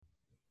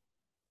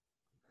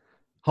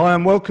Hi,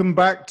 and welcome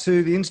back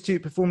to the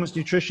Institute Performance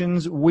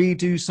Nutrition's We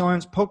Do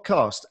Science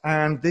podcast.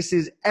 And this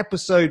is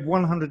episode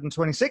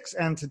 126.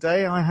 And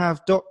today I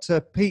have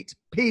Dr. Pete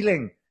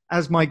Peeling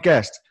as my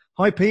guest.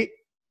 Hi, Pete.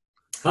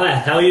 Hi,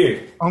 how are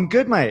you? I'm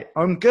good, mate.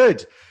 I'm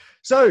good.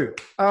 So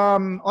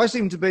I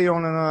seem to be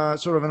on a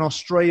sort of an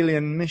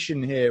Australian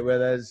mission here where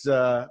there's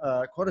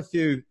quite a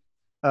few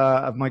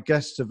of my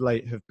guests of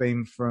late have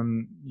been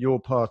from your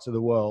part of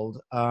the world.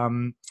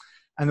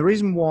 And the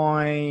reason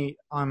why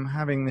I'm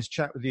having this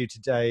chat with you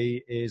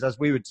today is, as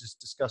we were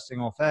just discussing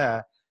off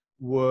air,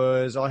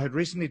 was I had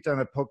recently done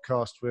a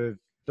podcast with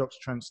Dr.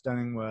 Trent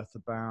Stellingworth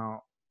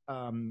about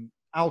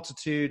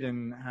altitude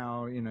and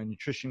how,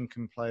 nutrition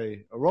can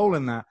play a role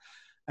in that.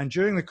 And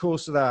during the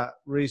course of that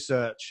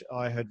research,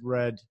 I had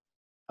read,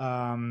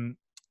 I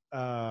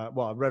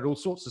read all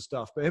sorts of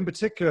stuff, but in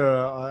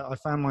particular, I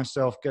found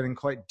myself getting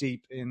quite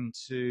deep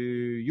into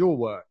your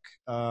work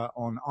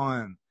on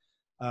iron.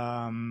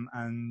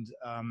 And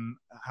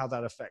how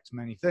that affects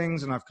many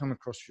things. And I've come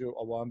across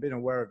I've been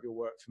aware of your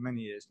work for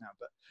many years now,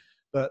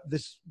 but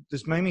this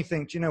made me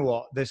think, do you know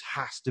what? This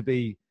has to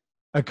be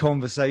a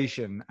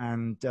conversation.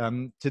 And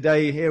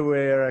today here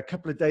we're a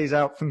couple of days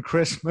out from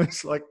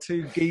Christmas, like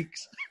two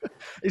geeks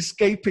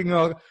escaping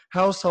our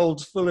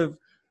households full of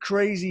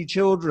crazy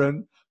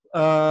children.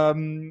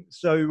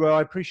 So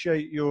I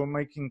appreciate your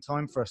making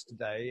time for us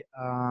today.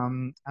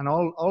 And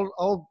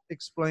I'll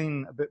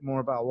explain a bit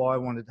more about why I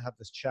wanted to have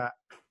this chat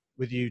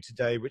with you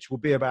today, which will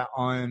be about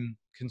iron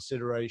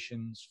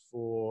considerations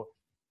for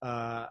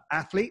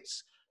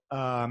athletes.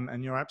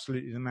 And you're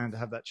absolutely the man to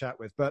have that chat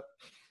with. But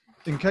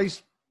in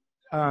case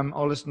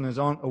our listeners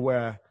aren't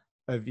aware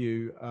of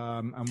you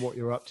and what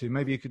you're up to,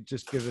 maybe you could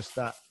just give us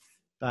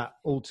that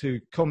all too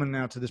common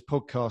now to this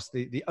podcast,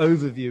 the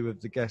overview of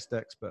the guest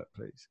expert,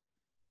 please.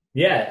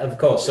 Yeah, of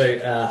course. So,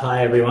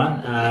 hi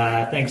everyone.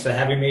 Thanks for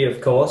having me, of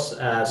course.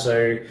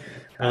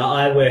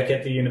 I work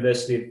at the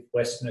University of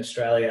Western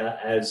Australia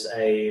as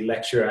a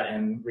lecturer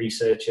and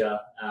researcher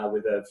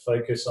with a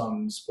focus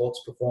on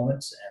sports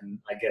performance. And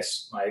I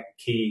guess my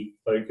key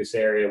focus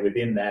area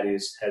within that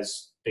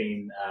has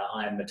been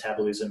iron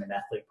metabolism in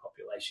athlete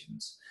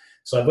populations.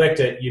 So I've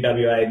worked at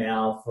UWA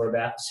now for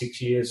about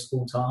 6 years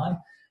full time.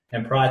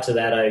 And prior to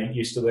that, I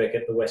used to work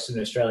at the Western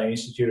Australian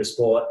Institute of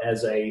Sport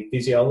as a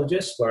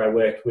physiologist, where I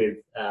worked with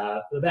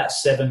about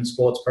 7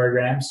 sports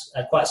programs,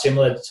 quite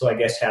similar to, I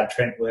guess, how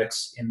Trent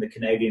works in the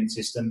Canadian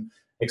system,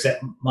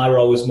 except my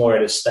role was more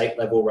at a state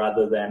level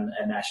rather than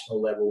a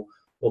national level,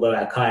 although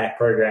our kayak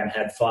program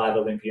had 5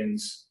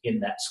 Olympians in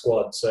that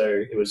squad. So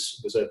it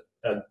was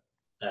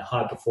a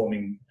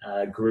high-performing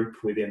group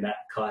within that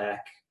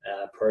kayak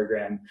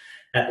program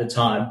at the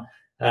time.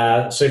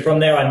 So from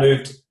there, I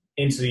moved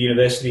into the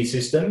university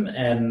system,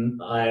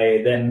 and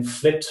I then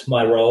flipped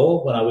my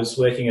role. When I was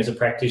working as a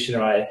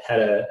practitioner, I had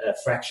a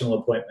fractional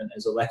appointment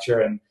as a lecturer,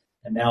 and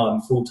now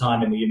I'm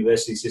full-time in the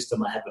university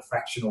system. I have a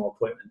fractional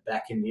appointment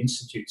back in the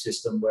institute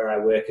system where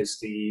I work as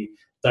the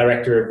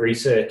director of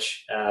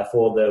research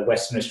for the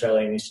Western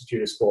Australian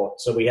Institute of Sport.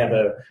 So we have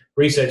a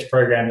research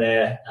program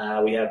there.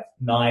 We have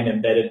 9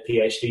 embedded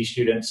PhD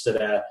students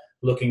that are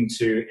looking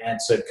to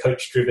answer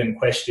coach-driven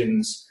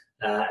questions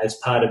as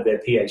part of their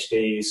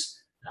PhDs.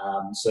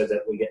 So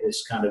that we get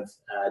this kind of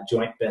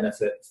joint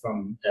benefit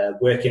from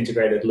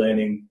work-integrated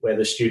learning, where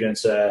the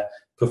students are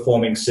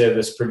performing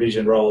service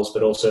provision roles,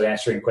 but also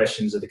answering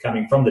questions that are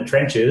coming from the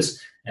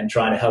trenches and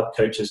trying to help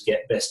coaches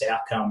get best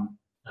outcome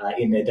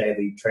in their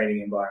daily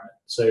training environment.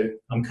 So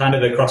I'm kind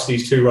of across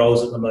these 2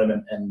 roles at the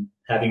moment and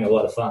having a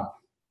lot of fun.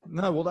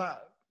 No, well,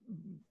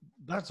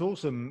 that's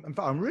awesome. In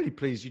fact, I'm really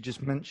pleased you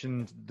just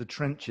mentioned the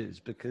trenches,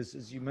 because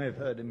as you may have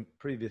heard in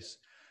previous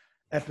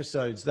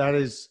episodes, that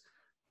is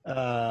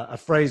a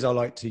phrase I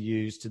like to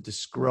use to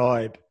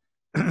describe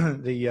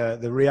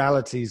the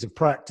realities of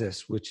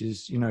practice, which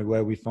is,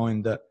 where we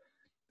find that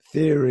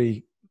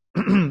theory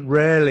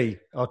rarely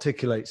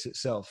articulates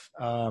itself.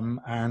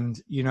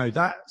 And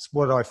that's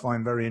what I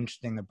find very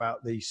interesting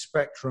about the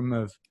spectrum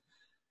of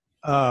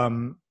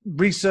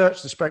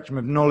research, the spectrum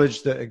of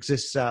knowledge that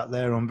exists out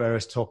there on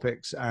various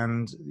topics,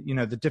 and,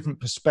 the different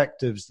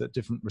perspectives that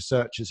different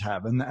researchers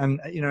have. And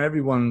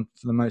everyone,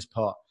 for the most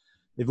part,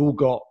 they've all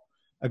got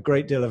a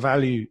great deal of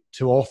value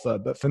to offer.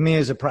 But for me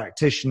as a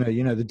practitioner,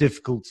 the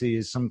difficulty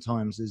is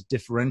sometimes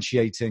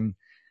differentiating,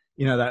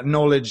 that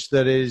knowledge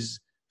that is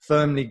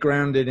firmly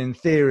grounded in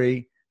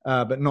theory,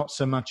 but not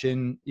so much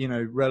in,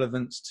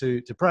 relevance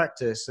to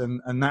practice,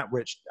 and that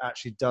which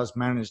actually does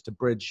manage to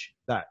bridge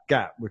that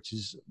gap, which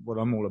is what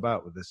I'm all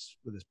about with this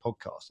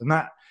podcast. And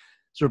that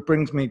sort of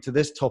brings me to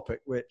this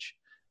topic, which,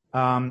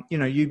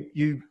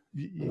 you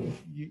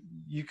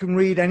can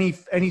read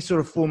any sort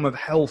of form of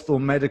health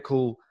or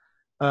medical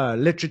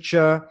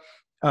literature,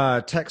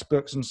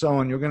 textbooks and so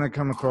on. You're going to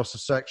come across a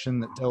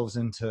section that delves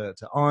into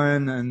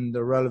iron and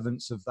the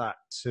relevance of that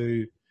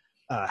to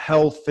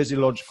health,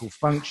 physiological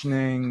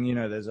functioning.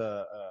 There's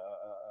a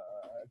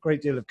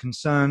great deal of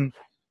concern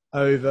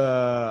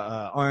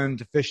over iron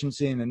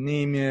deficiency and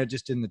anemia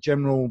just in the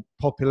general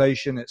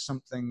population. It's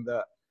something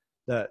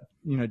that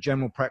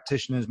general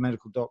practitioners,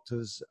 medical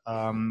doctors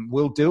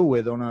will deal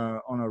with on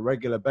a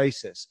regular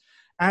basis.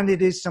 And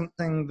it is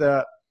something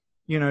that,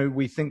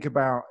 we think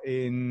about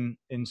in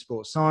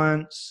sports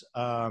science,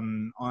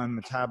 iron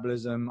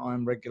metabolism,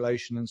 iron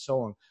regulation, and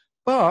so on.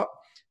 But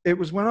it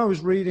was when I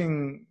was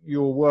reading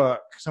your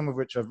work, some of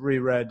which I've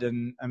reread,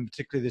 and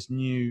particularly this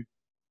new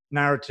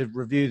narrative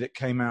review that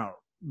came out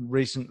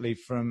recently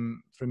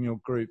from your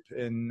group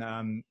in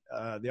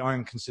the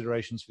Iron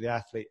Considerations for the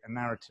Athlete, a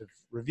narrative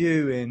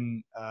review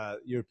in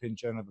European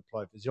Journal of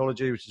Applied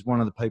Physiology, which is one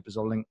of the papers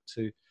I'll link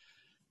to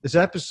this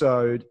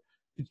episode.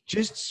 It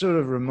just sort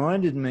of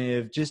reminded me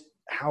of just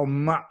how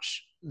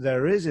much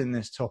there is in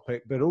this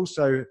topic, but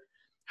also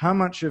how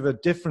much of a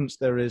difference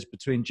there is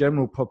between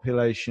general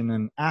population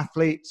and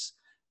athletes,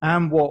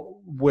 and what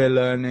we're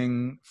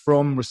learning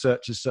from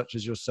researchers such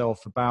as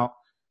yourself about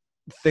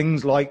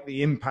things like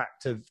the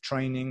impact of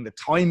training, the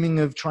timing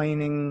of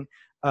training,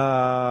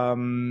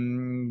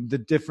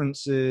 the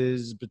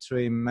differences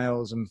between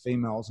males and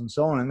females, and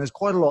so on. And there's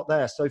quite a lot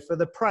there. So for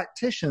the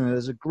practitioner,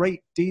 there's a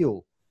great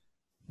deal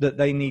that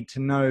they need to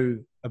know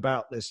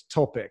about this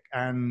topic.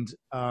 And,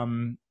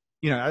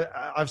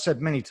 I've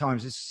said many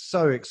times, it's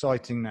so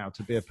exciting now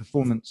to be a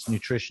performance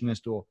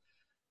nutritionist or,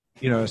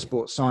 a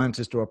sports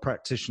scientist or a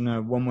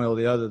practitioner, one way or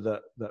the other,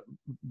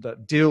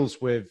 that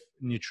deals with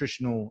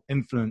nutritional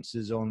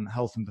influences on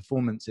health and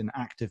performance in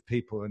active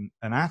people and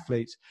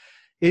athletes.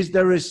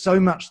 There is so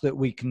much that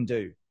we can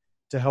do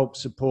to help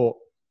support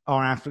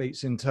our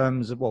athletes in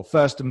terms of, well,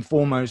 first and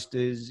foremost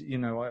is,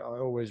 I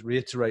always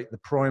reiterate the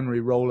primary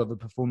role of a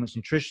performance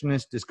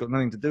nutritionist. It's got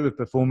nothing to do with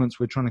performance.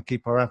 We're trying to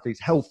keep our athletes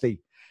healthy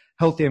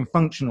and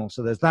functional.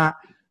 So there's that,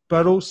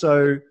 but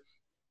also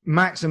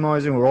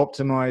maximizing or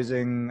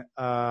optimizing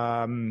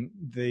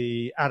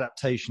the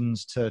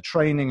adaptations to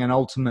training, and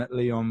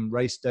ultimately on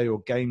race day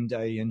or game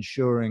day,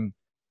 ensuring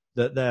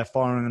that they're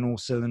firing on all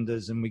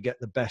cylinders and we get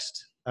the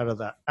best out of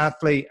that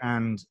athlete,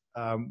 and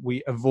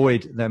we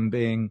avoid them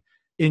being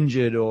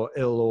injured or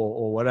ill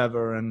or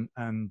whatever.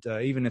 And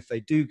even if they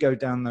do go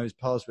down those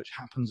paths, which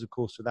happens, of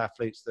course, with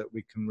athletes, that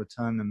we can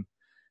return them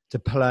to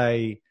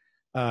play,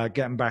 get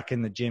them back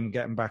in the gym,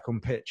 get them back on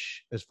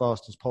pitch as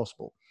fast as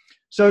possible.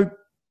 So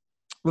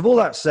with all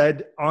that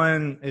said,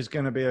 iron is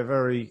going to be a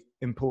very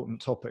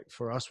important topic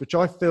for us, which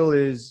I feel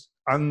is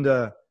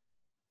under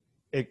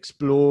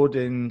explored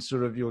in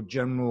sort of your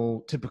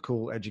general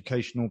typical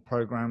educational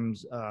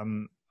programs.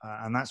 And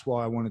that's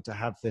why I wanted to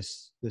have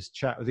this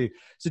chat with you.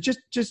 So just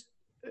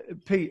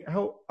Pete,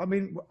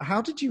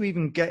 how did you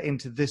even get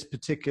into this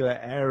particular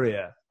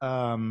area?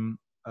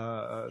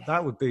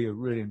 That would be a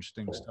really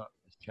interesting start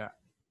to this chat.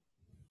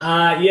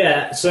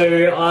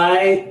 So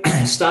I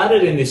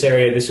started in this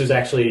area. This was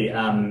actually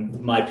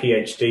my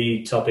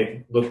PhD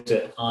topic, looked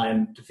at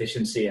iron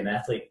deficiency in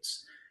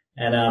athletes.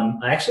 And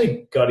I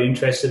actually got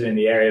interested in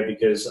the area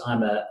because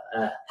I'm a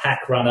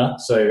hack runner.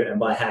 And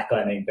by hack,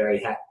 I mean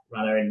very hack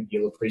runner, and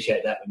you'll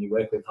appreciate that when you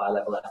work with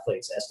high-level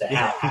athletes as to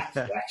how hacked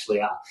you actually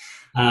are.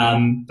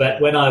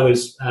 But when I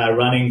was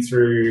running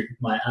through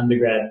my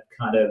undergrad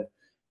kind of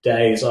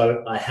days,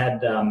 I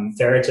had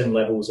ferritin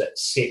levels at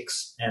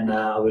 6, and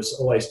I was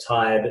always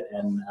tired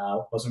and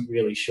wasn't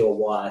really sure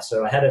why.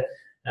 So I had a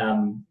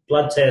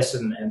blood test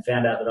and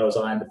found out that I was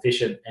iron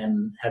deficient,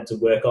 and had to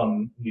work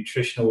on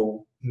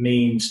nutritional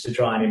means to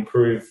try and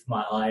improve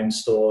my iron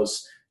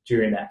stores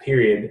during that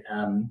period.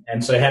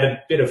 And so I had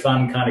a bit of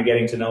fun kind of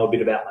getting to know a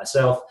bit about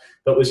myself,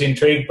 but was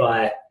intrigued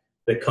by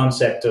the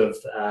concept of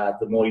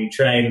the more you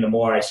train, the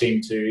more I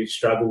seem to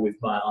struggle with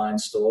my iron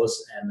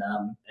stores,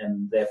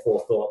 and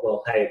therefore thought,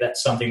 well, hey,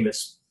 that's something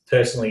that's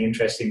personally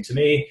interesting to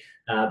me.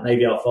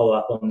 Maybe I'll follow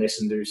up on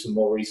this and do some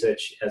more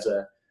research as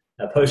a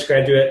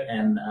postgraduate,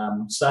 and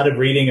started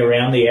reading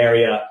around the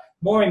area,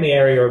 more in the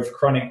area of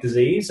chronic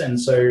disease.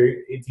 And so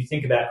if you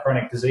think about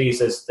chronic disease,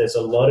 there's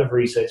a lot of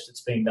research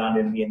that's being done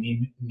in the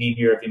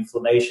anemia of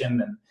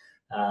inflammation and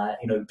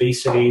in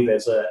obesity.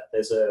 There's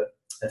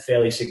a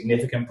fairly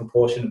significant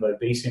proportion of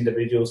obese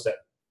individuals that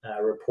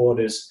report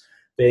as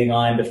being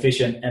iron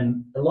deficient,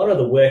 and a lot of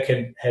the work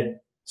had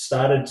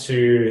started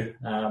to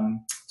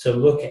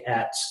look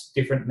at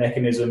different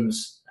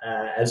mechanisms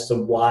as to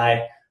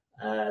why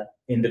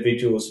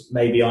individuals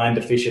may be iron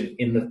deficient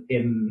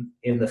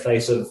in the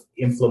face of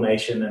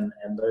inflammation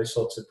and those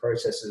sorts of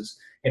processes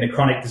in a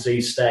chronic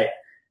disease state.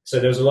 So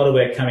there was a lot of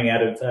work coming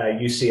out of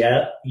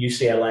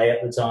UCLA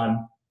at the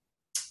time,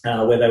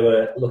 where they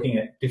were looking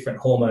at different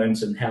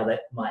hormones and how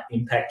that might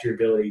impact your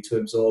ability to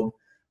absorb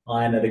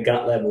iron at a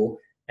gut level.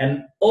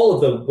 And all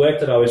of the work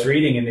that I was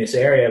reading in this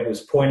area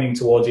was pointing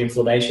towards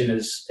inflammation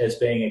as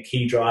being a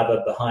key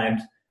driver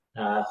behind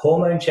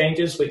hormone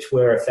changes, which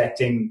were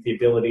affecting the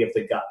ability of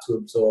the gut to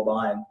absorb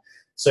iron.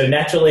 So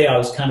naturally, I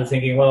was kind of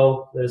thinking,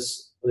 well,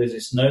 there's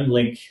this known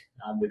link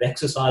with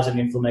exercise and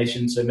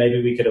inflammation, so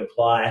maybe we could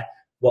apply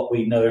what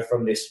we know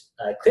from this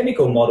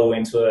clinical model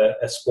into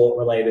a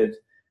sport-related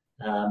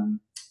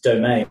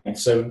domain.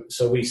 So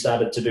we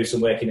started to do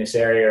some work in this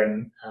area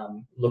and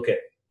look at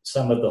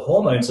some of the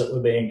hormones that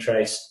were being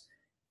traced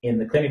in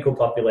the clinical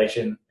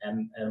population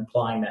and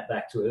applying that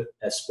back to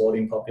a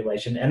sporting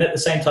population. And at the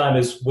same time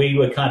as we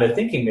were kind of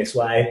thinking this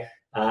way,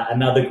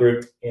 another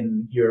group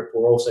in Europe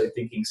were also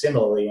thinking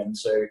similarly. And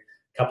so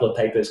a couple of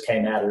papers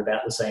came out at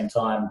about the same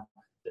time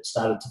that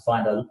started to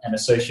find an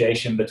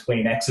association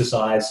between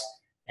exercise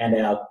and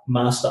our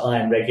master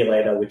iron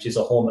regulator, which is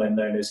a hormone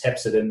known as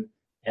hepcidin.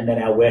 And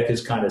then our work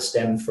has kind of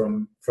stemmed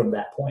from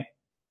that point.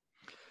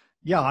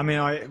 Yeah, I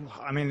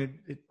mean,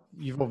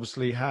 you've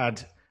obviously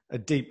had a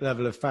deep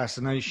level of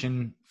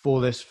fascination for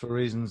this for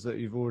reasons that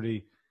you've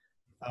already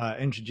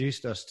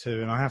introduced us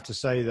to. And I have to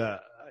say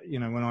that, you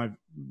know, when I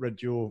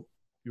read your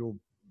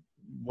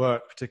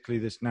work,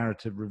 particularly this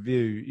narrative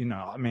review, you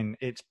know, I mean,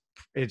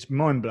 it's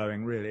mind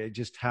blowing, really,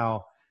 just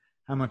how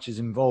much is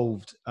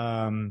involved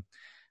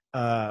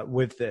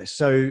with this.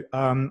 So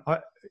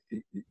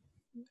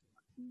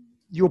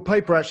your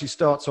paper actually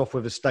starts off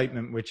with a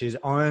statement, which is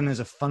iron is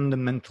a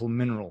fundamental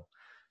mineral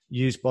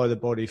used by the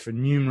body for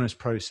numerous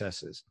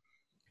processes.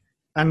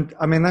 And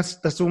I mean,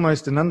 that's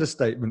almost an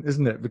understatement,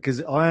 isn't it?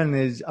 Because iron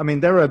is, I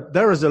mean,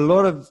 there is a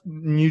lot of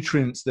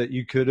nutrients that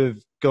you could have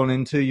gone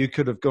into. You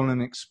could have gone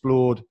and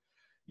explored,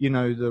 you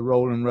know, the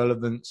role and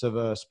relevance of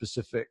a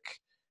specific,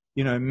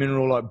 you know,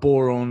 mineral like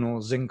boron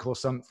or zinc or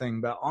something.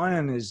 But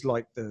iron is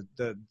like the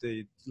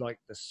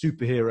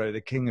superhero, the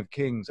king of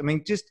kings. I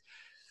mean, just,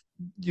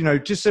 you know,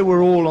 just so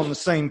we're all on the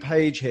same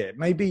page here,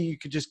 maybe you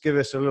could just give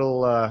us a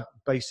little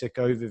basic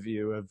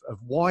overview of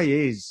why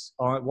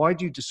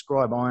do you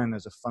describe iron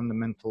as a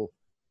fundamental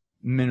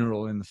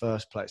mineral in the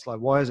first place? Like,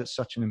 why is it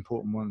such an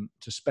important one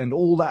to spend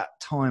all that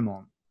time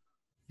on?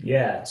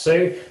 Yeah,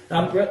 so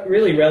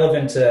really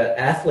relevant to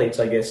athletes,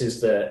 I guess,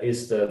 is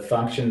the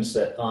functions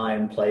that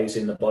iron plays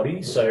in the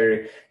body. So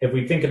if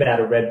we think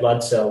about a red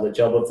blood cell, the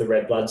job of the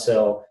red blood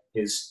cell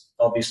is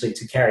obviously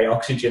to carry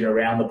oxygen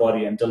around the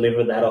body and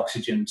deliver that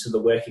oxygen to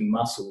the working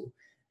muscle.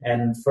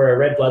 And for a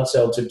red blood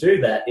cell to do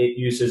that, it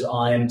uses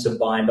iron to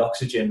bind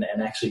oxygen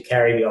and actually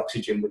carry the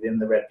oxygen within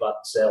the red blood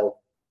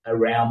cell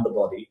around the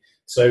body.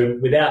 So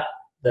without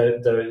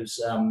those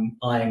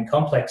iron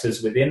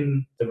complexes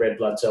within the red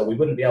blood cell, we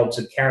wouldn't be able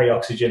to carry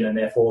oxygen and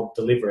therefore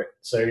deliver it.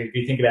 So if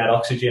you think about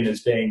oxygen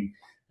as being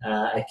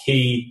a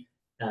key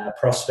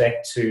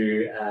prospect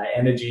to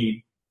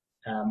energy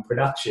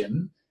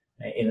production,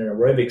 in an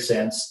aerobic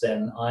sense,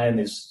 then iron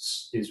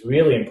is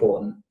really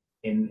important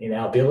in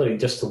our ability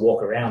just to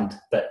walk around,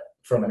 but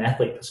from an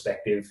athlete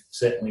perspective,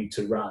 certainly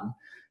to run.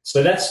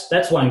 So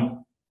that's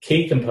one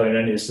key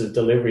component, is the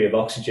delivery of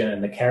oxygen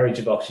and the carriage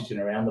of oxygen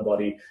around the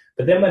body.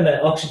 But then when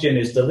the oxygen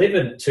is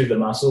delivered to the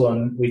muscle,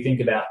 and we think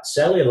about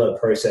cellular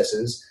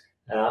processes,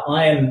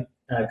 iron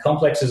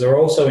complexes are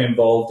also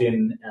involved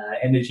in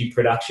energy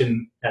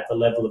production at the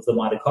level of the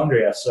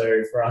mitochondria.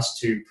 So for us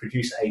to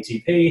produce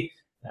ATP,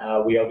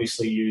 we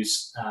obviously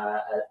use a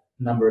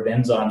number of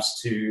enzymes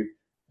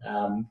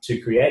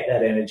to create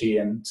that energy,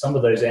 and some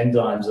of those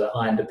enzymes are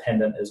iron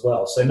dependent as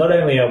well. So not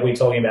only are we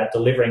talking about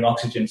delivering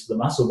oxygen to the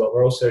muscle, but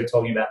we're also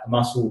talking about the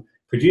muscle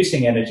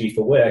producing energy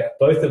for work.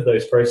 Both of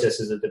those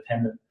processes are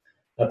dependent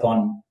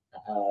upon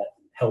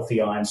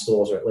healthy iron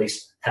stores, or at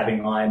least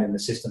having iron in the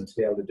system to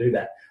be able to do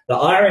that. The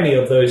irony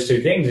of those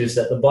two things is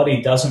that the body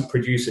doesn't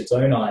produce its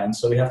own iron,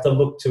 so we have to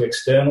look to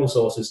external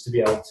sources to be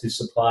able to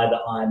supply the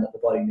iron that the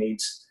body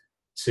needs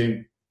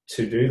to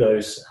do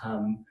those,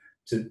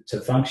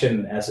 to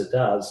function as it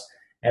does.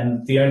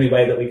 And the only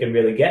way that we can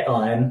really get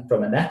iron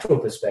from a natural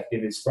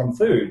perspective is from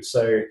food.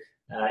 So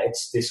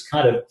it's this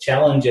kind of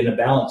challenge and a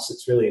balance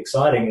that's really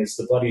exciting, is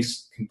the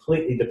body's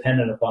completely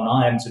dependent upon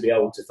iron to be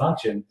able to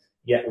function,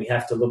 yet we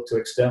have to look to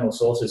external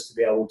sources to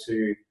be able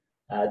to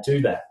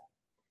do that.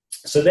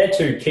 So they're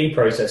two key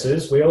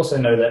processes. We also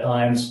know that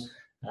iron's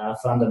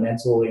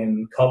fundamental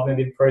in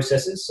cognitive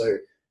processes. So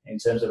in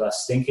terms of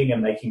us thinking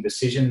and making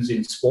decisions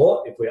in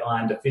sport, if we're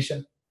iron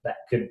deficient, that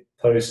could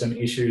pose some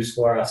issues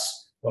for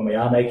us when we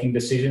are making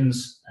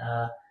decisions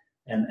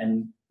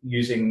and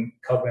using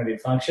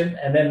cognitive function.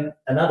 And then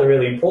another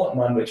really important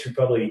one, which we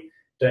probably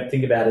don't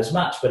think about as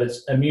much, but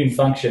it's immune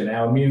function.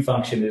 Our immune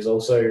function is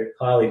also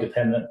highly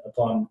dependent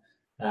upon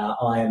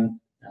iron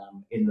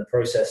in the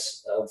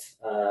process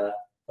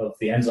of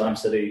the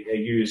enzymes that are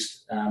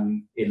used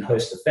in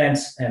host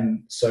defense.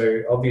 And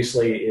so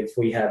obviously if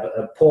we have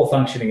a poor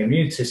functioning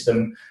immune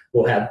system,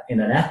 we'll have, in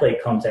an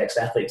athlete context,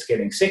 athletes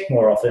getting sick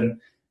more often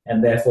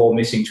and therefore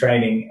missing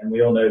training. And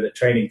we all know that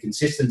training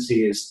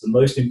consistency is the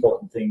most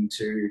important thing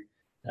to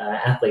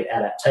athlete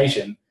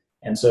adaptation.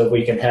 And so if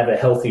we can have a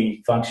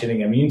healthy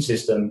functioning immune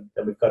system,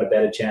 then we've got a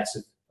better chance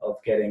of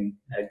getting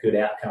a good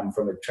outcome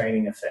from a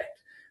training effect.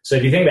 So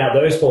if you think about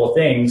those four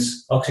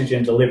things,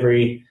 oxygen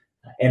delivery,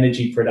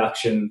 energy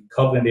production,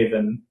 cognitive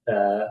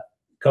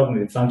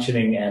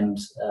functioning, and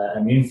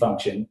immune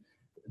function,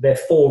 they're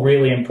four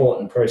really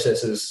important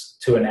processes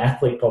to an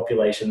athlete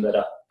population that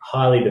are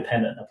highly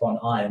dependent upon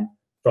iron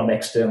from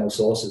external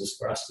sources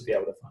for us to be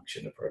able to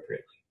function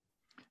appropriately.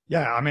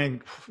 Yeah, I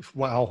mean,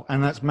 wow,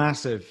 and that's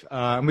massive.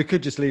 And we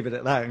could just leave it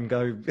at that and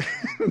go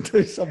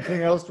do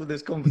something else with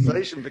this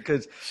conversation,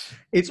 because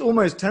it's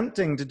almost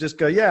tempting to just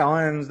go, yeah,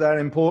 iron's that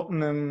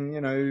important,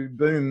 and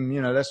boom,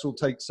 let's all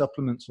take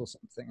supplements or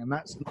something. And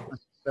that's not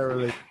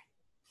necessarily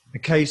the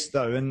case,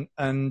 though.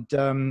 And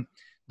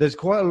there's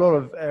quite a lot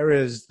of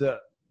areas that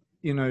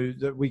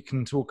that we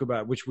can talk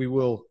about, which we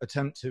will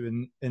attempt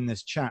to in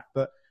this chat.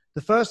 But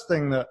the first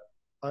thing that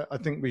I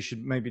think we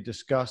should maybe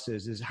discuss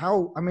is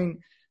how, I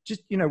mean,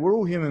 just, we're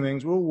all human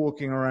beings. We're all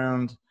walking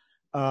around.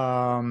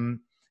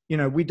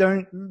 We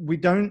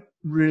don't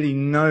really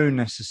know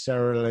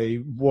necessarily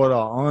what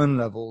our iron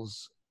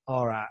levels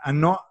are at, and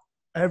not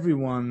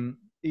everyone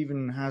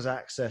even has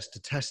access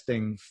to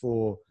testing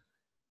for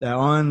their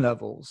iron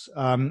levels.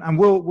 And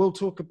we'll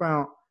talk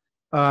about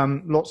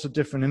lots of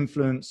different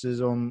influences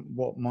on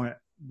what might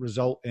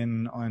result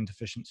in iron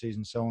deficiencies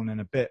and so on in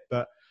a bit.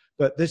 But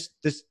this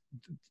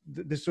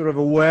sort of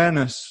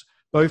awareness,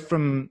 both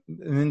from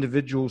an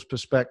individual's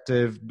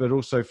perspective, but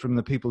also from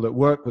the people that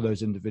work with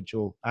those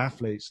individual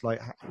athletes,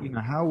 like,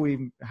 how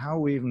are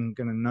we even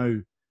going to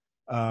know,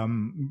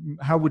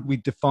 how would we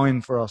define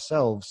for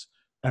ourselves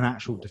an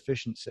actual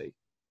deficiency?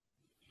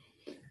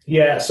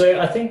 Yeah, so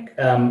I think,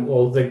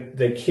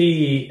 the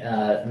key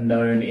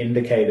known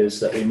indicators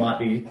that we might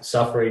be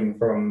suffering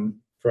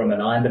from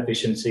an iron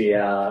deficiency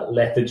are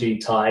lethargy,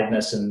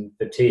 tiredness, and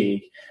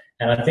fatigue.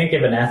 And I think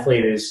if an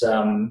athlete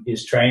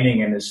is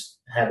training and is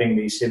having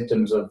these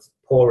symptoms of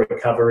poor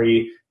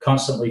recovery,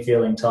 constantly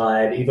feeling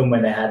tired, even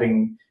when they're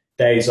having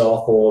days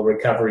off or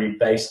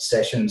recovery-based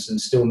sessions and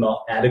still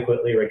not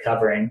adequately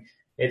recovering,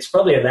 it's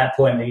probably at that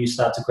point that you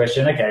start to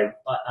question, okay,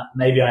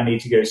 maybe I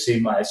need to go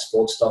see my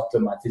sports doctor,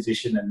 my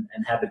physician,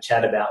 and have a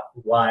chat about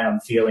why I'm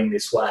feeling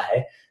this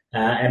way.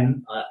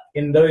 And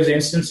in those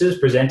instances,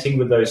 presenting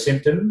with those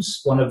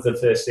symptoms, one of the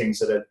first things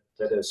that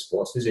a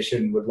sports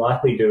physician would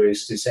likely do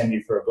is to send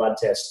you for a blood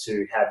test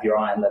to have your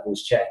iron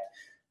levels checked,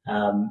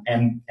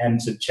 and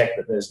to check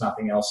that there's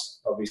nothing else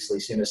obviously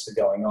sinister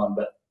going on.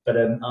 But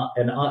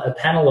a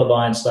panel of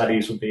iron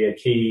studies would be a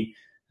key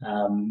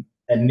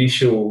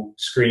initial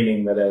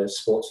screening that a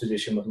sports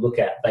physician would look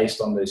at based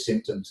on those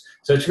symptoms.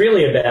 So it's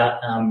really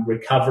about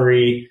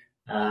recovery,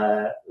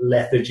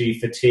 lethargy,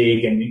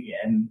 fatigue,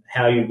 and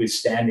how you're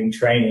withstanding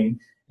training,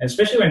 and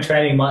especially when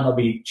training might not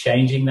be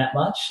changing that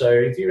much. So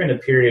if you're in a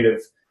period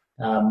of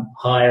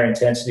higher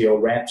intensity or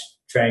ramped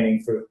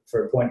training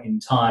for a point in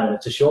time, and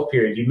it's a short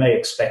period, you may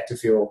expect to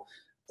feel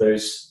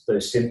those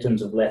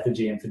symptoms of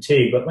lethargy and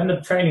fatigue. But when the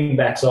training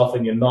backs off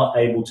and you're not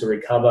able to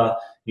recover,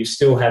 you're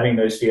still having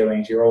those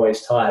feelings, you're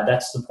always tired,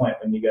 that's the point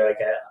when you go,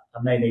 okay,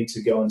 I may need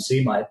to go and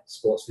see my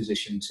sports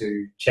physician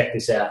to check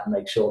this out and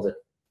make sure that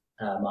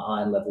my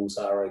iron levels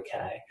are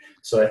okay.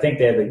 So I think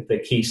they're the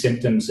key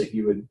symptoms that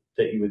you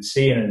would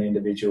see in an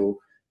individual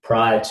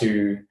prior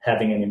to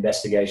having an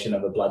investigation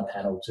of a blood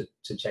panel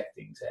to check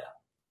things out.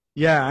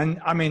 Yeah, and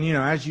I mean,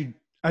 as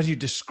you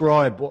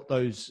describe what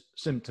those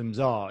symptoms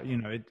are,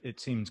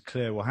 it seems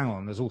clear, well, hang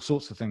on, there's all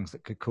sorts of things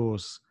that could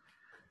cause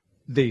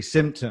these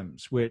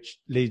symptoms, which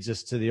leads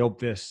us to the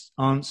obvious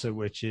answer,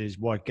 which is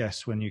why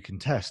guess when you can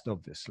test,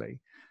 obviously.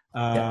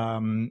 Yeah.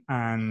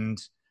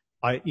 And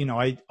I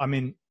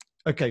mean,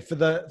 okay, for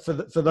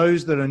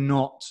those that are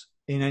not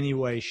in any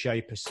way,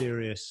 shape, a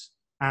serious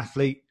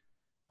athlete,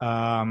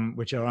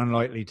 which are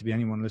unlikely to be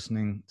anyone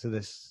listening to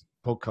this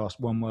podcast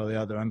one way or the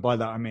other, and by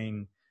that I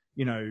mean,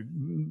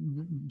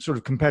 sort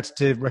of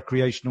competitive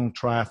recreational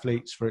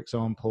triathletes, for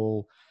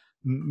example,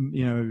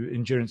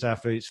 endurance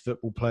athletes,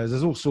 football players.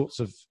 There's all sorts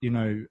of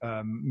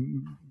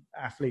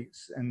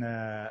athletes and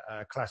their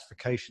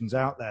classifications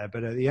out there,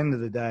 but at the end of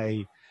the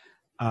day,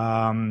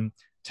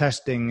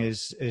 testing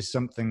is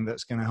something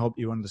that's going to help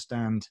you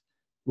understand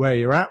where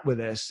you're at with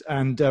this,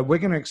 and we're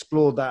going to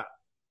explore that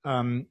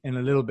in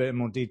a little bit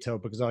more detail,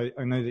 because I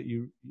know that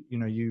you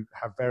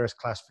have various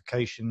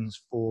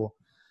classifications for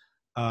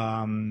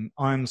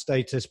iron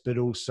status, but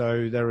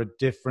also there are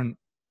different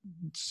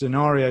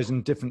scenarios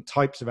and different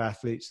types of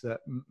athletes that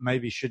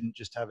maybe shouldn't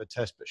just have a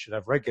test but should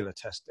have regular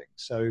testing.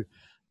 So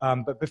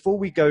but before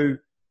we go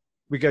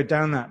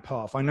down that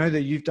path, I know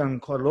that you've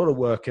done quite a lot of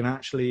work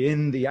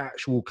in the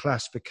actual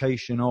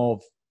classification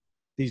of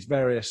these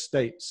various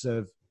states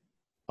of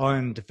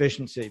iron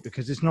deficiency,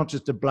 because it's not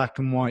just a black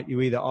and white, you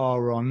either are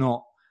or are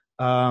not.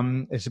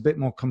 It's a bit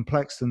more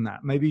complex than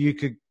that. Maybe you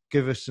could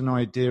give us an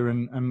idea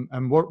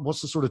and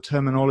what's the sort of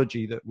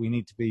terminology that we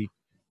need to be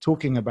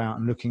talking about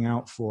and looking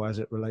out for as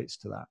it relates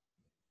to that?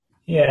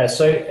 Yeah,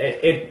 so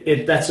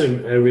that's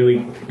a really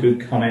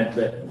good comment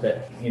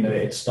that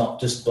it's not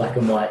just black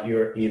and white,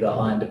 you're either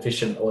iron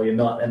deficient or you're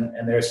not, and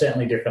there are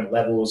certainly different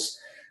levels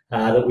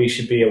that we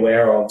should be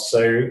aware of.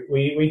 So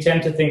we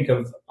tend to think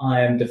of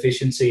iron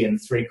deficiency in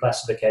three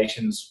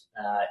classifications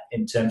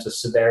in terms of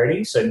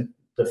severity. So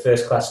the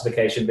first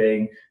classification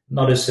being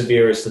not as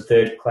severe as the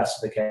third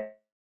classification.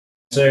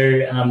 So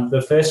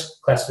the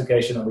first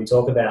classification that we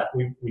talk about,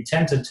 we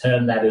tend to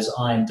term that as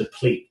iron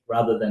deplete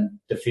rather than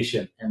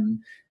deficient.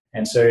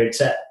 And so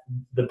it's at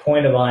the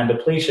point of iron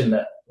depletion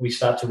that we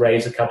start to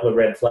raise a couple of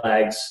red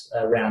flags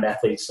around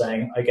athletes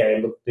saying,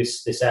 okay, look,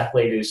 this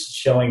athlete is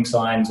showing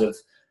signs of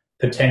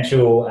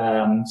potential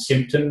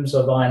symptoms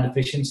of iron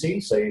deficiency,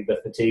 so the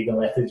fatigue and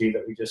lethargy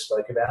that we just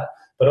spoke about.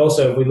 But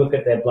also, if we look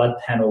at their blood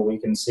panel, we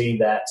can see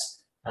that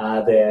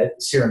their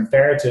serum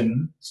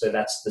ferritin, so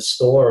that's the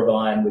store of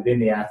iron within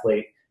the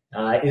athlete,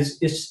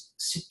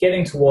 is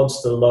getting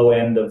towards the low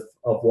end of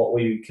what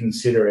we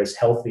consider as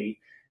healthy.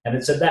 And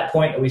it's at that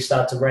point that we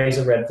start to raise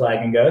a red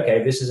flag and go,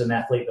 okay, this is an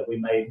athlete that we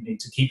may need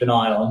to keep an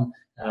eye on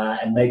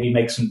and maybe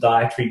make some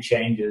dietary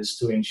changes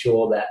to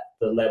ensure that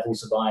the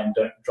levels of iron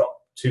don't drop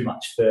too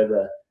much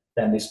further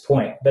than this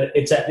point. But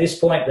it's at this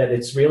point that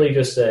it's really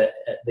just the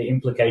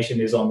implication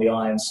is on the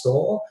iron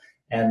store,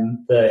 and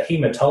the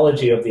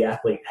hematology of the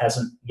athlete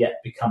hasn't yet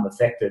become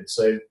affected.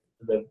 So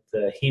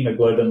the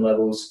hemoglobin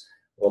levels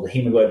or the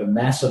hemoglobin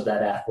mass of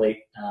that athlete,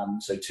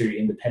 so two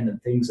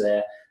independent things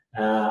there,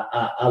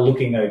 are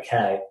looking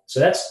okay. So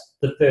that's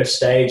the first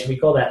stage. We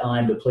call that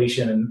iron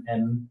depletion.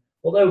 And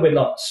although we're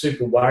not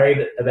super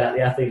worried about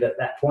the athlete at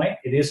that point,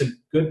 it is a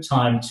good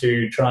time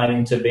to try and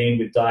intervene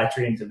with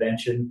dietary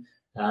intervention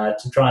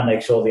to try and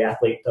make sure the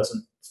athlete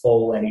doesn't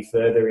fall any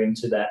further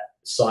into that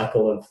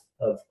cycle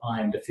of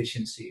iron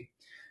deficiency.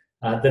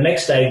 The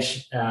next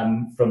stage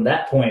from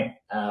that point,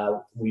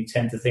 we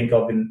tend to think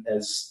of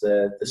as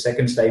the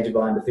second stage of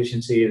iron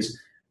deficiency is,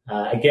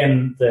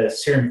 again, the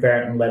serum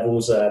ferritin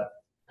levels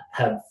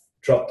have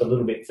dropped a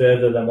little bit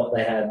further than what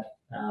they had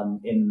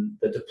in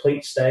the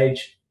deplete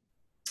stage.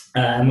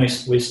 And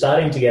we're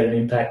starting to get an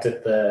impact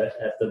at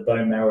the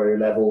bone marrow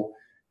level,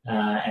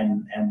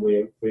 and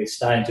we're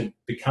starting to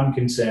become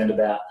concerned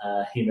about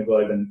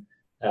hemoglobin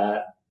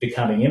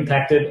becoming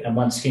impacted. And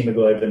once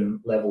hemoglobin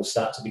levels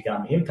start to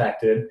become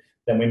impacted,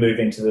 then we move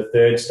into the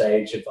third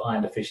stage of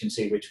iron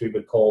deficiency, which we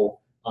would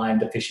call iron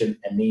deficient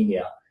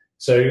anemia.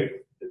 So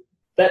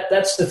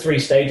that's the three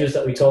stages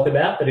that we talk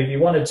about. But if you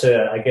wanted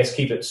to, I guess,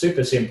 keep it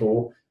super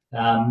simple,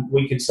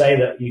 we could say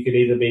that you could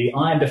either be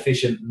iron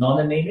deficient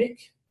non-anemic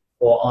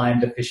or iron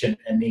deficient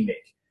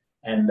anemic.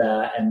 And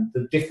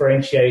the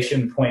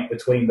differentiation point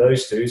between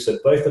those two, so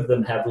both of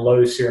them have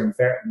low serum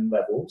ferritin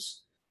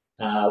levels,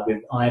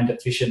 with iron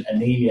deficient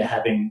anemia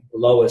having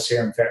lower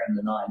serum ferritin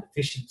than iron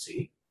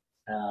deficiency,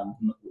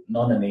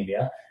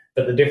 non-anemia.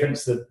 But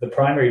the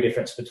primary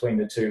difference between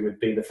the two would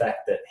be the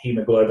fact that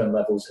hemoglobin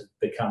levels have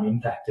become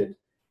impacted.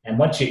 And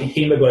once your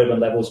hemoglobin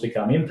levels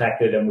become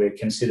impacted and we're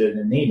considered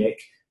anemic,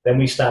 then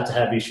we start to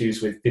have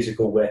issues with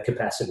physical work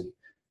capacity,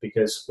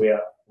 because we're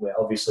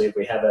obviously, if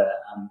we have a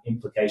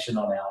implication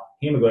on our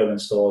hemoglobin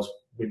stores,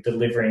 we're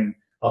delivering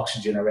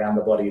oxygen around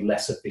the body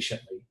less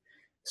efficiently.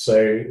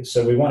 So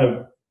we want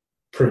to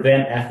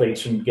prevent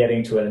athletes from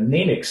getting to an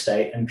anemic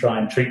state and try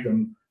and treat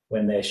them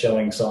when they're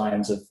showing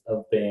signs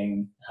of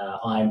being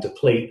iron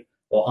deplete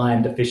or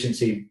iron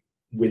deficiency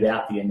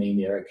without the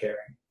anemia occurring.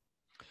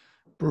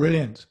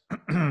 Brilliant.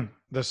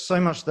 There's so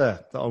much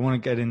there that I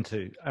want to get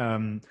into.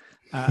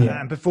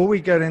 And before we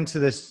get into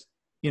this,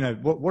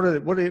 what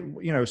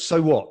are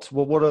so what?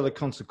 Well, what are the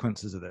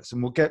consequences of this?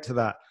 And we'll get to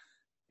that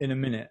in a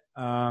minute.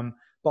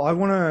 But I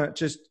want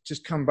to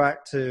just come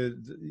back to,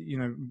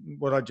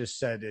 what I just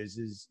said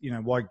is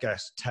why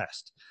guests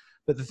test.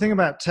 But the thing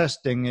about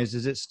testing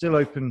is it's still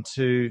open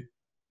to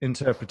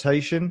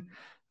interpretation.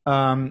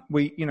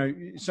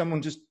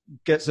 Someone just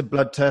gets a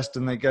blood test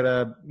and they get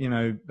a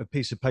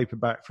piece of paper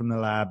back from the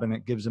lab, and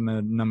it gives them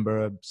a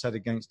number set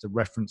against a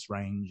reference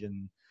range,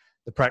 and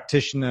the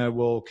practitioner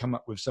will come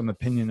up with some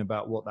opinion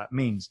about what that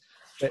means.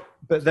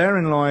 But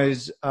therein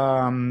lies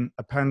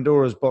a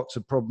Pandora's box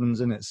of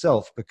problems in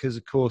itself, because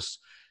of course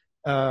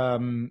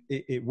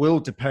it will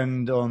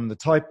depend on the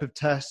type of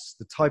tests,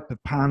 the type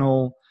of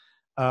panel,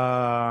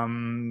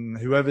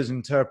 whoever's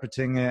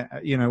interpreting it.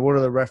 What are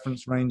the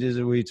reference ranges?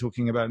 Are we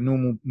talking about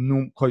normal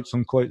quotes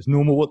unquote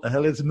normal? What the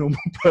hell is a normal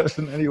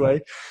person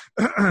anyway?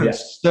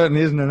 Yes.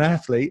 Certainly isn't an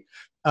athlete.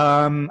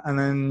 And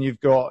then you've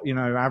got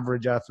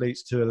average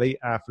athletes to elite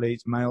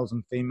athletes, males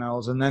and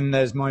females, and then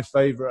there's my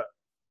favorite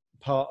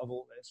part of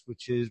all this,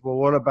 which is, well,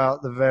 what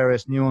about the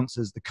various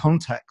nuances, the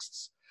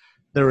contexts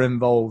that are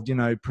involved,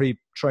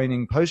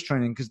 pre-training,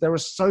 post-training, because there are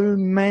so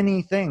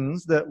many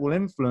things that will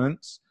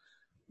influence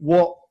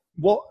what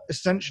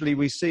essentially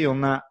we see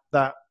on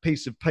that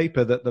piece of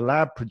paper that the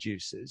lab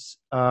produces,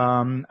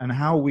 and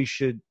how we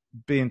should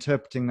be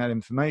interpreting that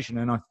information.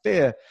 And I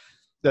fear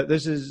that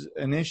this is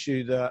an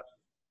issue that,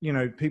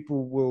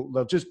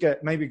 they'll just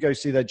maybe go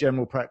see their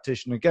general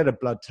practitioner, get a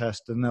blood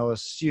test, and they'll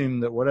assume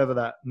that whatever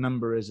that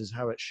number is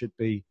how it should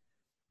be,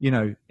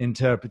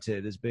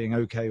 interpreted as being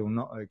okay or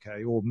not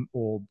okay, or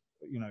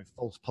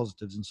false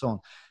positives and so on.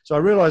 So I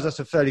realize that's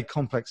a fairly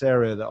complex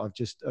area that I've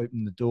just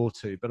opened the door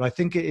to, but I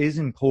think it is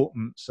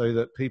important so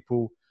that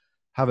people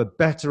have a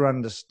better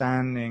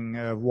understanding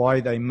of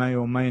why they may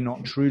or may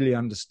not truly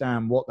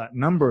understand what that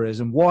number is,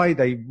 and why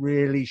they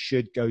really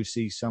should go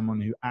see someone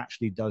who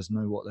actually does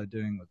know what they're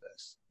doing with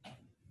this.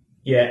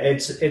 Yeah,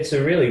 it's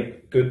a really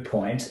good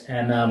point,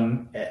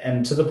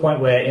 and to the point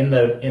where in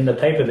the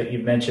paper that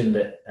you've mentioned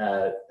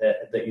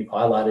that you've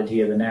highlighted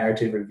here, the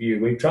narrative review,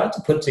 we've tried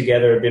to put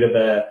together a bit of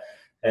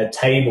a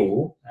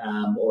table,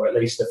 or at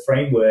least a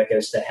framework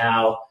as to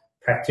how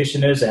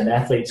practitioners and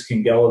athletes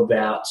can go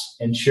about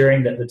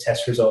ensuring that the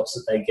test results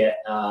that they get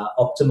are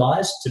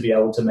optimized to be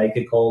able to make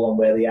a call on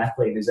where the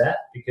athlete is at.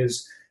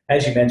 Because,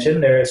 as you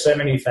mentioned, there are so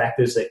many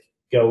factors that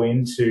go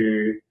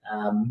into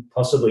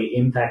possibly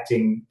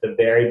impacting the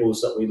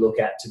variables that we look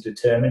at to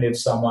determine if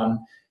someone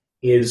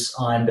is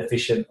iron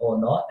deficient or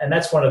not. And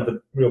that's one of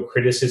the real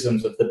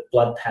criticisms of the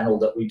blood panel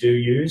that we do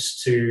use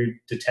to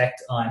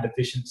detect iron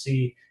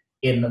deficiency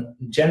in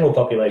general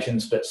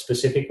populations, but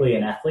specifically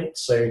in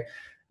athletes. So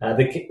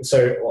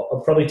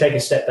I'll probably take a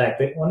step back,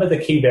 but one of the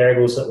key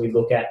variables that we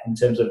look at in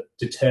terms of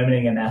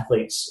determining an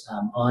athlete's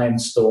iron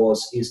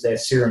stores is their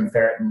serum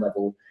ferritin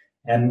level.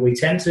 And we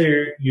tend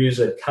to use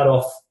a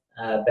cutoff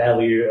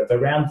value of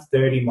around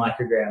 30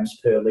 micrograms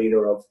per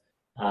litre of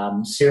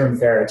serum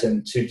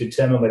ferritin to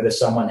determine whether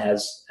someone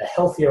has a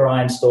healthier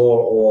iron store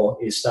or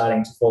is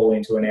starting to fall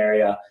into an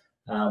area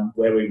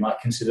where we might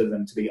consider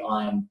them to be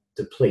iron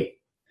deplete.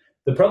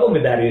 The problem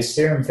with that is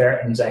serum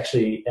ferritin is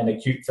actually an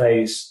acute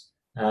phase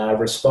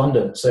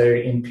respondent. So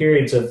in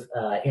periods of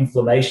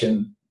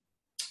inflammation,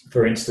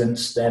 for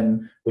instance,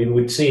 then we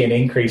would see an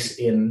increase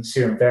in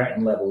serum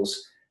ferritin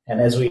levels. And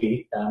as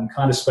we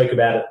kind of spoke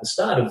about at the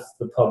start of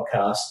the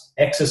podcast,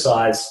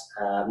 exercise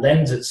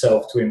lends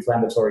itself to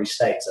inflammatory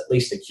states, at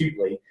least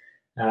acutely.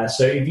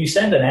 So if you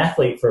send an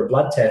athlete for a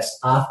blood test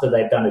after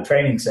they've done a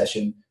training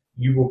session,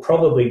 you will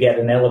probably get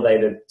an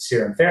elevated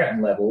serum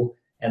ferritin level,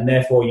 and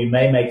therefore you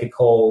may make a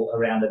call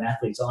around an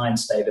athlete's iron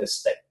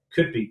status that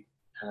could be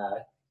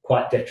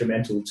quite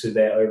detrimental to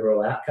their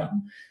overall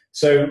outcome.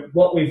 So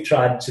what we've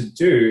tried to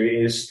do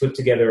is put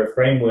together a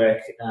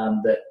framework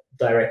that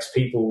directs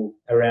people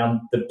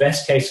around the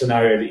best case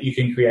scenario that you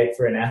can create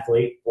for an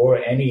athlete or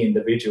any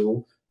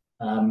individual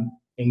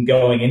in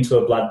going into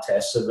a blood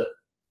test, so that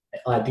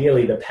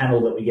ideally the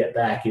panel that we get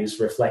back is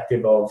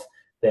reflective of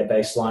their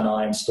baseline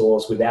iron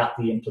stores without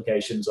the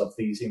implications of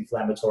these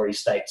inflammatory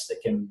states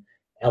that can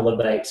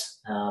elevate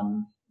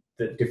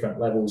the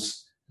different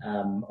levels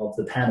of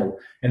the panel.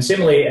 And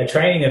similarly, a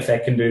training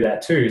effect can do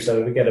that too. So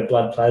if we get a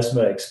blood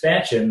plasma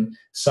expansion,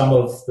 some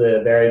of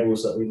the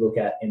variables that we look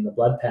at in the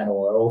blood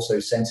panel are also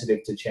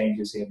sensitive to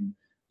changes in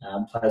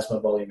plasma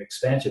volume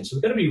expansion. So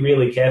we've got to be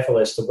really careful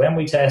as to when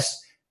we test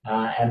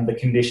and the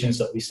conditions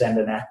that we send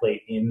an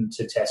athlete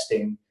into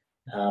testing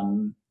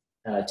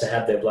to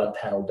have their blood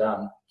panel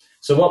done.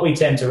 So what we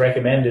tend to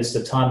recommend is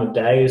the time of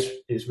day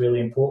is really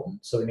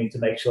important. So we need to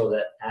make sure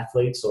that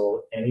athletes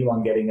or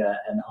anyone getting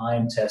an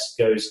iron test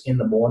goes in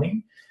the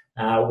morning.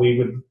 We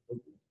would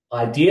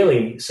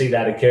ideally see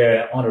that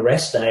occur on a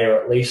rest day, or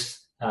at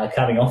least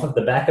coming off of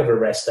the back of a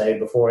rest day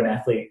before an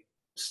athlete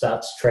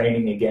starts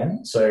training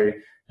again. So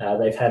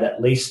they've had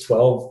at least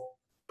 12,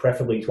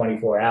 preferably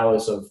 24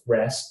 hours of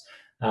rest,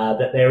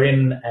 that they're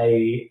in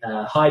a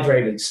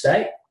hydrated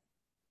state,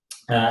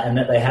 and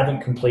that they haven't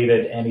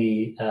completed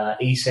any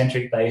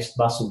eccentric-based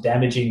muscle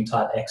damaging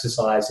type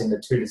exercise in the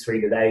 2 to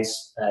 3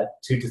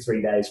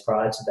 days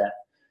prior to that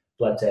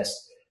blood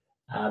test,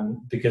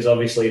 because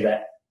obviously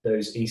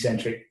those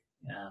eccentric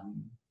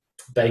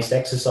based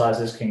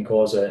exercises can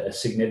cause a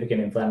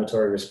significant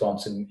inflammatory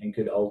response and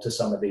could alter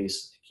some of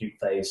these acute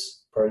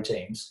phase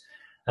proteins.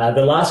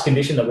 The last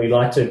condition that we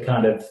like to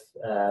kind of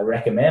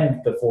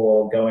recommend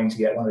before going to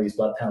get one of these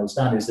blood panels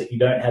done is that you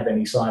don't have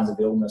any signs of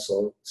illness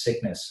or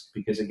sickness,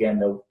 because again,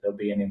 there'll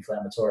be an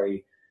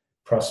inflammatory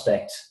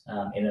prospect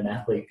in an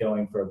athlete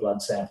going for a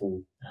blood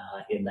sample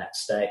in that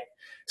state.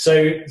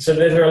 So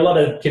there are a lot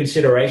of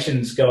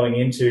considerations going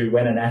into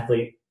when an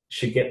athlete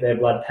should get their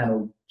blood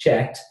panel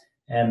checked,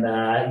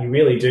 and you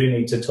really do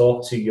need to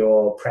talk to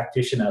your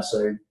practitioner,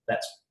 so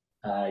that's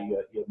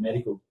your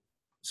medical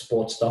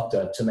sports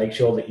doctor, to make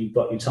sure that you've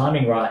got your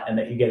timing right and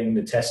that you're getting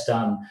the test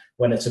done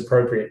when it's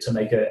appropriate to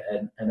make a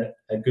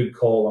good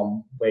call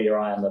on where your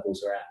iron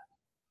levels are at.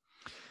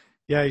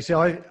 Yeah, you see,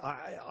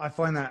 I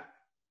find that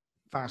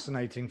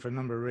fascinating for a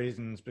number of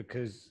reasons,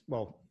 because,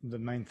 well, the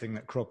main thing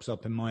that crops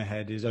up in my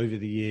head is over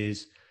the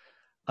years,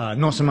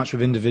 not so much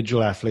with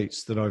individual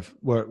athletes that I've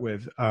worked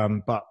with,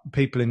 but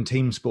people in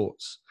team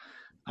sports.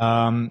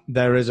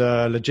 There is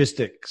a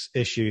logistics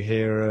issue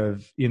here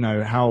of,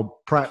 how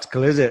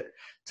practical is it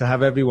to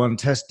have everyone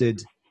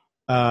tested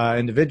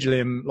individually.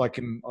 And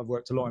I've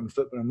worked a lot in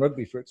football and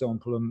rugby, for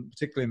example, and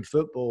particularly in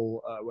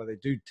football, where they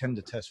do tend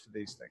to test for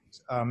these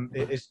things.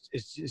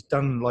 It's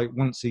done like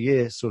once a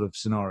year sort of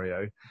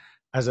scenario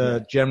as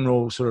a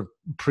general sort of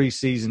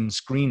pre-season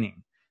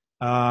screening.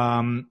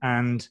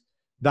 And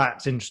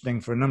that's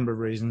interesting for a number of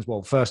reasons.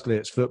 Well, firstly,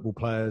 it's football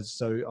players.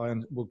 So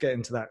we'll get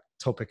into that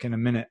topic in a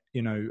minute,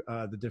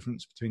 the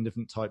difference between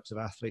different types of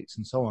athletes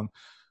and so on.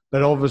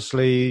 But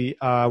obviously,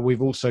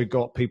 we've also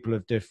got people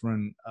of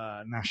different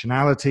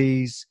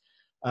nationalities.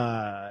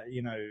 They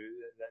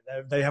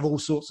have all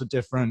sorts of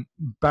different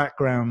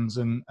backgrounds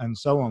and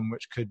so on,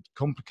 which could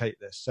complicate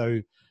this. So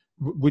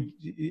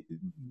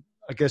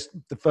I guess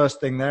the first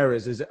thing there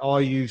is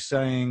are you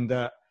saying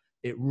that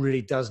it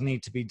really does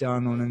need to be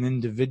done on an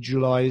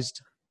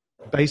individualized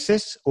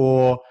basis,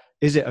 or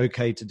is it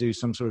okay to do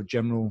some sort of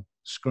general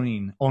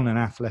screen on an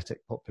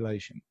athletic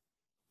population?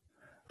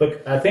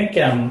 Look, I think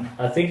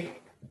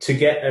to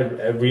get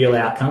a real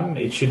outcome,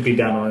 it should be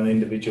done on an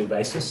individual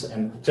basis.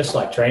 And just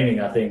like training,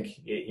 I think,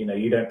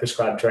 you don't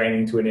prescribe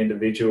training to an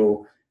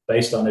individual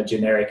based on a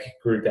generic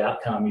group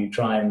outcome. You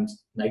try and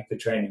make the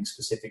training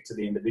specific to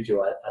the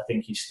individual. I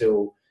think you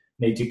still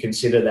need to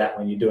consider that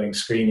when you're doing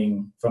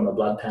screening from a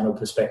blood panel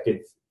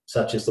perspective,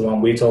 such as the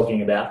one we're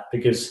talking about.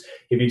 Because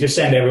if you just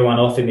send everyone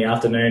off in the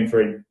afternoon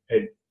for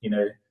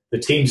the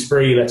team's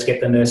free, let's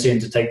get the nurse in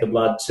to take the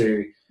blood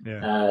to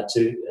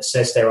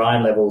assess their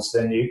iron levels,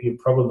 then you're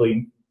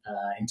probably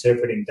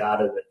interpreting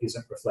data that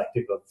isn't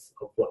reflective of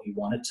what you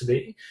want it to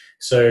be.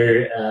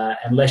 So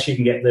unless you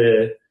can get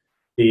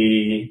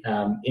the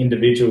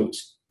individual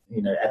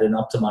at an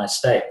optimized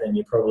state, then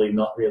you're probably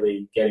not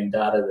really getting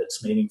data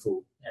that's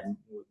meaningful, and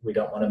we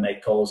don't want to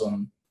make calls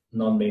on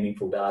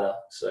non-meaningful data.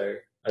 So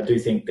I do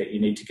think that you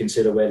need to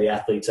consider where the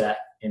athlete's at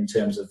in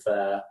terms of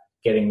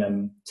getting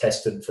them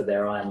tested for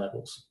their iron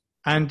levels.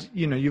 And,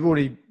 you've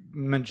already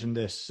mentioned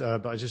this,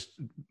 but I just,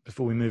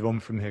 before we move on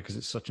from here, because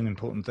it's such an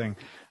important thing,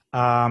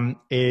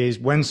 is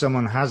when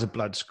someone has a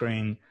blood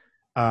screen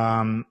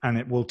and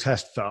it will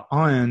test for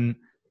iron,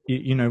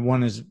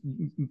 one is,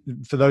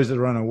 for those that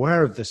are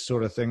unaware of this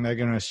sort of thing, they're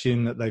going to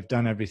assume that they've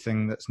done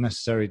everything that's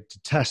necessary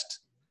to test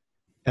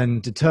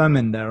and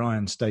determine their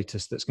iron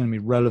status that's going to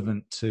be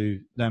relevant to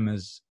them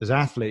as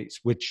athletes,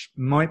 which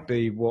might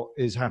be what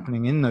is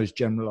happening in those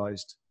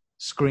generalized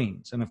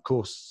screens. And of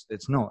course,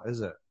 it's not,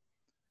 is it?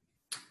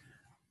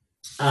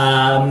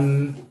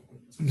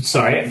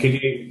 Sorry,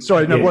 could you?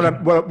 Sorry, no.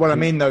 Yeah. What I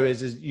mean though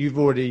is you've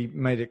already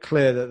made it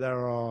clear that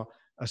there are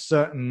a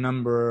certain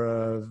number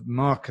of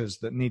markers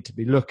that need to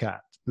be looked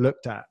at,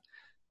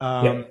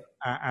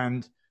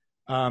 and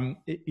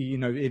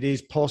it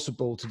is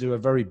possible to do a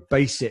very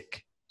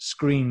basic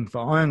screen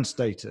for iron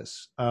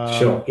status.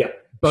 Sure. Yeah.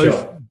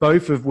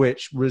 Both of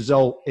which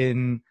result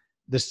in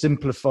the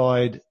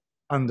simplified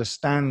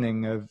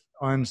understanding of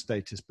iron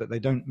status, but they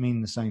don't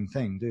mean the same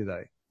thing, do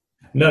they?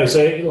 No,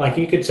 so like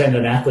you could send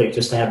an athlete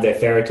just to have their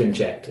ferritin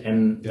checked,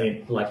 and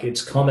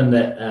it's common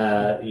that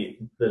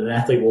that an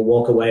athlete will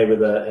walk away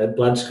with a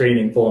blood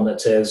screening form that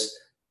says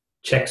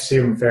check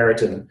serum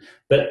ferritin,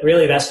 but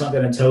really that's not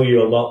going to tell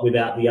you a lot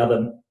without the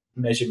other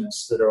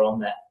measurements that are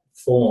on that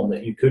form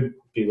that you could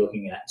be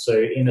looking at.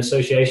 So in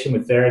association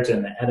with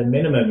ferritin, at a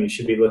minimum, you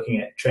should be looking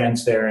at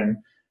transferrin,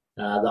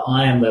 the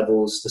iron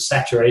levels, the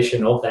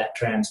saturation of that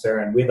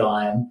transferrin with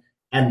iron,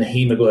 and the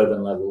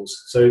hemoglobin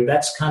levels. So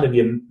that's kind of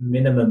your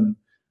minimum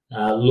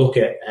look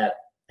at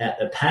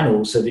a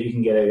panel, so that you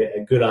can get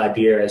a good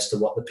idea as to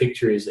what the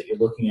picture is that you're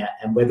looking at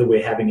and whether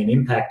we're having an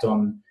impact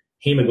on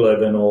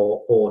hemoglobin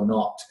or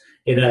not.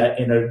 In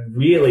a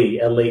really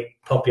elite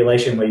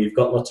population where you've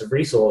got lots of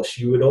resource,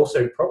 you would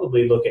also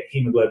probably look at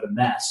hemoglobin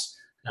mass,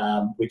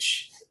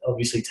 which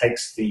obviously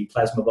takes the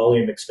plasma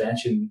volume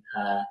expansion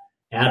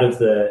out of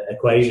the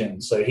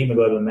equation. So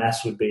hemoglobin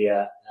mass would be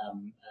a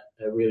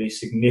really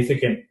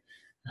significant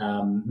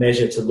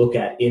measure to look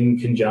at in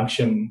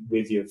conjunction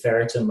with your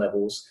ferritin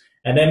levels.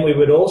 And then we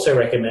would also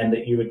recommend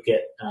that you would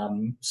get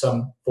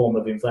some form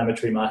of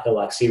inflammatory marker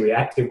like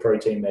C-reactive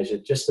protein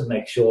measured, just to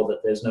make sure that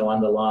there's no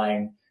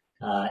underlying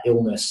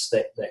illness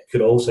that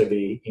could also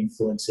be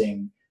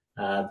influencing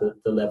the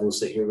levels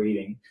that you're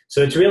reading.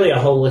 So it's really a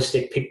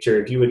holistic picture.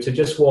 If you were to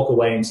just walk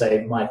away and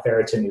say my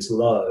ferritin is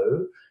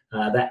low,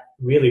 that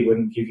really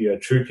wouldn't give you a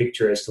true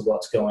picture as to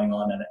what's going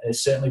on, and it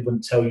certainly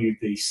wouldn't tell you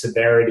the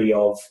severity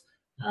of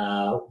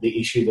the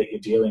issue that you're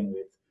dealing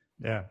with.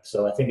 Yeah.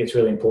 So I think it's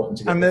really important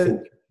to get the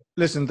full.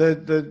 Listen,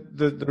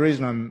 the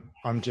reason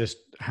I'm just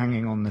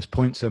hanging on this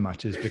point so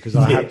much is because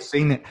I have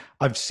seen it.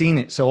 I've seen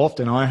it so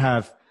often. I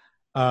have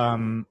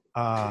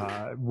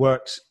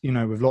worked,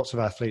 with lots of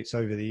athletes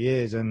over the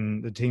years,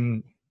 and the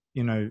team,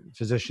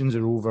 physicians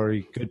are all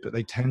very good, but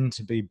they tend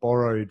to be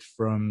borrowed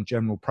from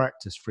general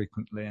practice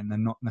frequently, and they're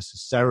not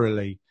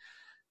necessarily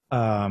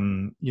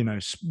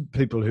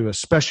people who are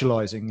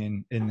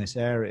specializing in this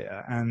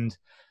area, and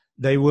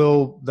they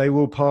will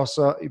pass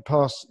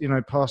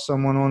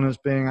someone on as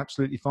being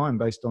absolutely fine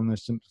based on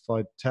this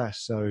simplified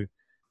test. So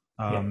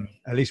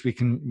at least we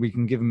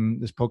can give them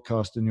this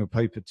podcast and your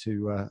paper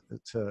to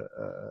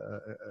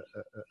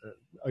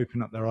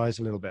open up their eyes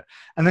a little bit.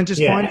 And then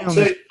just finally on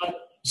this.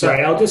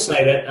 Sorry, I'll just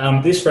say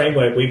that this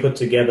framework we put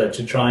together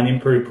to try and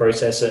improve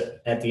process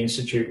at the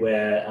Institute,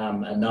 where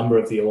a number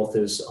of the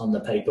authors on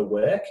the paper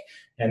work.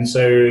 And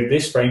so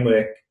this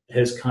framework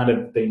has kind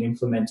of been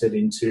implemented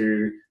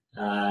into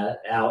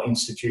our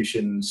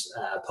institution's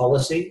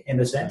policy, in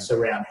a sense,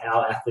 around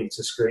how athletes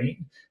are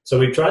screened. So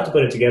we've tried to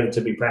put it together to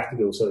be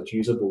practical, so it's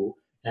usable.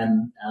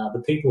 And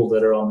the people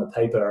that are on the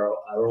paper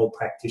are all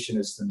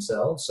practitioners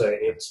themselves. So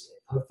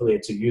hopefully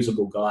it's a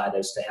usable guide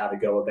as to how to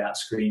go about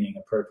screening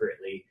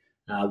appropriately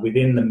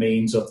within the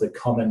means of the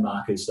common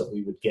markers that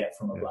we would get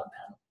from a blood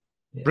panel.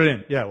 Yeah.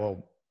 Brilliant. Yeah,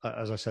 well,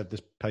 as I said,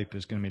 this paper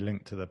is going to be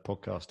linked to the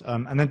podcast.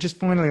 And then just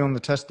finally on the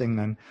testing,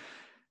 then,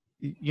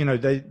 you know,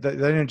 they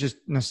don't just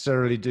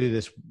necessarily do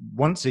this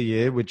once a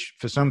year, which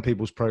for some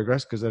people's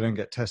progress, because they don't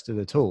get tested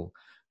at all.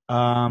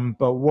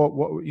 But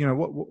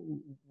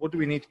what do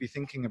we need to be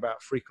thinking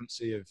about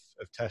frequency of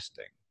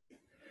testing?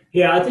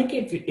 Yeah, I think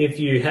if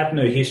you have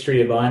no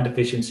history of iron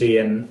deficiency,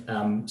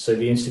 and so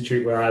the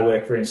institute where I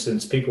work, for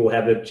instance, people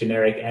have a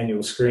generic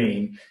annual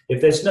screen. If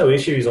there's no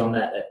issues on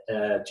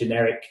that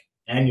generic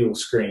annual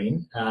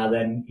screen,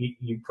 then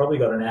you've probably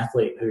got an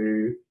athlete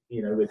who,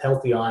 you know, with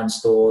healthy iron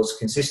stores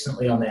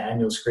consistently on their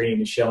annual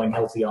screen is showing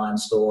healthy iron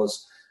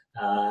stores.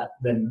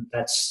 Then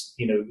that's,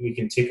 you know, you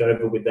can tick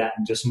over with that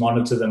and just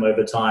monitor them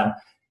over time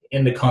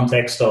in the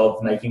context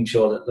of making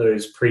sure that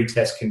those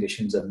pre-test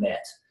conditions are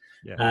met.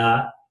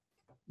 Yeah.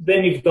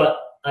 Then you've got,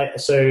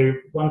 so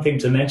one thing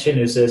to mention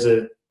is there's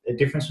a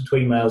difference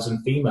between males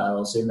and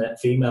females, in that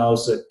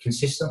females are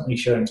consistently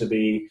shown to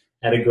be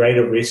at a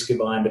greater risk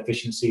of iron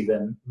deficiency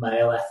than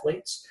male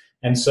athletes.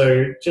 And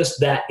so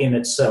just that in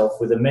itself,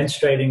 with a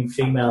menstruating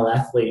female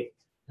athlete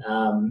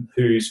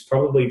who's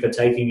probably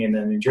partaking in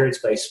an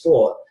endurance-based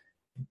sport,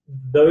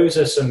 those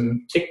are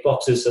some tick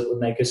boxes that would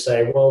make us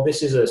say, well,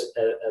 this is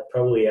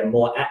probably a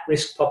more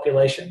at-risk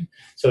population.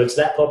 So it's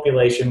that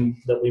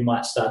population that we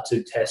might start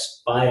to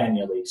test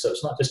biannually. So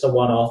it's not just a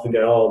one-off and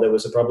go, oh, there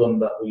was a problem,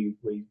 but we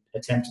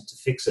attempted to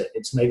fix it.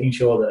 It's making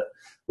sure that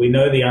we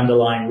know the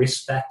underlying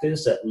risk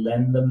factors that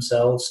lend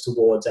themselves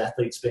towards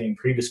athletes being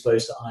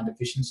predisposed to iron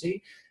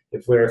deficiency.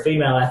 If we're a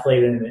female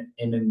athlete in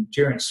an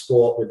endurance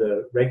sport with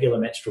a regular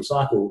menstrual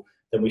cycle,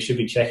 then we should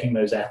be checking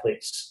those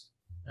athletes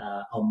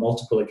on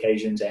multiple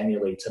occasions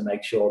annually to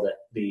make sure that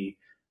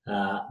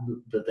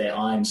that their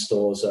iron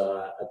stores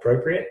are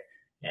appropriate.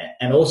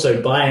 And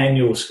also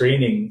biannual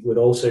screening would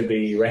also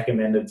be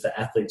recommended for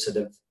athletes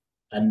that have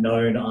a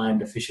known iron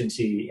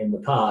deficiency in the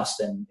past,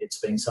 and it's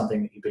been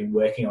something that you've been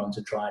working on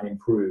to try and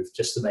improve,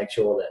 just to make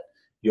sure that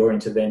your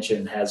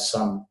intervention has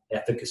some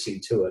efficacy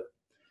to it.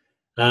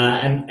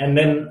 And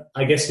then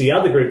I guess the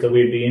other group that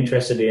we'd be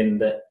interested in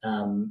that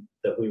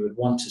we would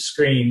want to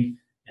screen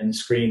and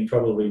screen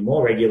probably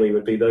more regularly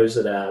would be those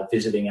that are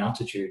visiting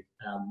altitude,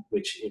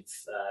 which if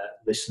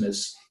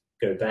listeners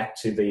go back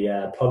to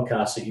the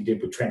podcast that you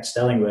did with Trent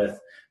Stellingworth,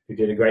 who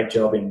did a great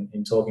job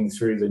in talking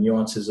through the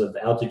nuances of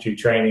altitude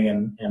training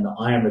and the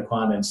iron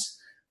requirements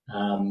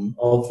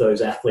of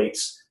those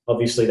athletes.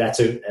 Obviously, that's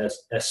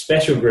a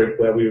special group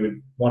where we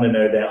would want to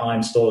know their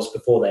iron stores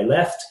before they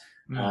left,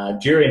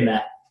 during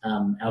that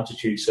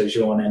altitude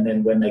sojourn, and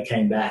then when they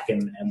came back,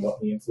 and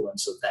what the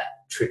influence of that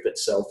trip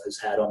itself has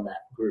had on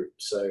that group.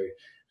 So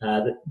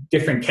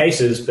different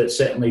cases, but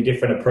certainly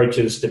different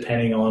approaches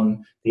depending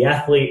on the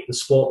athlete, the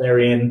sport they're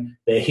in,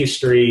 their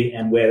history,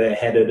 and where they're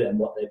headed and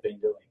what they've been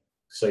doing.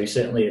 So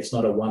certainly it's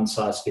not a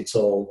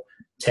one-size-fits-all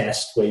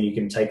test where you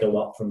can take a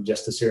lot from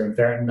just the serum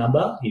ferritin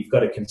number. You've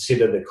got to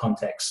consider the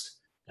context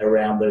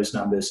around those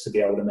numbers to be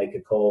able to make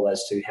a call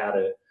as to how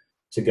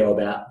to go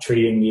about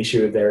treating the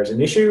issue if there is an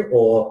issue,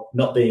 or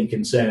not being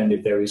concerned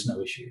if there is no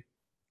issue.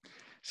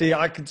 See,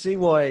 I can see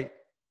why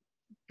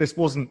this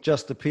wasn't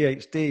just a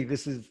PhD.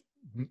 This is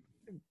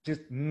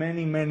just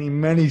many, many,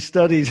 many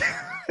studies.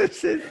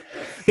 This is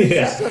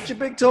such a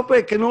big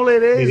topic, and all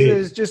it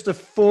is just a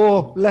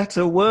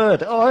 4-letter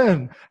word,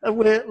 iron. And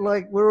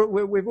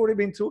we've already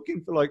been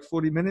talking for like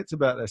 40 minutes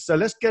about this. So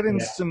let's get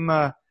into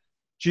some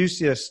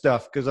juicier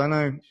stuff, because I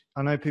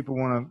know people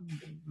want to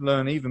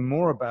learn even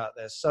more about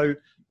this. So,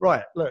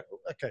 right, look,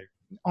 okay,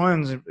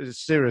 iron is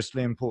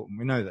seriously important.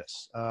 We know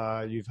this.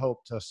 You've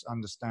helped us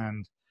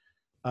understand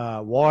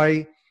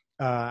why,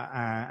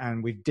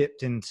 and we've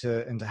dipped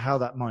into how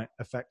that might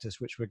affect us,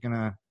 which we're going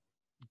to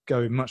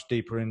go much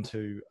deeper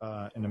into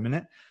in a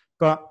minute.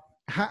 But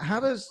how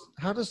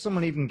does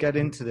someone even get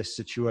into this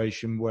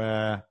situation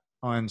where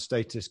iron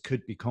status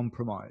could be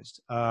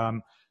compromised?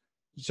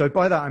 So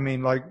by that I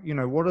mean, like, you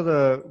know, what are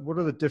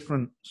the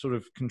different sort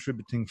of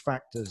contributing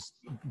factors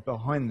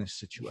behind this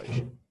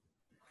situation?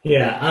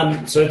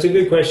 Yeah, so it's a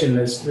good question.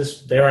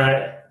 There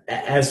are,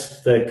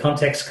 as the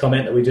context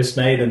comment that we just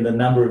made, and the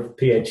number of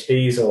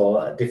PhDs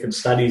or different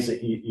studies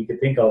that you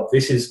could think of,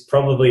 this is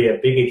probably a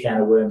bigger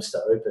can of worms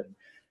to open.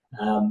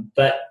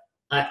 But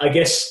I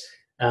guess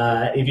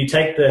if you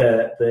take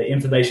the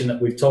information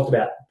that we've talked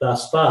about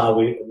thus far,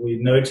 we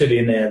noted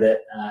in there that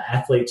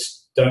athletes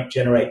don't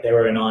generate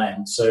their own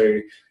iron. So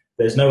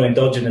there's no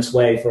endogenous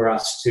way for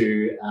us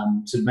to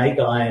make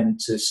iron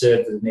to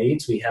serve the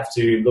needs. We have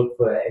to look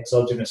for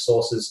exogenous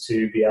sources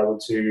to be able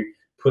to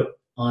put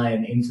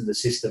iron into the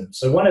system.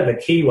 So one of the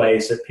key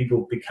ways that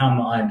people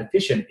become iron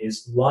deficient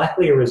is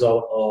likely a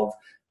result of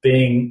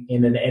being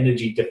in an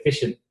energy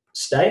deficient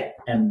state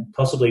and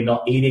possibly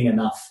not eating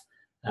enough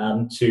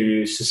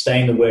to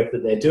sustain the work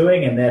that they're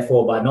doing. And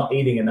therefore, by not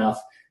eating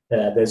enough,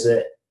 there's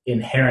an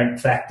inherent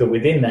factor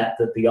within that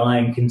the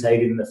iron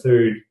contained in the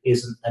food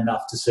isn't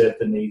enough to serve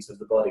the needs of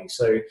the body.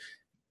 So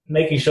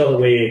making sure that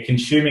we're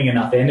consuming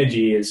enough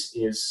energy is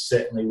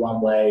certainly one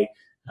way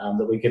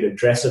that we could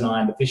address an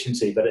iron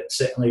deficiency, but it's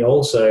certainly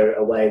also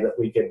a way that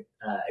we could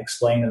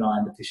explain an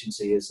iron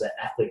deficiency is that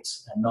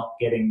athletes are not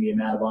getting the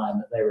amount of iron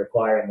that they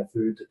require in the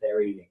food that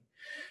they're eating.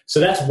 So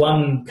that's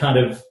one kind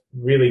of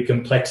really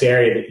complex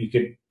area that you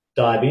could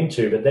dive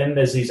into. But then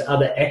there's these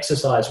other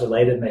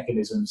exercise-related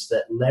mechanisms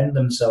that lend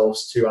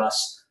themselves to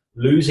us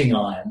losing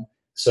iron.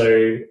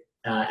 So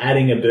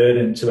adding a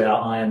burden to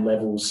our iron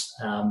levels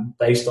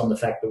based on the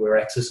fact that we're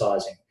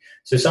exercising.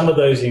 So some of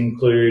those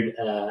include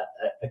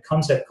a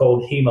concept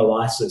called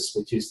hemolysis,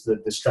 which is the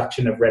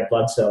destruction of red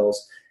blood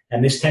cells.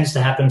 And this tends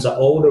to happen to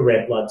older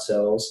red blood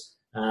cells,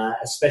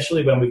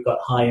 especially when we've got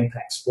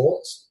high-impact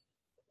sports.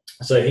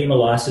 So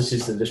hemolysis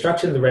is the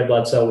destruction of the red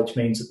blood cell, which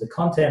means that the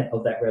content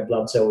of that red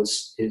blood cell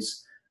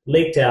is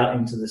leaked out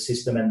into the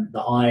system and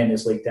the iron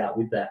is leaked out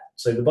with that.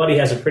 So the body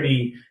has a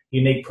pretty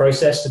unique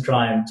process to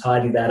try and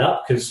tidy that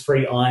up, because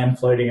free iron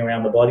floating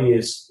around the body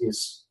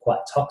is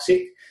quite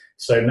toxic.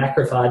 So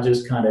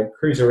macrophages kind of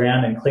cruise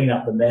around and clean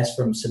up the mess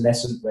from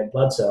senescent red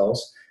blood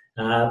cells.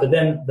 But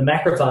then the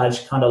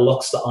macrophage kind of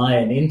locks the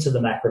iron into the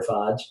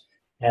macrophage,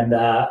 and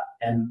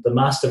the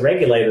master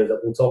regulator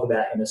that we'll talk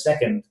about in a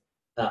second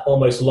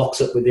almost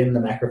locks it within the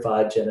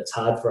macrophage, and it's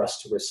hard for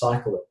us to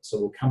recycle it. So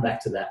we'll come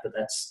back to that, but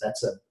that's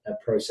a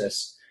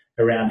process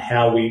around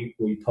how we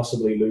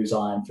possibly lose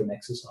iron from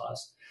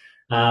exercise.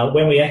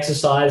 When we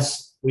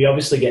exercise, we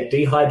obviously get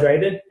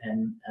dehydrated,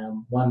 and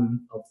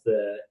one of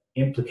the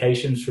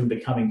implications from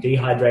becoming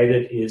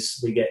dehydrated is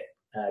we get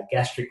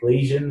gastric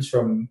lesions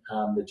from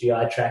the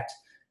GI tract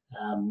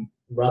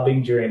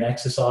rubbing during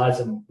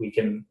exercise, and we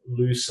can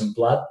lose some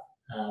blood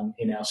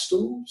in our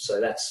stool. So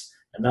that's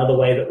another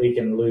way that we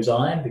can lose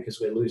iron,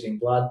 because we're losing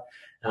blood.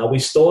 We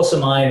store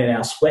some iron in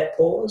our sweat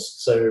pores.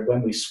 So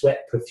when we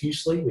sweat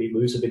profusely, we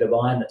lose a bit of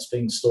iron that's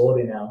being stored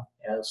in our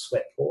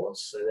sweat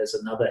pores. So there's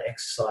another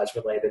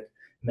exercise-related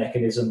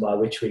mechanism by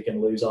which we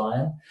can lose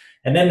iron.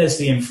 And then there's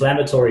the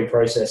inflammatory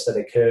process that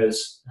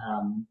occurs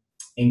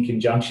in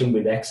conjunction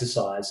with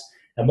exercise.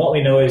 And what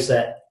we know is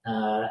that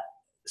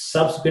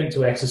subsequent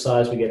to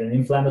exercise, we get an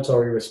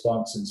inflammatory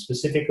response, and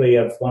specifically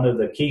of one of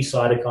the key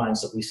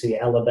cytokines that we see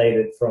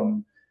elevated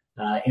from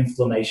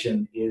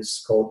inflammation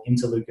is called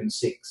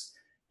interleukin-6.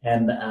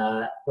 And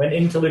when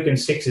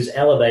interleukin-6 is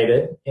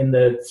elevated, in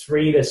the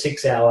 3 to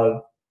 6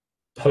 hour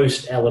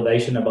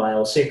post-elevation of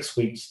IL-6,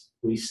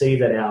 we see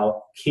that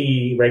our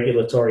key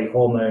regulatory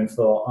hormone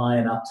for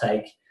iron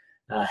uptake,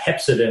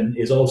 hepcidin,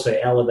 is also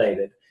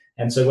elevated.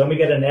 And so when we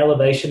get an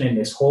elevation in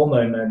this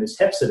hormone known as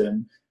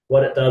hepcidin,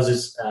 what it does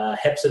is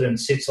hepcidin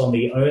sits on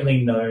the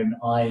only known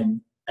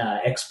iron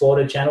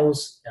exporter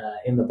channels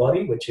in the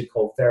body, which are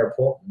called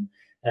ferroportin.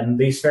 And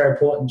these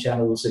ferroportin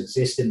channels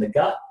exist in the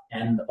gut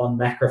and on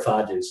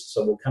macrophages.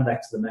 So we'll come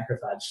back to the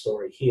macrophage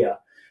story here.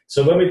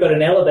 So when we've got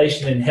an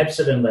elevation in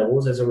hepcidin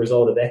levels as a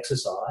result of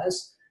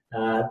exercise,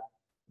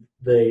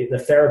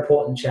 the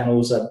ferroportin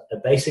channels are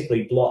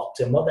basically blocked.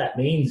 And what that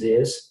means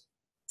is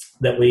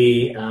that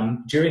we,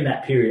 during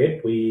that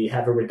period, we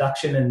have a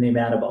reduction in the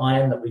amount of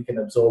iron that we can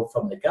absorb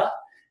from the gut.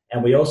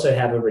 And we also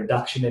have a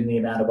reduction in the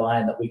amount of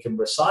iron that we can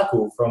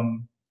recycle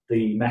from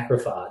the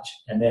macrophage,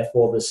 and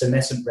therefore the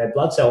senescent red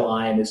blood cell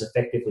iron is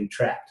effectively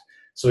trapped.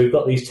 So we've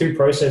got these two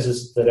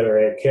processes that are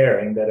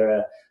occurring that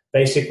are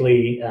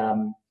basically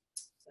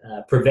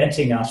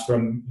preventing us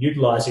from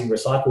utilizing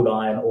recycled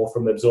iron or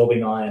from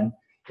absorbing iron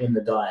in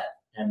the diet.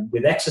 And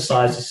with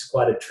exercise, this is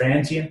quite a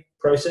transient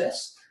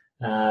process,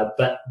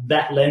 but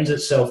that lends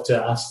itself to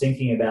us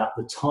thinking about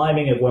the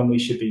timing of when we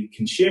should be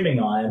consuming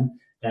iron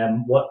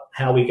and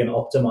how we can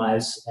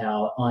optimize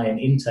our iron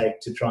intake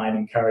to try and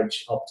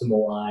encourage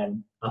optimal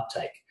iron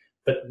uptake.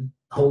 But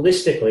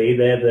holistically,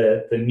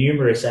 they're the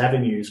numerous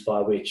avenues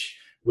by which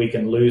we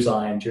can lose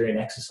iron during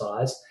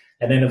exercise.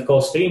 And then, of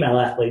course, female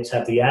athletes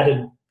have the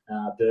added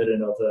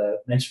burden of a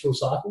menstrual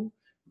cycle,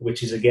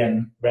 which is,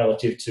 again,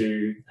 relative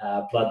to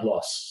blood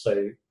loss.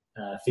 So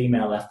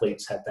female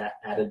athletes have that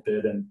added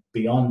burden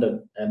beyond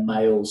a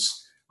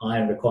male's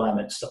iron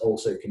requirements to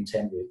also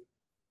contend with.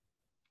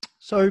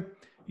 So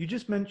you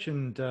just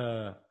mentioned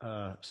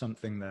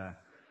something there,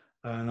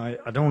 and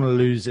I don't want to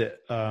lose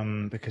it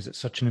because it's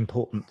such an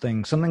important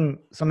thing. Something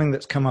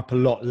that's come up a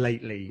lot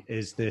lately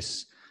is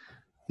this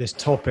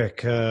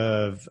topic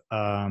of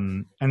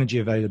energy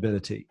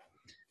availability,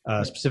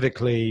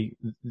 specifically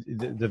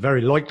the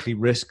very likely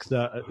risk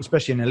that,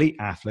 especially in elite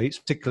athletes,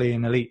 particularly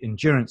in elite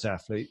endurance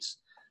athletes,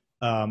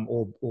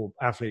 or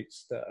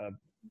athletes that are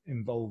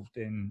involved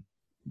in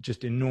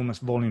just enormous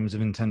volumes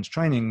of intense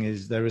training,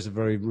 is there is a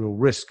very real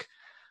risk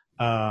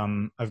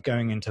of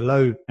going into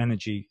low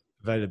energy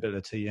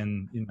availability.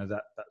 And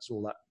that's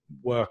all that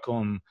work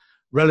on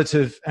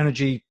relative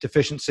energy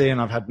deficiency.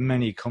 And I've had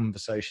many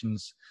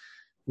conversations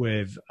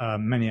with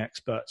many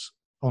experts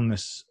on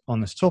this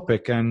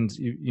topic. And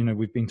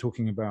we've been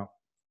talking about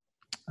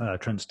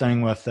Trent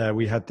Stainworth there.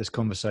 We had this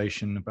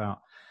conversation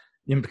about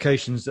the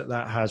implications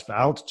that has for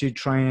altitude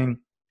training,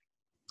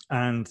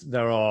 and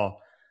there are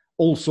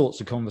all sorts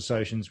of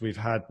conversations we've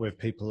had with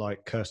people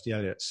like Kirsty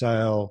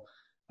Elliott-Sale,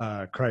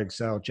 Craig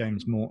Sale,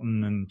 James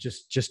Morton, and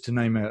just to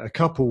name a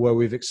couple where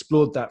we've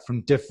explored that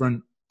from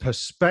different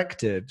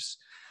perspectives.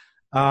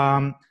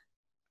 And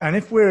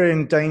if we're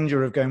in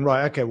danger of going,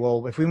 right, okay,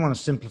 well, if we want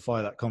to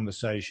simplify that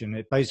conversation,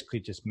 it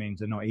basically just means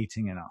they're not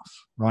eating enough,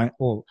 right?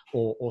 Or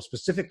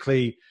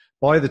specifically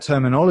by the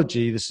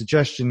terminology, the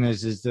suggestion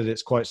is that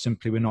it's quite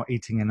simply we're not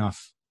eating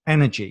enough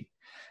energy.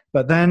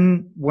 But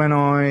then when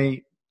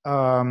I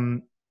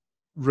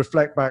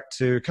reflect back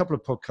to a couple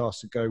of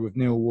podcasts ago with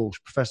Neil Walsh,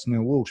 Professor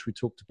Neil Walsh, we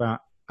talked about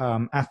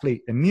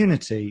athlete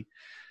immunity.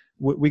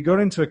 We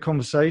got into a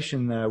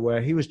conversation there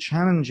where he was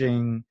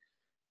challenging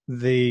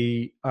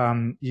this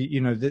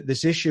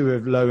issue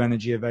of low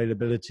energy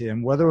availability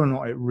and whether or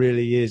not it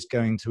really is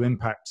going to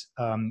impact,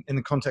 in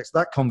the context of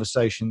that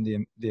conversation,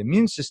 the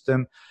immune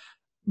system,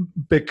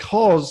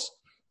 because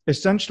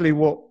essentially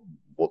what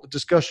the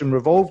discussion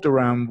revolved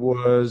around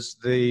was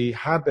the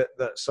habit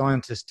that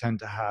scientists tend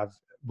to have,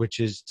 which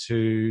is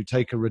to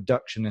take a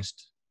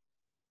reductionist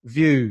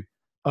view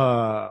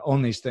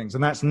on these things.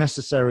 And that's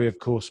necessary, of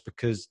course,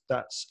 because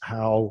that's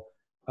how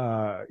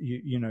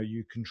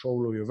you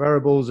control all your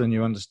variables and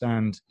you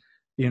understand,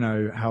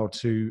 how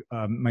to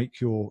make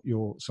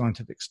your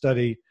scientific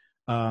study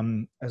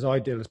as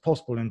ideal as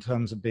possible in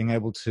terms of being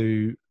able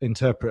to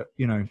interpret,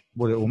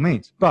 what it all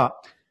means. But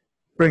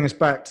bring us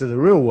back to the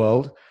real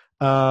world,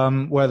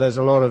 where there's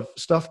a lot of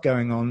stuff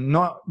going on.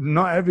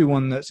 Not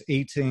everyone that's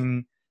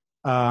eating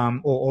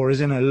or is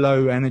in a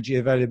low energy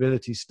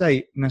availability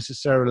state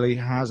necessarily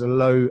has a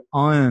low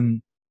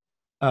iron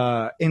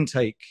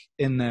intake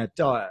in their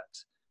diet.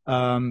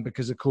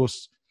 Because of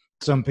course,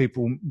 some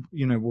people,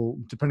 will,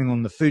 depending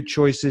on the food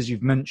choices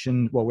you've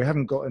mentioned, well, we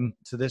haven't gotten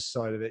to this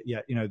side of it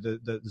yet,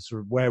 the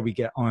sort of where we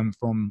get iron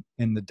from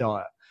in the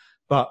diet.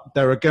 But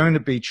there are going to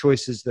be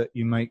choices that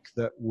you make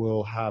that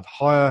will have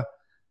higher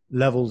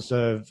levels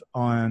of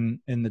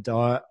iron in the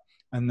diet.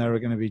 And there are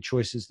going to be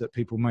choices that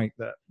people make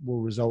that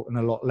will result in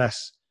a lot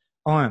less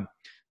iron.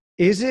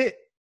 Is it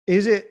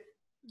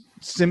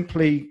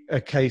simply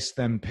a case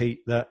then,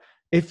 Pete, that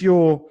if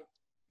you're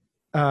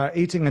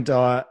eating a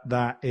diet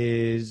that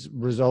is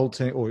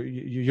resulting, or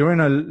you're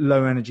in a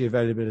low energy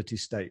availability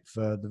state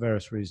for the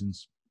various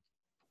reasons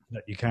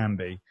that you can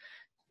be,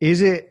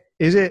 is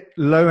it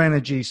low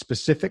energy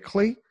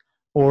specifically,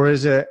 or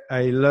is it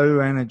a low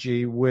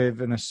energy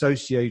with an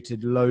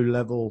associated low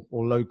level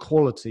or low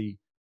quality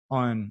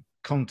iron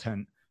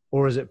content,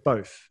 or is it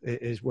both?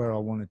 It is where I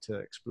wanted to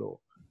explore.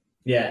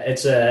 Yeah,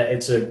 it's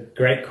a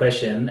great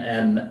question,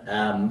 and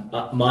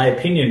my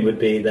opinion would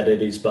be that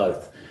it is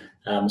both.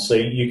 So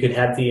you could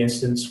have the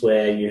instance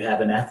where you have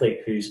an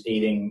athlete who's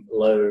eating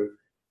low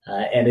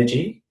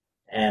energy,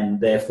 and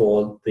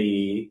therefore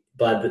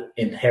by the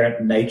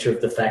inherent nature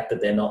of the fact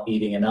that they're not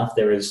eating enough,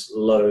 there is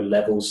low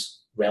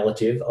levels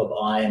relative of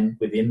iron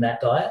within that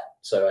diet.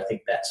 So I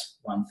think that's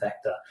one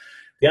factor.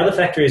 The other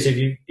factor is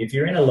if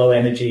you're in a low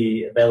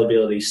energy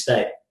availability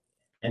state,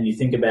 and you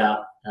think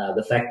about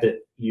the fact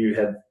that you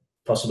have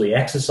possibly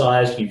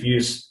exercised, you've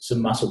used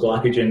some muscle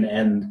glycogen,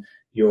 and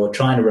you're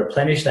trying to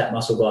replenish that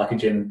muscle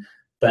glycogen,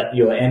 but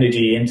your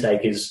energy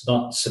intake is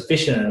not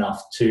sufficient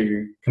enough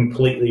to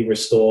completely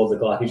restore the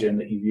glycogen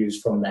that you've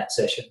used from that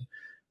session.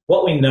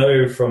 What we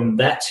know from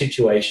that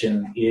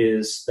situation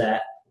is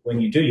that when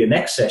you do your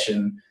next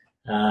session,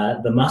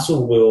 the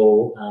muscle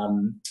will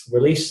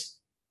release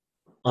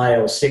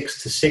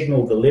IL-6 to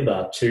signal the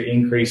liver to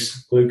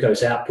increase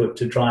glucose output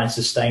to try and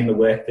sustain the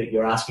work that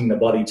you're asking the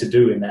body to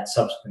do in that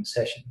subsequent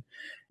session.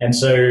 And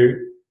so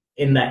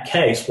in that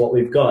case, what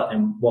we've got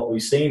and what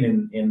we've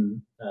seen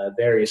in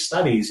various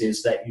studies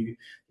is that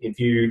if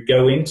you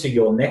go into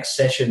your next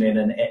session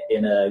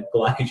in a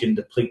glycogen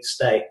deplete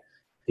state,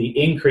 the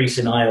increase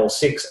in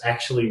IL-6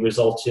 actually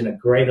results in a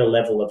greater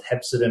level of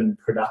hepcidin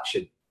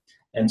production.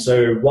 And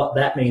so what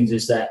that means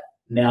is that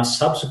now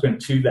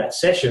subsequent to that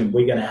session,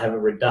 we're going to have a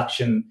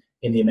reduction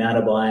in the amount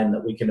of iron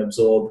that we can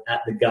absorb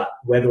at the gut,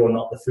 whether or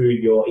not the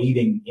food you're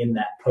eating in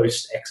that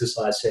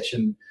post-exercise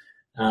session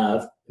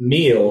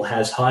meal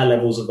has high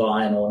levels of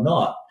iron or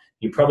not.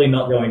 You're probably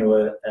not going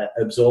to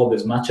absorb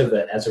as much of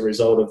it as a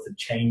result of the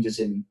changes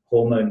in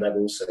hormone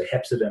levels, so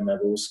hepcidin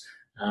levels,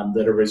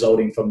 that are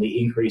resulting from the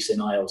increase in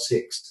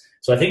IL-6.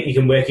 So I think you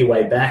can work your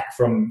way back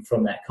from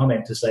that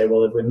comment to say,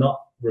 well, if we're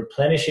not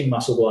replenishing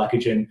muscle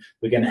glycogen,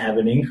 we're going to have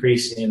an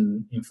increase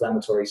in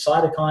inflammatory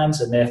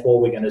cytokines, and therefore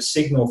we're going to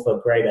signal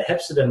for greater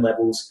hepcidin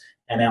levels,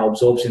 and our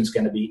absorption is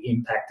going to be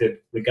impacted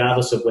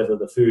regardless of whether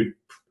the food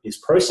is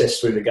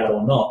processed through the gut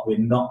or not. We're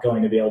not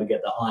going to be able to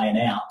get the iron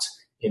out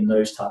in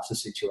those types of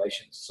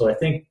situations. So I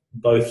think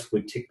both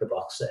would tick the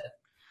box there.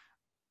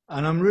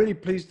 And I'm really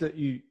pleased that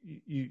you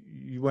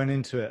went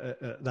into it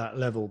at that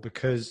level,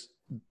 because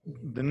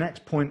the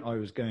next point I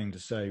was going to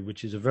say,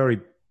 which is a very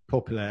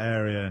popular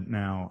area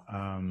now,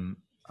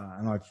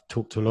 and I've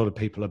talked to a lot of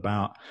people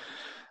about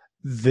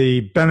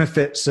the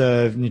benefits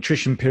of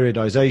nutrition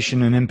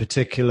periodization, and in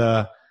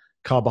particular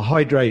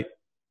carbohydrate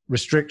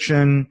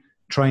restriction,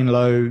 train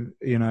low,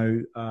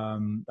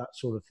 that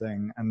sort of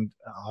thing. And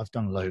I've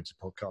done loads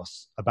of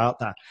podcasts about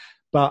that.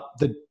 But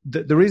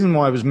the reason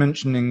why I was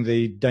mentioning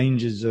the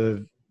dangers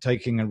of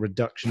taking a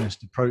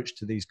reductionist approach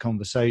to these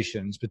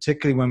conversations,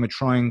 particularly when we're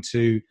trying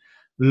to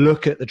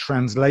look at the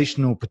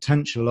translational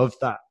potential of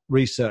that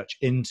research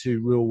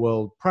into real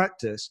world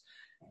practice,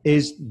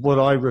 is what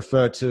I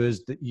refer to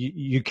as the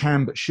you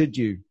can but should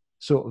you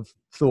sort of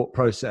thought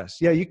process.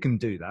 Yeah, you can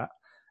do that,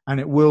 and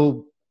it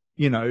will,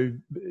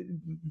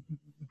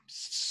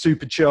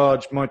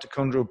 supercharge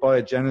mitochondrial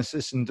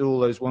biogenesis and do all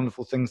those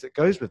wonderful things that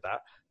goes with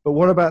that. But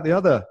what about the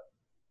other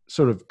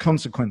sort of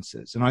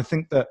consequences? And I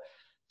think that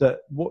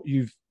what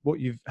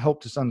you've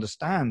helped us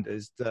understand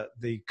is that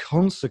the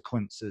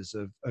consequences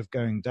of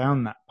going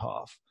down that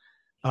path,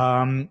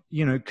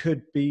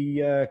 could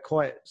be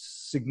quite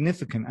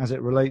significant as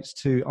it relates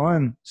to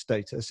iron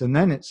status. And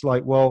then it's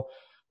like, well,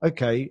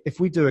 okay,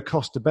 if we do a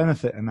cost to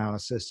benefit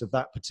analysis of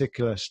that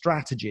particular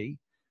strategy,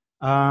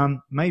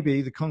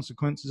 maybe the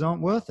consequences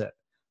aren't worth it.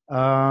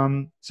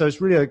 So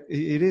it's really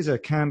it is a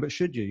can but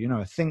should you,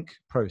 a think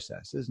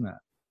process, isn't it?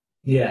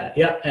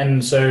 Yeah.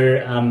 And so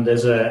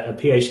there's a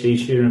PhD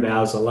student of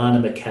ours,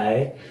 Alana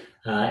McKay,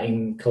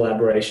 in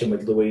collaboration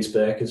with Louise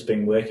Burke, has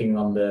been working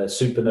on the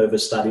supernova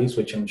studies,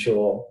 which I'm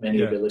sure many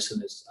of your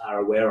listeners are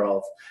aware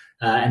of,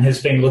 and has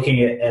been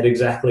looking at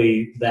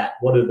exactly that.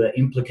 What are the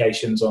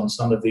implications on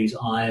some of these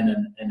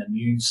iron and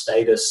immune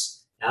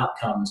status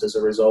outcomes as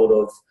a result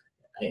of,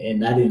 in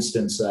that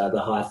instance,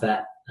 the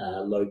high-fat,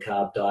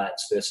 low-carb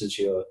diets versus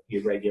your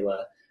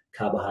regular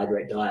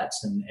carbohydrate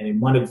diets. And in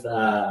one of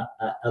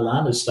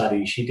Alana's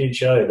studies, she did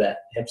show that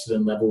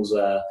hepcidin levels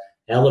are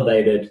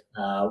elevated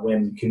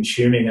when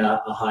consuming a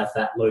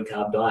high-fat,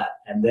 low-carb diet.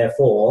 And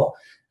therefore,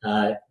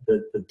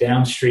 the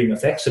downstream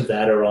effects of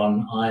that are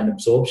on iron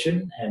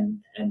absorption. And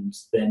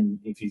then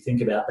if you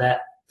think about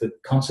that, the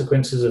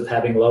consequences of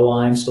having low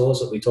iron stores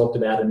that we talked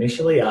about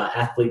initially are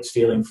athletes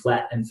feeling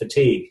flat and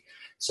fatigued.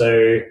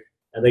 So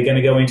are they going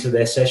to go into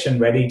their session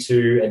ready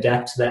to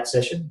adapt to that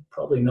session?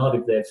 Probably not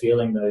if they're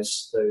feeling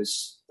those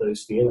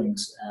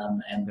feelings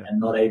and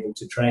not able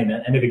to train.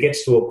 And if it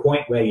gets to a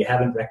point where you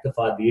haven't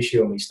rectified the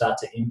issue and we start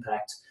to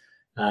impact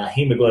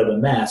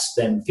hemoglobin mass,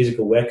 then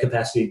physical work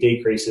capacity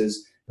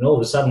decreases, and all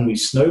of a sudden we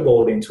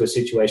snowballed into a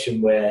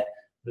situation where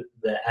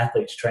the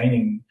athlete's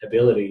training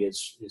ability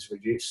is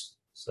reduced.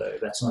 So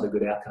that's not a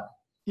good outcome.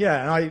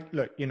 Yeah,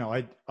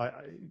 and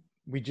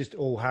we just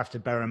all have to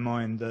bear in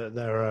mind that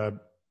there are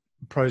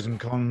pros and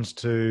cons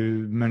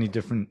to many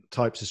different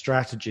types of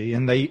strategy,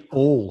 and they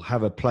all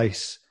have a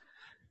place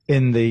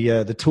in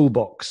the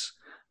toolbox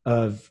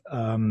of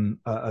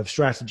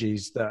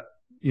strategies that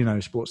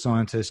sports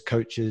scientists,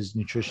 coaches,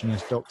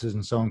 nutritionists, doctors,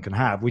 and so on can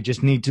have. We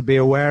just need to be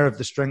aware of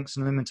the strengths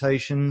and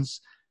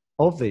limitations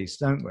of these,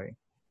 don't we?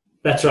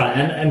 That's right,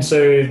 and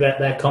so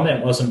that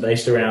comment wasn't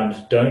based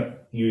around don't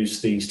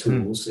use these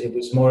tools. It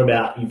was more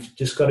about you've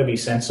just got to be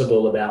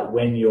sensible about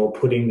when you're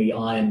putting the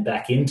iron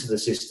back into the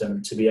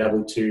system to be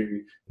able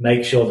to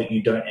make sure that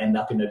you don't end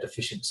up in a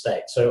deficient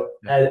state. So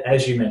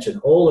as you mentioned,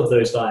 all of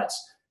those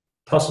diets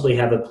possibly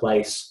have a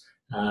place,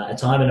 a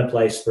time and a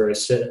place for a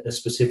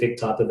specific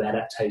type of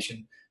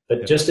adaptation.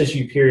 But just as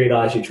you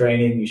periodize your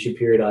training, you should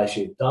periodize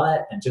your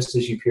diet. And just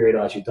as you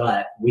periodize your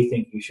diet, we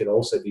think you should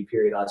also be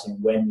periodizing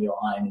when your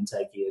iron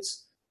intake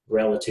is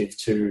relative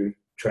to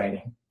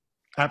training.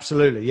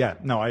 Absolutely, yeah.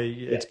 No,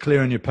 it's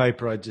clear in your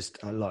paper. I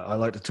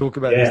like to talk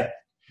about this.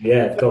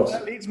 Yeah, of course.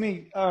 That leads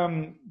me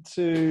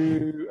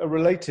to a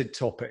related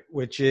topic,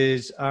 which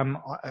is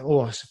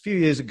a few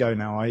years ago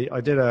now,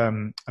 I did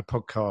a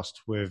podcast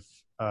with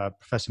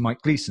Professor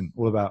Mike Gleason,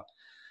 all about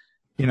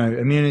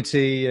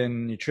immunity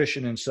and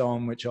nutrition and so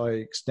on, which I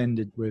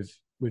extended with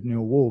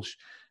Neil Walsh.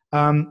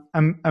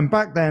 And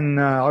back then,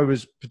 I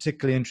was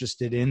particularly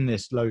interested in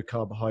this low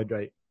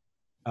carbohydrate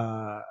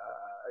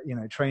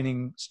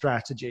training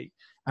strategy.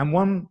 And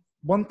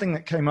one thing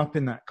that came up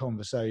in that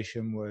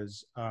conversation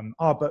was,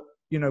 but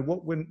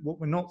what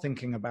we're not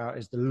thinking about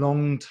is the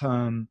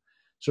long-term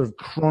sort of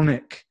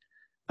chronic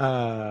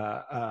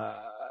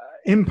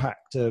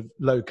impact of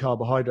low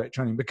carbohydrate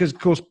training, because of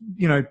course,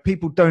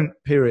 people don't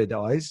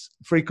periodize.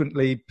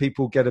 Frequently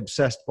people get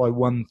obsessed by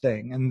one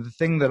thing. And the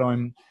thing that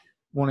I'm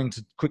wanting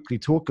to quickly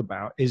talk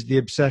about is the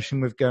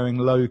obsession with going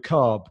low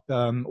carb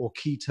or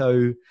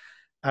keto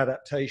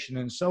adaptation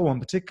and so on,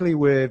 particularly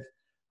with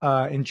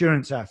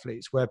endurance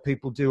athletes, where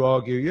people do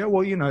argue,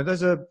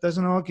 there's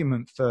an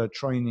argument for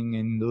training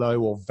in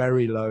low or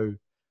very low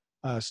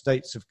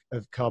states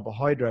of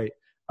carbohydrate.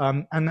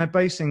 And they're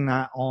basing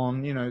that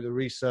on, the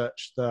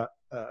research that,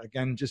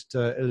 again, just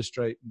to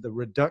illustrate the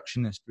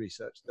reductionist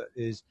research that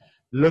is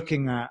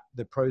looking at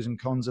the pros and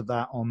cons of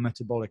that on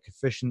metabolic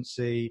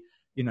efficiency,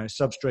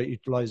 substrate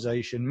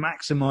utilization,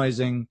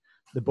 maximizing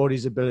the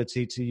body's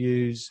ability to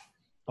use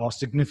our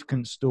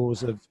significant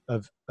stores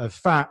of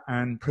fat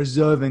and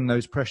preserving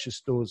those precious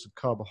stores of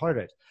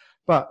carbohydrates.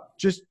 But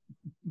just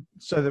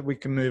so that we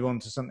can move on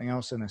to something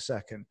else in a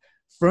second,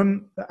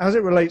 as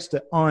it relates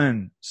to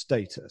iron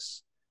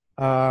status,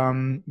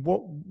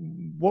 what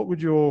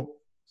would your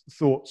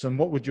thoughts and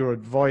what would your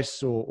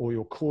advice or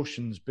your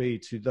cautions be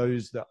to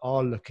those that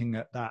are looking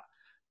at that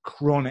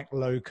chronic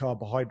low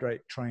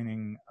carbohydrate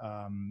training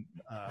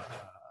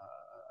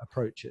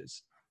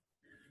approaches?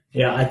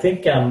 Yeah, I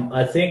think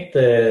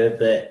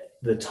the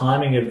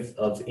timing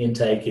of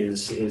intake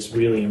is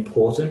really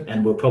important,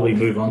 and we'll probably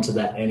move on to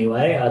that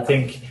anyway. I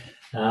think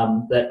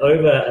that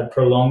over a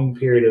prolonged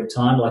period of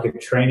time, like a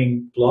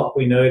training block,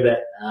 we know that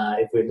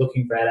if we're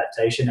looking for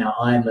adaptation, our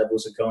iron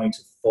levels are going to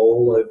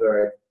fall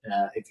over.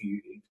 If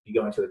you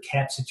go into a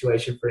camp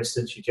situation, for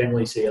instance, you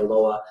generally see a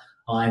lower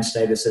iron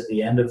status at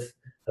the end of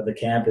the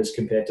camp as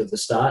compared to the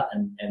start,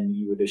 and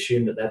you would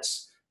assume that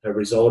that's a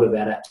result of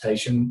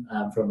adaptation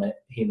from a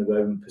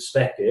hemoglobin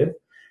perspective.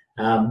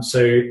 So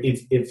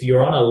if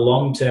you're on a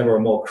long-term or a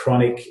more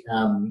chronic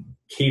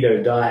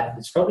keto diet,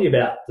 it's probably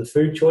about the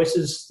food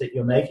choices that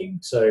you're making.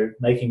 So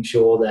making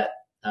sure that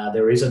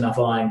there is enough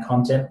iron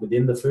content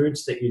within the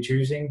foods that you're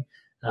choosing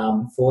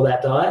for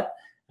that diet,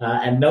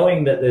 and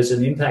knowing that there's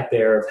an impact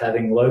there of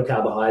having low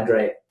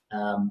carbohydrate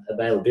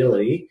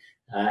availability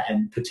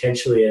and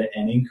potentially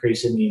an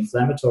increase in the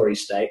inflammatory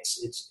states.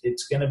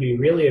 It's going to be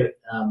really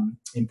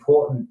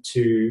important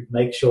to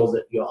make sure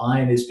that your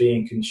iron is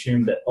being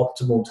consumed at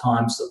optimal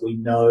times that we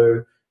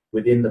know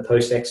within the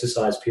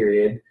post-exercise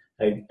period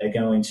are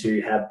going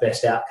to have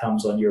best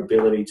outcomes on your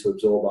ability to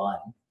absorb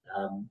iron.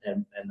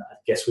 And I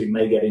guess we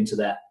may get into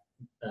that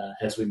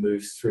as we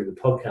move through the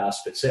podcast,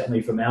 but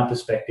certainly from our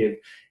perspective,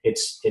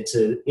 it's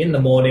in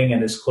the morning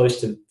and as close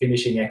to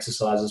finishing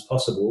exercise as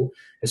possible,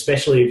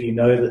 especially if you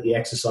know that the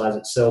exercise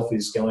itself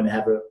is going to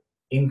have an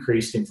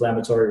increased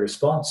inflammatory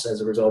response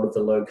as a result of the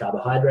low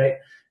carbohydrate,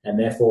 and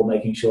therefore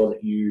making sure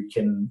that you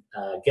can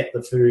get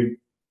the food,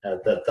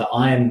 the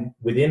iron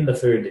within the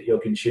food that you're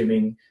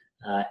consuming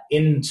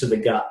into the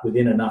gut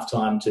within enough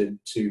time to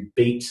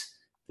beat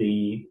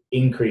the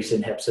increase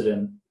in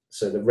hepcidin,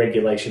 so the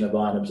regulation of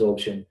iron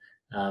absorption,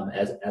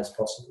 as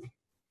possible.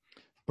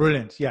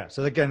 Brilliant. Yeah.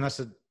 So again, that's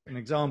an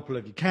example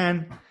of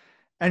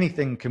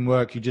anything can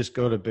work. You just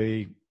got to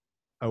be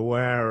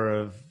aware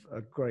of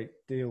a great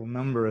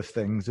number of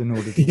things in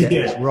order to get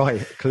this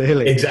right.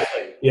 Clearly.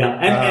 Exactly.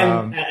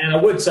 Yeah. And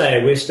I would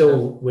say we're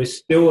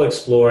still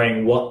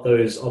exploring what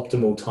those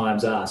optimal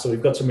times are. So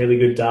we've got some really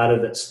good data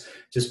that's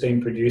just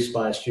been produced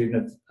by a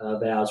student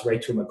of ours,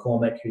 Rachel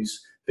McCormick,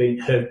 who's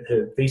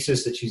her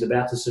thesis that she's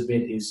about to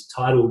submit is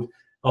titled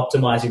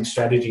Optimizing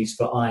Strategies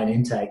for Iron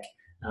Intake.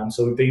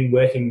 So we've been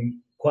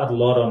working quite a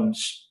lot on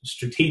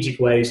strategic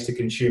ways to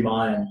consume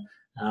iron,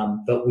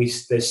 but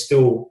there's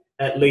still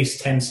at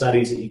least 10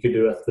 studies that you could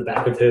do at the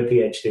back of her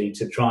PhD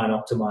to try and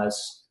optimize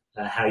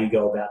how you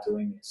go about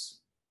doing this.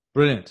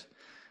 Brilliant.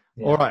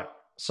 Yeah. All right.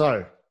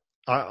 So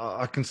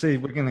I can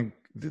see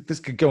this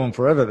could go on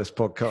forever, this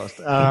podcast.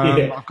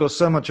 Yeah. I've got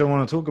so much I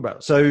want to talk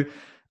about. So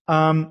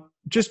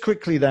just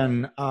quickly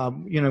then,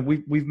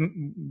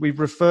 we've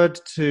referred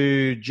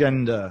to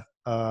gender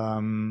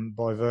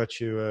by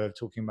virtue of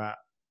talking about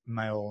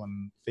male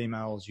and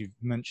females. You've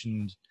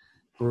mentioned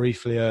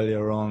briefly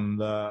earlier on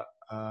that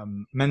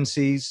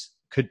menses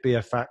could be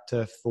a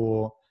factor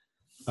for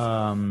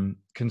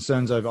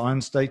concerns over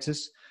iron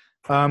status.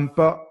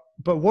 But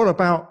what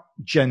about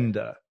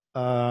gender?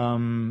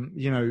 And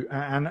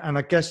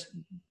I guess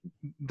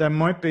there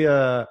might be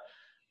a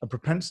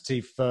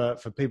propensity for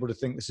people to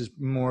think this is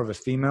more of a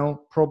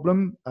female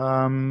problem.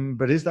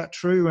 But is that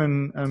true?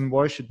 And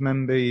why should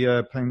men be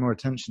paying more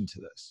attention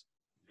to this?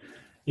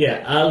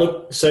 Yeah,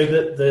 look, so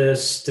the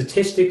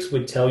statistics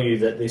would tell you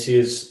that this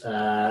is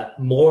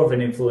more of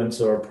an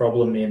influence or a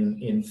problem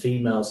in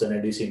females than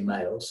it is in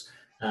males.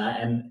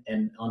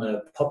 And on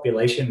a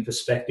population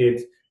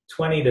perspective,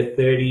 20 to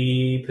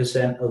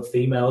 30% of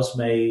females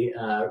may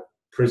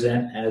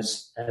present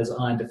as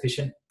iron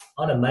deficient.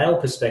 On a male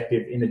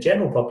perspective, in the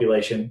general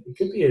population, it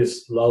could be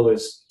as low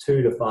as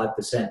 2 to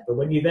 5%. But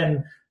when you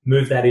then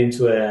move that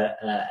into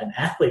an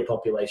athlete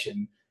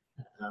population,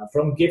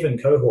 from given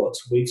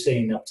cohorts, we've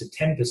seen up to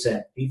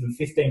 10%, even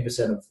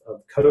 15%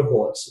 of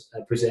cohorts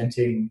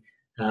presenting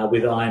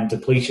with iron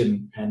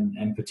depletion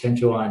and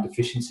potential iron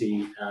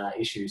deficiency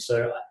issues.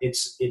 So it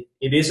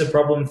is a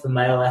problem for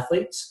male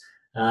athletes.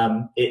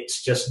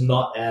 It's just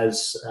not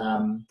as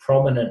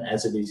prominent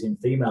as it is in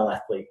female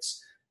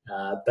athletes,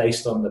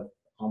 based on the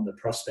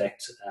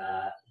prospect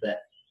that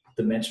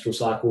the menstrual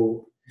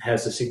cycle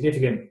has a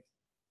significant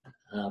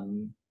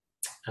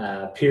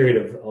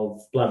period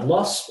of blood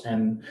loss,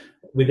 and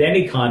with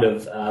any kind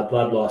of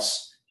blood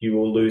loss, you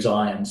will lose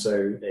iron.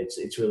 So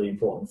it's really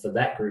important for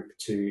that group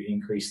to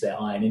increase their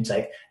iron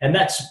intake, and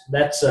that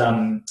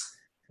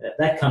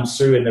comes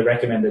through in the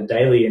recommended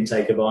daily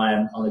intake of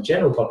iron on the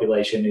general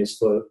population. Is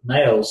for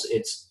males,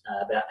 it's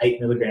about 8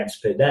 milligrams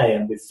per day,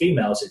 and with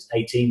females, it's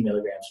 18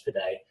 milligrams per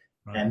day.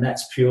 Right. And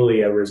that's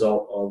purely a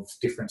result of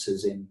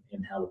differences in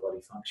how the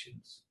body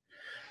functions.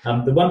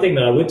 The one thing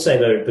that I would say,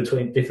 though,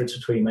 difference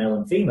between male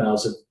and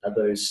females are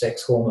those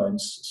sex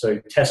hormones. So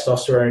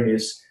testosterone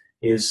is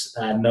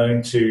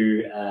known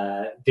to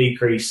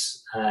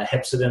decrease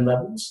hepcidin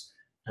levels.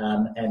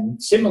 And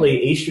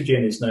similarly,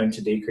 estrogen is known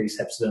to decrease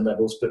hepcidin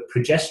levels, but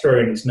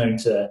progesterone is known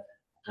to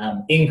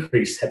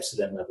increased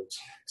hepcidin levels.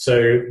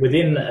 So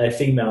within a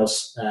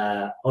female's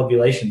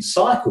ovulation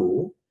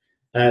cycle,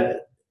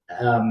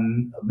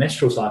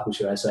 menstrual cycle,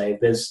 should I say,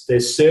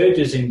 there's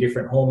surges in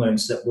different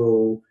hormones that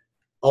will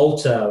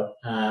alter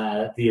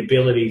the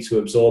ability to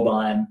absorb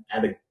iron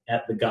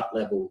at the gut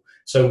level.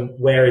 So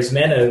whereas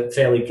men are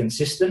fairly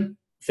consistent,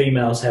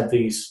 females have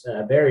these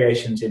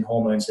variations in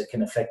hormones that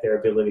can affect their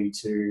ability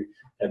to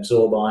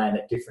absorb iron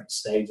at different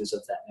stages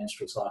of that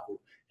menstrual cycle.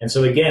 And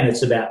so again,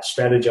 it's about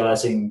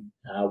strategizing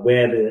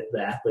where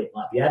the athlete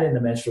might be at in the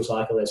menstrual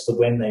cycle as to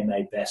when they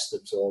may best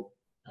absorb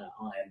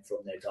iron from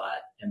their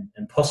diet,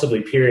 and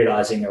possibly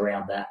periodizing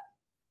around that.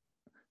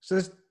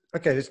 So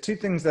there's two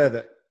things there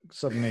that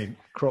suddenly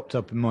cropped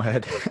up in my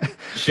head.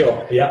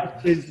 Sure. Yeah.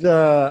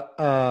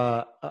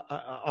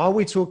 Are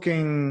we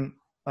talking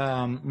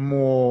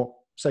more,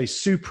 say,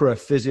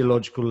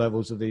 supra-physiological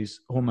levels of these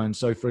hormones?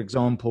 So, for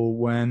example,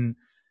 when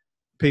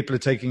people are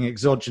taking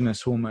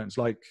exogenous hormones,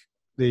 like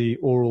the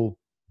oral,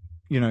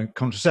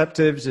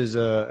 contraceptives is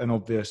an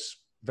obvious,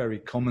 very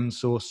common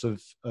source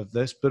of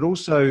this, but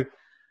also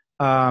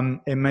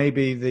it may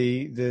be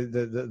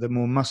the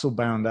more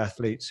muscle-bound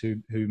athletes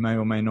who may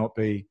or may not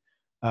be,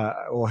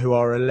 or who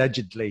are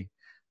allegedly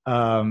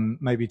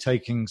maybe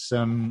taking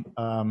some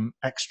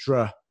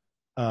extra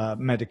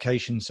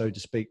medication, so to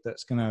speak,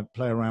 that's going to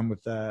play around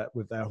with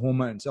their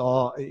hormones.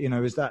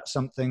 Is that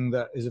something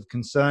that is of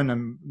concern?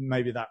 And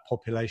maybe that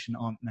population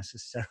aren't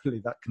necessarily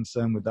that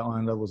concerned with their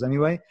iron levels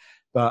anyway.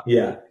 But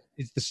yeah,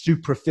 it's the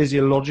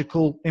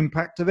supraphysiological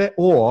impact of it,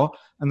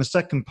 and the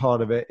second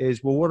part of it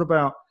is, well, what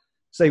about,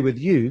 say, with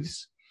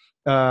youths?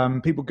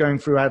 People going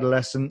through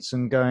adolescence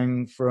and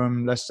going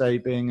from, let's say,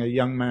 being a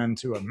young man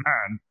to a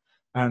man,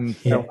 and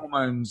their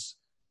hormones,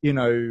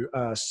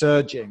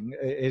 surging.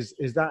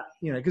 Is that,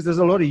 because there's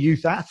a lot of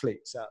youth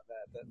athletes out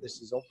there that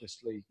this is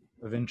obviously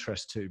of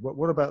interest to.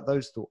 What about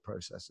those thought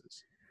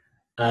processes?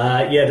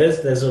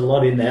 There's a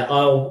lot in there.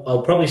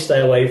 I'll probably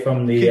stay away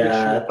from the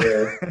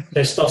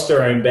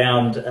testosterone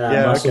bound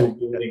muscle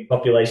building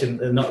population.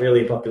 Not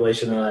really a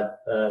population that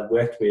I've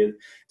worked with.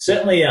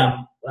 Certainly,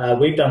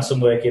 we've done some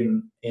work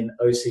in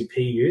OCP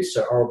use,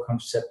 so oral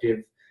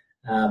contraceptive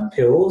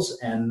pills,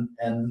 and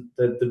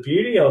the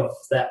beauty of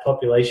that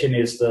population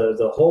is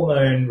the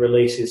hormone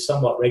release is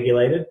somewhat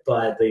regulated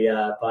by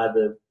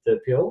the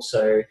pill.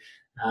 So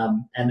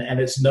and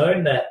it's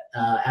known that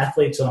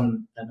athletes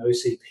on an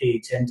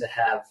OCP tend to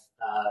have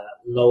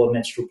lower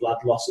menstrual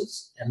blood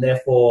losses, and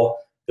therefore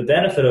the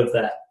benefit of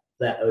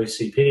that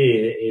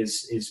OCP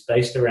is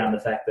based around the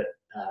fact that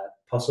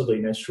possibly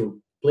menstrual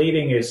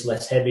bleeding is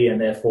less heavy, and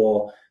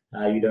therefore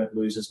you don't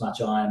lose as much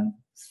iron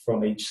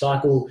from each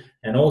cycle,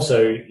 and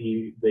also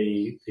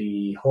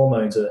the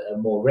hormones are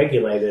more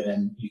regulated,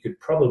 and you could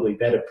probably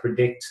better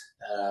predict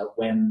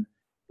when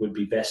would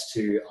be best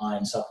to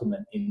iron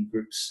supplement in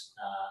groups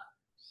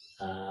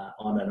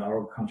on an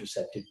oral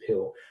contraceptive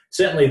pill.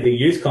 Certainly the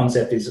youth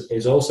concept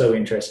is also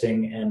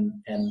interesting,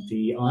 and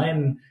the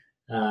iron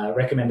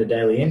recommended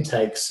daily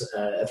intakes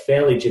are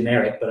fairly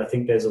generic, but I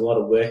think there's a lot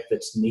of work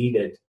that's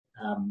needed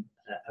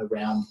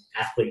around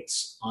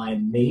athletes'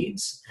 iron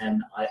needs,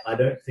 and I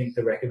don't think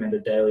the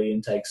recommended daily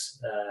intakes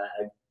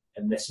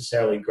are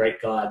necessarily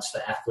great guides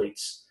for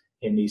athletes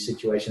in these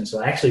situations.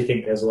 So I actually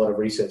think there's a lot of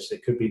research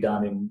that could be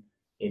done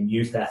in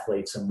youth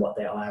athletes and what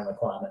their iron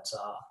requirements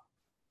are.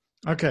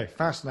 Okay,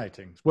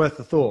 fascinating. It's worth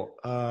the thought.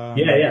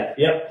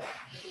 Yep.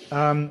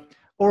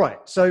 All right,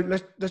 so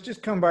let's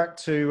just come back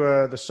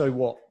to the so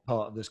what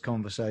part of this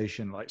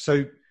conversation.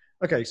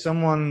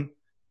 Someone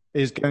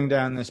is going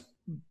down this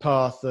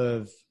path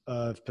of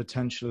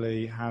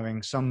potentially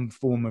having some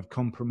form of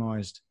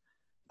compromised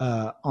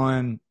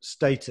iron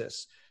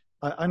status.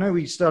 I know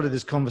we started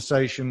this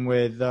conversation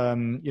with,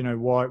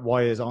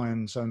 why is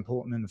iron so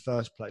important in the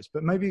first place?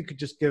 But maybe you could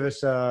just give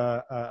us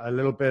a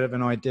little bit of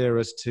an idea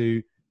as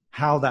to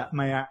how that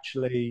may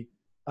actually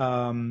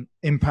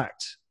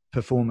impact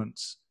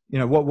performance.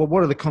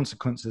 What are the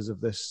consequences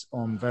of this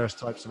on various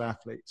types of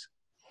athletes?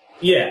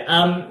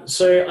 Yeah.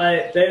 So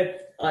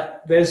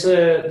there's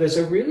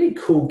a really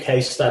cool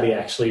case study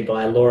actually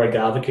by Laura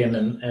Garvican,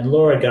 and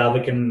Laura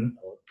Garvican,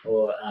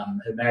 or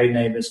her married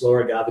name is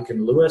Laura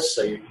Garvican Lewis,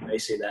 so you may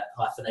see that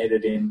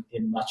hyphenated in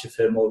much of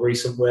her more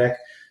recent work.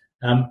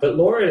 But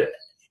Laura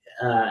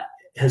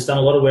has done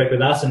a lot of work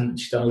with us, and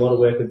she's done a lot of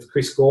work with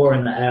Chris Gore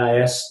and the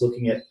AIS,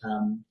 looking at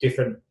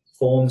different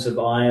forms of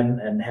iron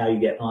and how you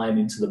get iron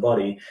into the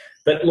body.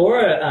 But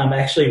Laura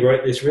actually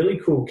wrote this really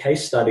cool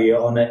case study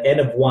on an N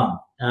of 1.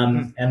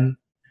 And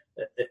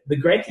the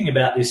great thing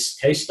about this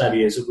case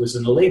study is it was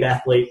an elite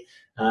athlete.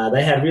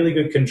 They had really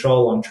good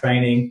control on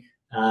training,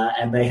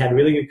 and they had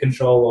really good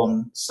control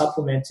on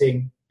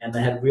supplementing, and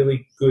they had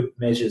really good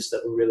measures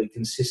that were really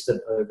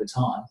consistent over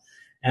time.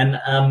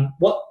 And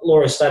what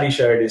Laura's study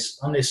showed is,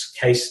 on this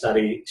case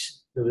study,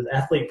 the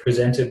athlete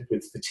presented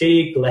with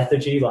fatigue,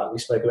 lethargy, like we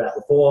spoke about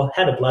before,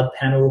 had a blood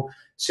panel,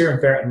 serum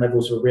ferritin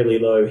levels were really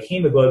low,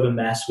 hemoglobin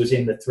mass was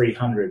in the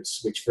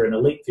 300s, which for an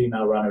elite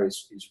female runner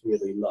is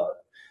really low.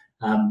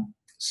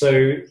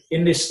 So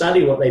in this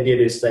study, what they did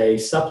is they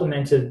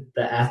supplemented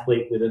the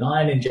athlete with an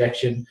iron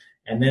injection,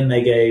 and then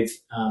they gave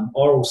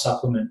oral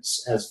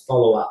supplements as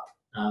follow-up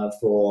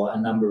for a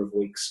number of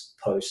weeks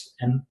post.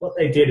 And what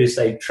they did is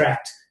they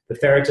tracked the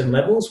ferritin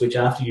levels, which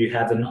after you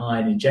have an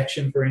iron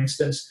injection, for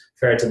instance,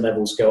 ferritin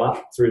levels go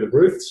up through the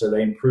roof, so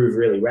they improve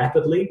really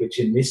rapidly,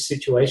 which in this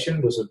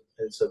situation was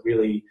a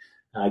really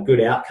good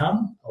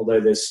outcome,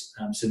 although there's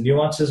some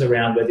nuances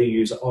around whether you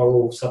use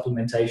oral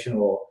supplementation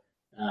or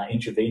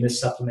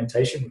intravenous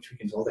supplementation, which we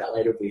can talk about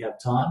later if we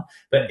have time.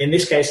 But in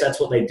this case,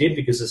 that's what they did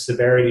because the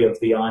severity of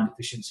the iron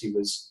deficiency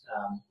was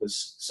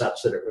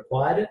such that it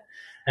required it.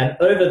 And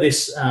over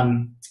this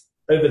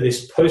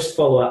post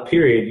follow-up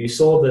period, you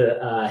saw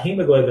the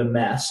hemoglobin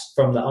mass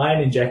from the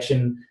iron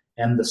injection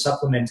and the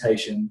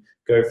supplementation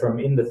go from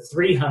in the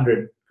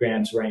 300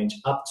 grams range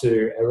up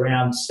to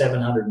around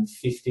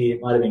 750. It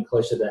might have been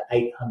closer to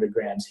 800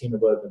 grams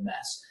hemoglobin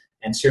mass,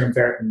 and serum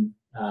ferritin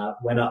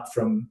went up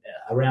from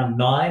around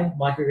 9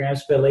 micrograms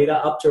per litre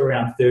up to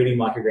around 30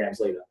 micrograms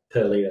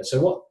per litre.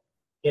 So what,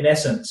 in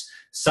essence,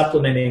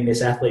 supplementing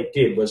this athlete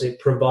did was it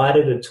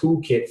provided a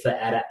toolkit for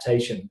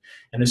adaptation.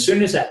 And as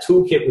soon as that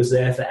toolkit was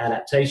there for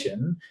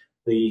adaptation,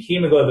 the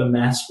hemoglobin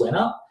mass went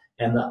up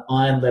and the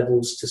iron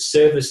levels to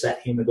service that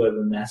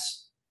hemoglobin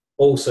mass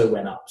also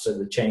went up. So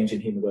the change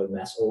in hemoglobin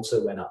mass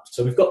also went up.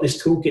 So we've got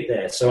this toolkit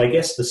there. So I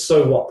guess the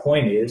so what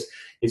point is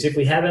if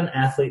we have an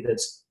athlete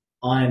that's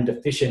iron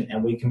deficient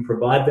and we can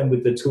provide them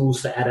with the tools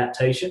for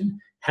adaptation,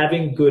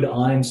 having good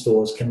iron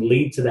stores can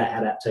lead to that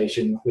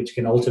adaptation, which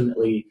can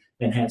ultimately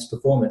enhance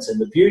performance. And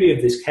the beauty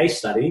of this case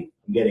study,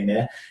 I'm getting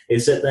there,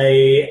 is that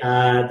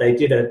they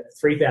did a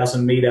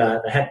 3,000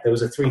 meter, there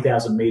was a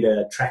 3,000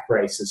 meter track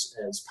race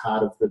as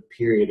part of the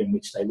period in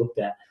which they looked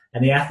at.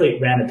 And the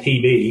athlete ran a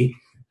PB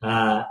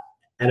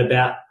at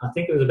about, I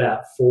think it was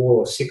about 4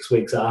 or 6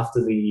 weeks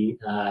after the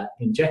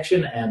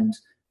injection, and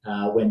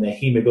when their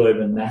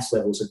hemoglobin mass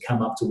levels had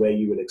come up to where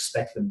you would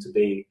expect them to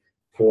be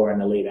for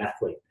an elite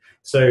athlete.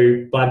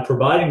 So by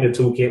providing the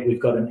toolkit, we've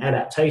got an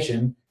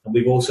adaptation, and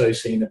we've also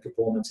seen a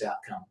performance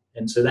outcome.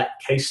 And so that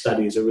case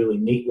study is a really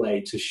neat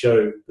way to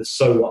show the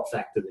so what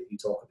factor that you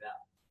talk about.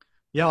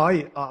 Yeah,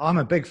 I'm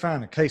a big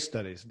fan of case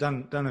studies.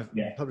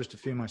 Published a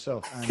few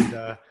myself,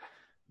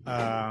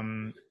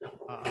 and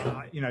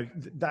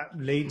that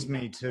leads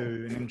me to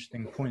an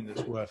interesting point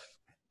that's worth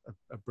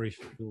a brief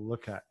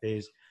look at.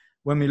 Is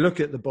when we look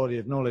at the body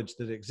of knowledge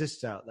that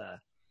exists out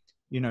there,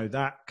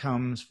 that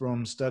comes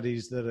from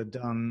studies that are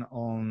done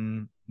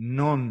on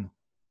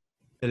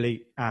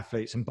non-elite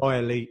athletes. And by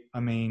elite, I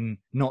mean,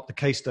 not the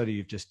case study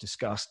you've just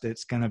discussed.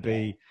 It's going to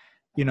be,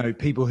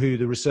 people who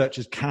the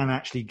researchers can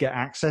actually get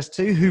access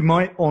to, who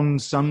might on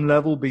some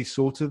level be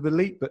sort of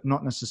elite, but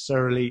not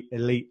necessarily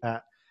elite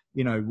at,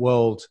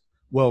 world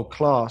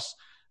class.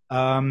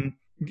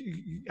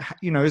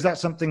 Is that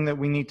something that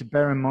we need to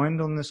bear in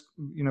mind on this,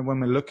 when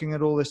we're looking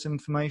at all this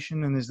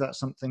information? And is that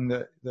something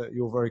that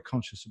you're very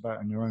conscious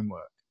about in your own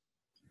work?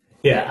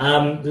 Yeah,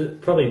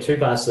 probably two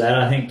parts to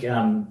that. I think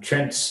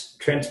Trent's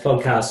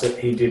podcast that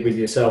he did with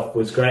yourself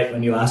was great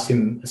when you asked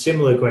him a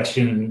similar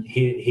question.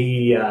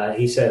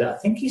 He said, I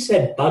think he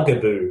said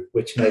bugaboo,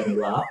 which made me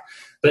laugh.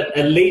 But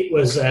elite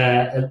was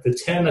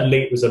the term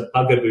elite was a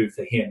bugaboo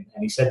for him,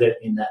 and he said that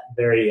in that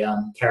very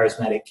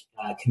charismatic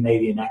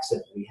Canadian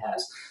accent that he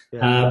has.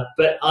 Yeah.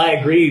 But I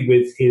agree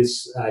with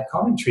his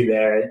commentary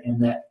there in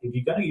that if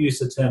you're going to use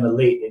the term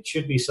elite, it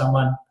should be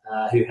someone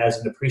who has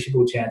an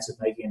appreciable chance of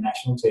making a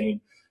national team,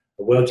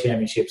 a world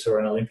championships, or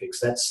an Olympics.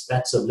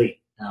 That's elite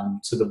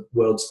to the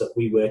worlds that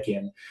we work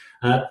in.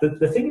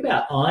 The thing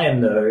about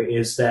iron, though,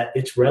 is that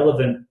it's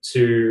relevant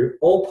to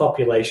all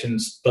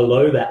populations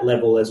below that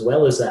level as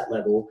well as that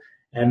level.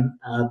 And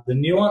the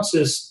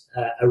nuances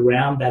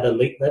around that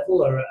elite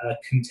level are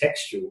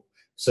contextual.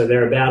 So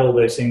they're about all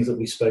those things that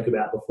we spoke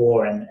about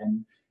before.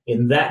 And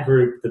in that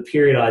group, the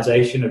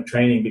periodization of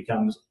training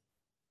becomes,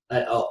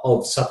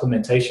 of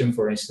supplementation,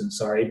 for instance,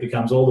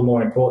 becomes all the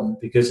more important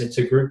because it's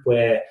a group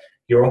where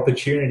your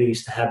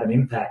opportunities to have an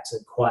impact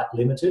are quite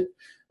limited.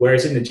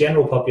 Whereas in the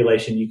general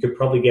population, you could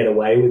probably get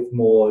away with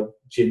more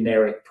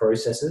generic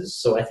processes.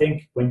 So I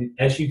think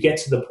as you get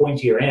to the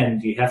pointier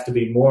end, you have to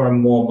be more and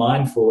more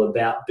mindful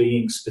about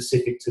being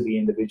specific to the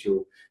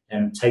individual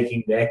and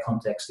taking their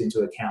context into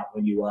account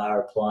when you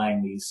are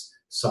applying these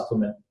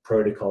supplement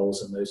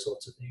protocols and those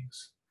sorts of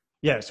things.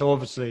 Yeah, so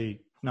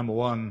obviously, number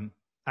one,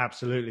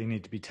 absolutely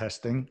need to be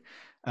testing.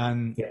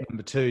 And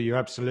number two, you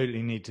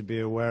absolutely need to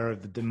be aware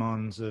of the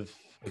demands of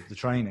the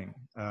training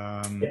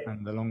and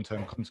the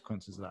long-term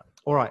consequences of that.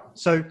 All right.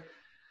 So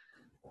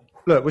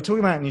look, we're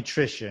talking about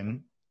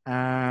nutrition,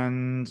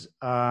 and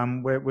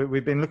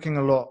we've been looking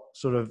a lot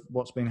sort of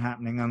what's been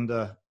happening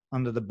under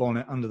the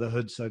bonnet, under the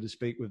hood, so to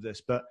speak, with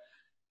this. But,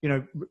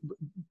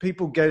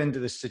 people get into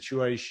this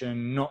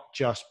situation not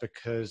just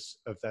because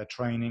of their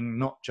training,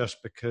 not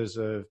just because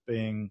of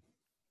being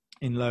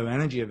in low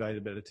energy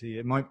availability.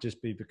 It might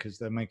just be because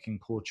they're making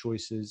poor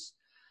choices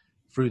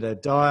through their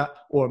diet,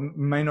 or it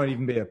may not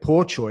even be a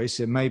poor choice.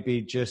 It may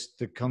be just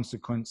the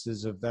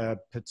consequences of their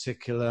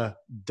particular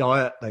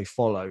diet they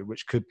follow,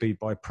 which could be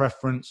by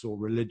preference or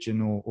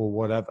religion or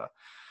whatever.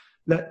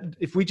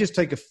 If we just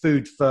take a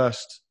food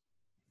first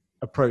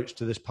approach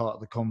to this part of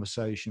the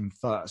conversation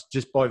first,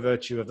 just by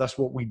virtue of that's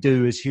what we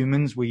do as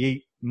humans. We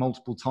eat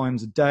multiple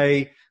times a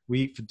day.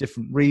 We eat for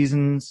different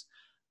reasons.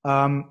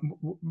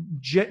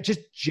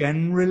 Just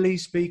generally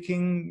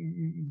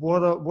speaking,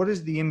 what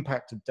is the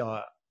impact of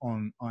diet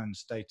on iron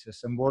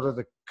status, and what are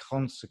the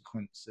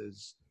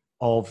consequences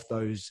of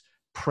those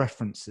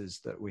preferences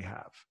that we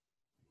have?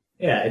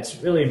 Yeah, it's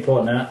really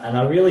important, and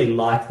I really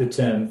like the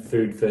term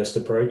food first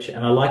approach,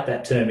 and I like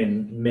that term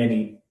in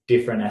many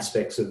different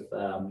aspects of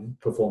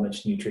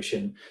performance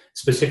nutrition.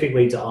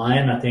 Specifically to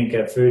iron, I think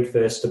a food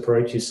first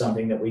approach is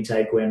something that we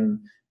take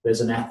when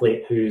there's an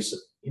athlete who's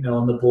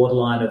on the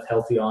borderline of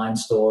healthy iron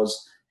stores,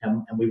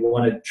 and we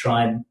want to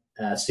try and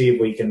see if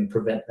we can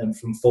prevent them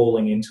from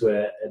falling into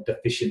a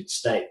deficient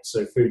state.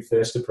 So food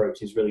first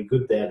approach is really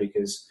good there,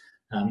 because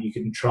you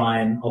can try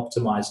and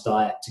optimize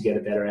diet to get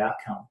a better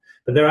outcome.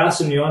 But there are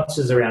some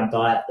nuances around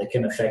diet that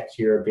can affect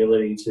your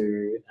ability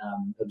to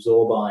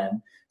absorb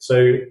iron.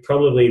 So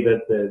probably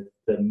the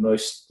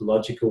most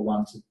logical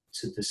one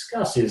to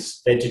discuss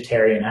is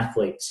vegetarian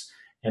athletes.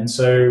 And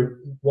so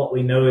what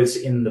we know is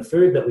in the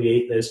food that we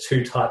eat, there's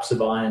two types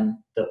of iron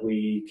that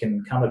we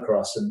can come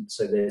across. And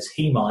so there's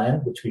heme iron,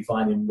 which we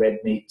find in red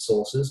meat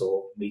sources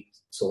or meat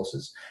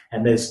sources.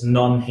 And there's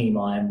non-heme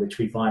iron, which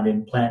we find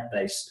in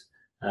plant-based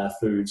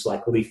foods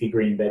like leafy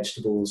green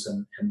vegetables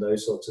and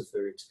those sorts of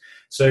foods.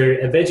 So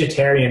a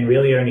vegetarian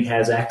really only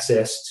has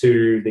access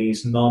to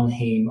these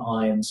non-heme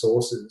iron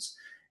sources.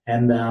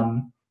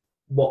 And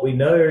what we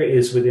know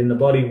is within the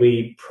body,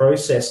 we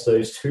process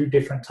those two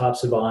different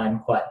types of iron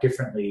quite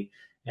differently.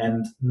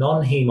 And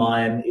non-heme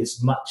iron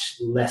is much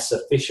less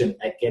efficient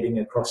at getting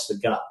across the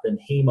gut than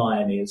heme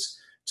iron is,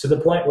 to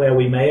the point where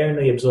we may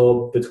only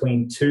absorb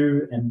between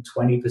 2 and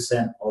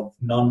 20% of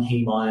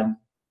non-heme iron,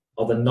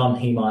 of a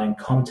non-heme iron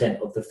content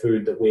of the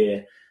food that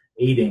we're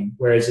eating.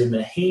 Whereas in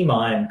the heme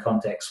iron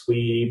context,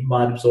 we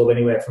might absorb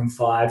anywhere from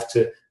 5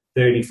 to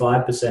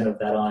 35% of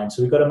that iron.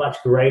 So we've got a much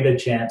greater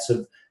chance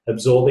of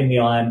absorbing the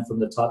iron from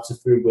the types of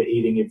food we're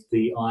eating if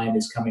the iron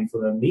is coming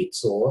from a meat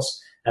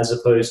source, as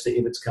opposed to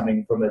if it's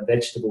coming from a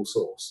vegetable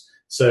source.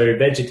 So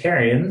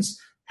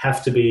vegetarians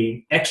have to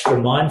be extra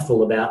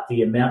mindful about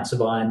the amounts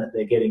of iron that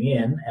they're getting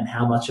in and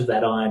how much of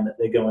that iron that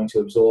they're going to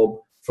absorb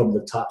from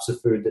the types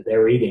of food that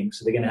they're eating.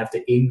 So they're going to have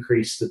to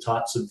increase the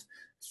types of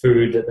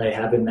food that they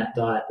have in that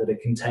diet that are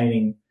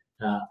containing,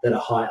 that are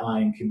high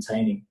iron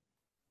containing.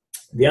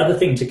 The other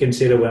thing to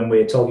consider when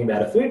we're talking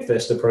about a food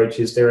first approach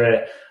is there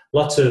are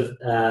lots of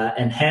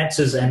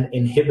enhancers and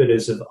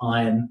inhibitors of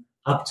iron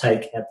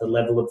uptake at the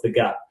level of the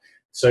gut.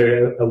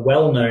 So a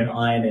well-known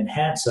iron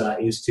enhancer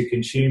is to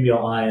consume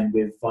your iron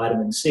with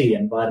vitamin C,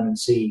 and vitamin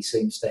C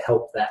seems to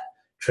help that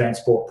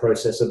transport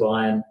process of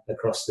iron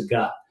across the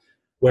gut.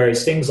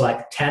 Whereas things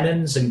like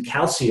tannins and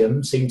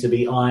calcium seem to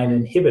be iron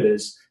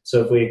inhibitors.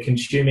 So if we're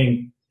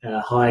consuming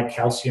high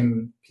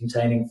calcium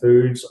containing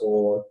foods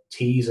or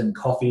teas and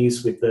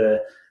coffees with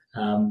the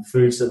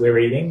foods that we're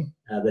eating,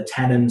 the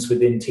tannins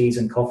within teas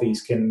and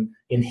coffees can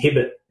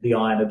inhibit the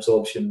iron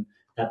absorption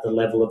at the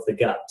level of the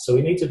gut. So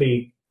we need to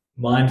be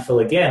mindful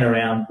again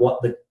around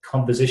what the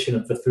composition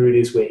of the food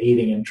is we're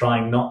eating, and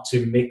trying not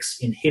to mix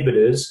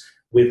inhibitors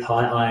with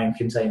high iron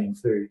containing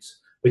foods,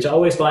 which I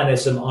always find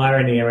there's some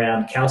irony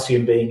around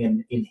calcium being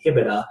an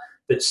inhibitor,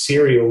 but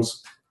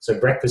cereals, so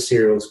breakfast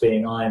cereals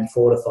being iron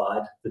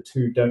fortified, the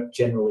two don't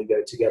generally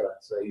go together.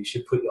 So you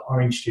should put your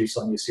orange juice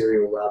on your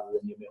cereal rather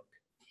than your milk.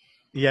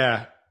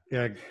 Yeah.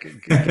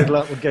 Good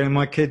luck with getting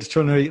my kids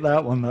trying to eat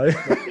that one, though.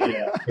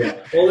 Yeah.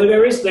 Although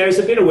there is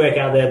a bit of work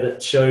out there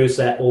that shows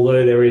that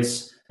although there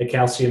is a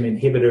calcium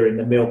inhibitor in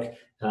the milk,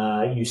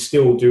 you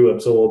still do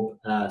absorb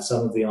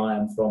some of the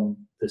iron from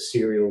the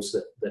cereals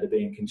that are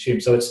being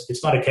consumed. So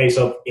it's not a case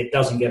of it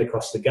doesn't get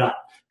across the gut,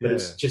 but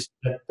it's just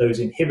that those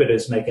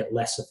inhibitors make it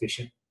less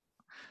efficient.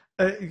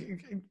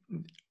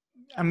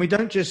 And we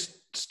don't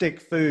just stick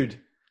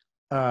food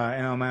in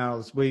our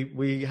mouths.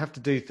 We have to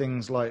do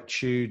things like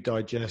chew,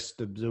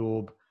 digest,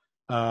 absorb.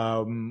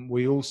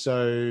 We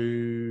also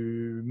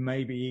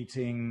may be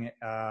eating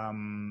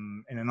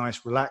in a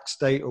nice relaxed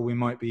state, or we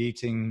might be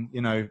eating,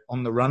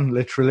 on the run,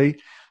 literally.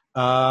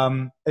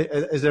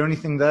 Is there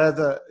anything there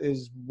that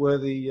is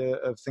worthy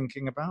of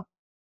thinking about?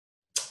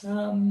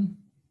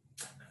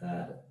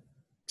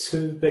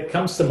 That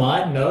comes to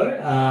mind,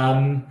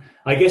 no.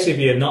 I guess if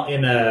you're not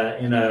in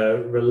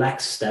a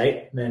relaxed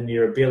state, then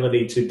your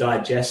ability to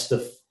digest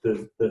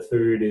the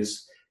food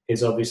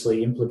is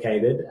obviously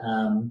implicated.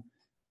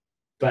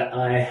 But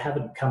I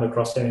haven't come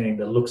across anything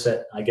that looks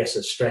at, I guess,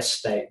 a stress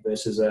state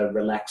versus a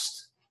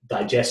relaxed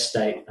digest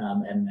state,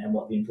 and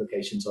what the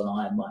implications on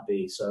iron might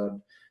be.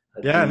 So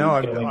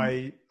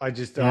I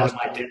just asked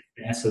to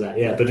answer that.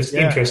 Yeah, but it's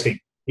interesting.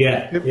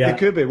 Yeah, it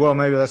could be. Well,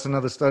 maybe that's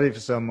another study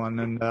for someone.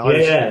 And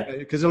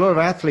because a lot of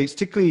athletes,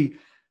 particularly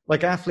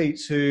like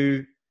athletes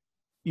who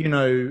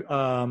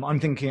I'm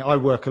thinking I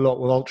work a lot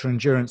with ultra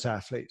endurance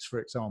athletes, for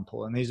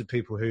example, and these are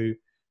people who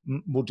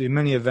will do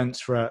many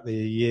events throughout the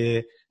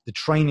year. The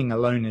training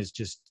alone is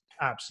just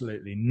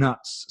absolutely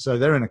nuts. So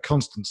they're in a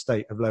constant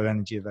state of low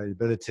energy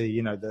availability.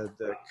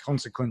 The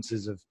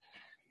consequences of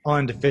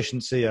iron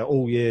deficiency are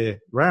all year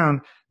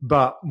round,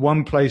 but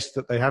one place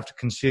that they have to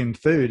consume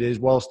food is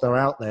whilst they're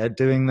out there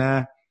doing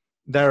their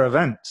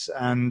events.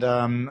 And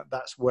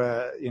that's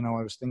where,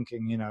 I was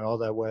thinking, are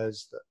there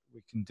ways that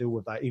we can deal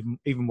with that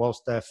even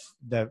whilst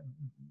they're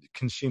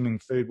consuming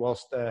food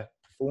whilst they're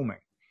performing?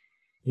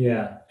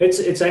 Yeah,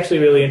 it's actually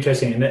really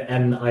interesting,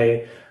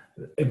 and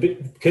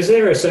because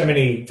there are so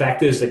many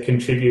factors that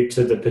contribute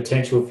to the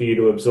potential for you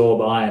to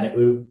absorb iron, it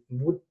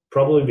would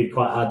probably be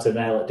quite hard to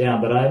nail it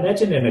down. But I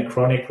imagine in a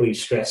chronically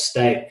stressed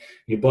state,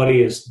 your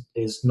body is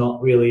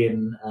not really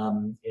in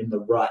the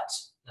right,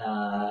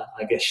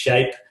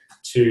 shape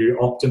to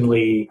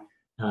optimally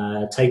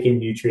take in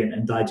nutrient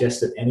and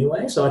digest it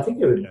anyway. So I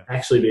think it would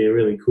actually be a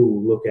really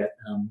cool look at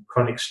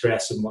chronic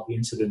stress and what the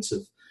incidence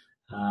of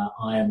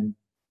iron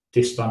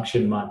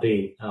dysfunction might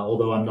be.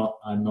 Although I'm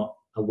not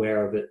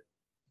aware of it,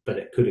 but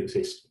it could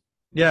exist.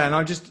 Yeah, and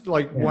I just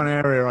one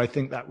area I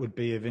think that would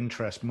be of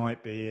interest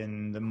might be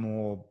in the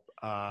more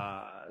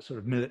sort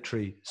of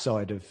military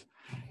side of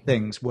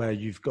things, where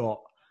you've got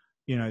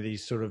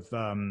these sort of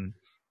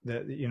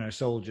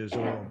soldiers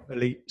or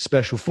elite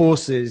special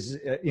forces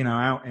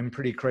out in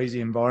pretty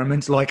crazy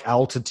environments like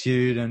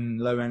altitude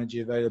and low energy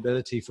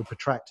availability for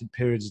protracted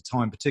periods of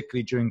time,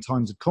 particularly during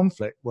times of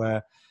conflict,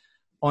 where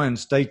iron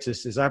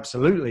status is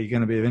absolutely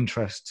going to be of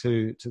interest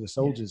to the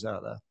soldiers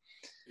out there.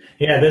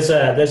 Yeah,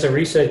 there's a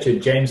researcher,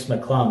 James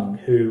McClung,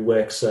 who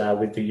works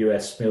with the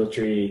US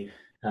military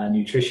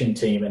nutrition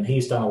team, and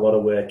he's done a lot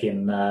of work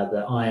in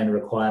the iron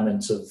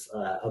requirements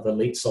of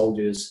elite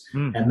soldiers,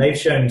 and they've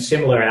shown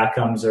similar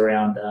outcomes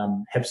around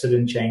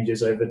hepcidin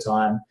changes over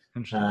time,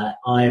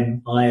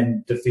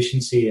 iron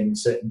deficiency in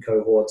certain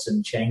cohorts,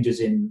 and changes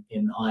in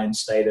iron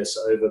status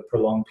over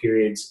prolonged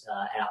periods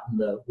out in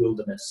the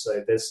wilderness.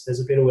 So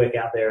there's a bit of work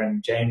out there,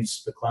 and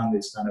James McClung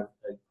has done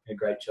a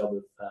great job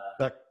of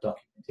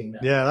documenting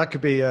that. Yeah, that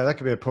could be a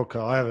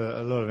podcast. I have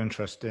a lot of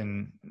interest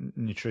in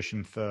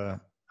nutrition for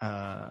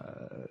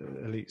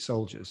elite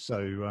soldiers. So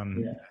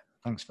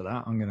thanks for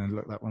that. I'm going to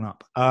look that one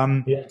up.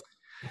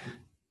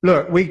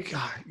 Look,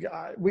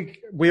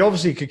 we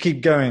obviously could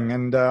keep going,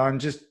 and I'm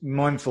just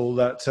mindful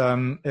that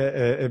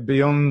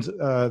beyond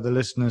the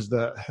listeners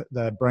that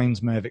their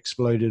brains may have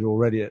exploded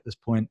already at this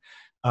point,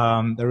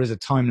 there is a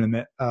time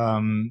limit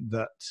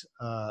that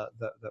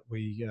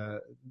we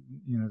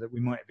that we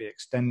might be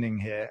extending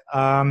here.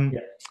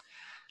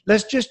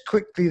 Let's just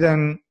quickly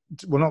then.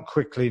 Well, not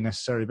quickly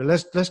necessarily, but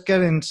let's get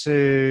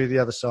into the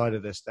other side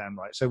of this then,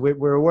 right? So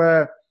we're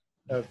aware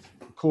of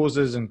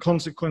causes and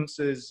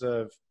consequences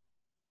of,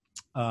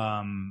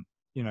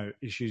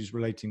 issues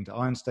relating to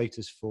iron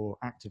status for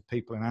active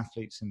people and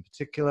athletes in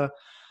particular.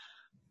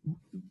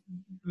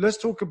 Let's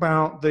talk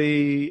about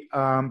the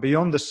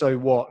beyond the so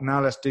what.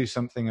 Now let's do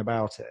something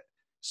about it.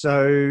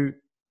 So,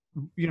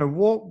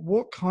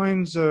 what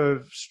kinds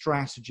of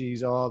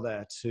strategies are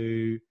there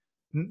to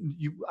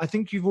I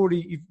think you've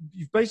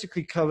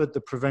basically covered the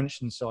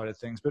prevention side of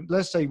things, but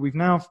let's say we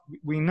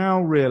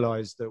now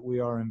realize that we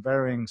are in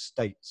varying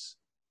states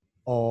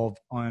of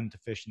iron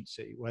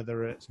deficiency,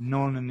 whether it's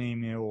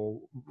non-anemia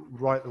or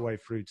right the way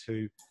through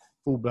to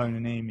full-blown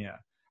anemia.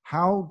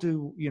 How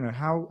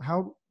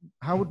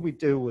would we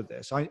deal with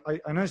this? I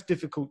know it's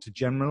difficult to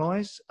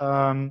generalize,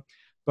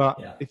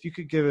 but if you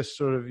could give us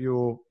sort of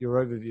your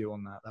overview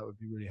on that would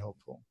be really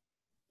helpful.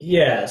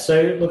 Yeah,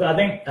 so look, I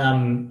think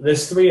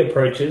there's three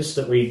approaches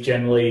that we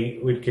generally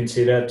would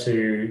consider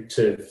to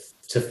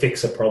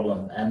fix a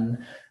problem, and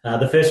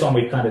the first one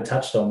we've kind of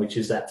touched on, which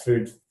is that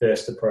food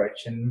first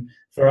approach. And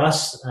for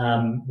us,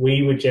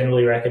 we would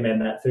generally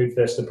recommend that food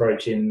first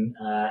approach in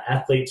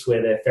athletes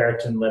where their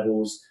ferritin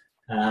levels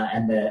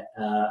and their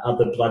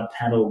other blood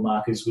panel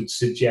markers would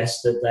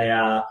suggest that they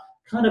are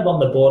kind of on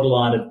the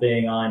borderline of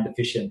being iron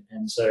deficient.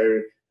 And so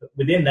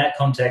within that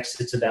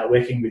context, it's about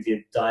working with your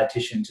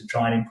dietitian to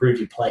try and improve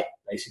your plate,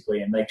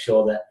 basically, and make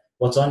sure that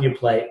what's on your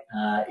plate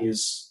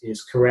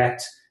is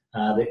correct,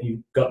 that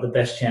you've got the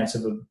best chance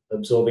of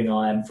absorbing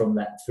iron from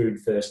that food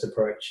first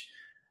approach.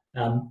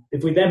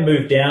 If we then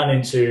move down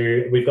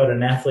into, we've got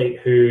an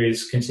athlete who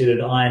is considered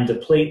iron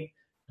deplete,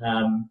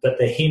 but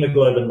their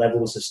hemoglobin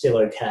levels are still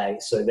okay.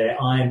 So they're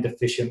iron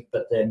deficient,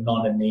 but they're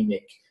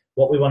non-anemic.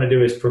 What we want to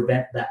do is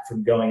prevent that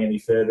from going any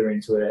further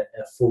into a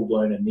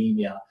full-blown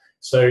anemia.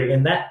 So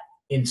in that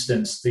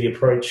instance, the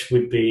approach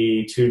would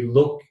be to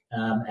look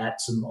at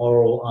some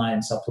oral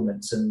iron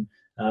supplements, and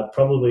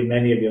probably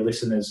many of your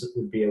listeners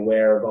would be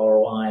aware of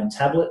oral iron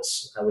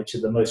tablets, which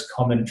are the most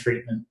common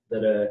treatment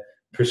that are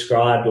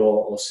prescribed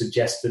or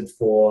suggested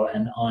for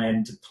an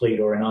iron deplete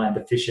or an iron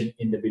deficient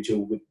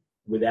individual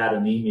without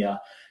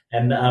anemia.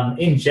 And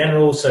in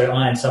general, so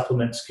iron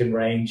supplements can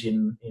range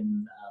in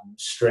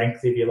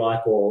strength, if you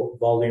like, or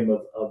volume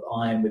of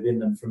iron within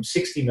them from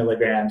 60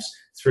 milligrams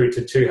through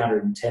to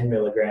 210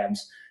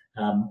 milligrams.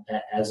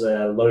 as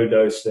a low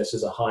dose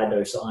versus a high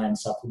dose iron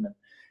supplement.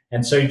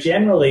 And so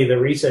generally the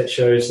research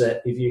shows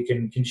that if you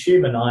can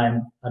consume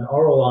an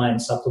oral iron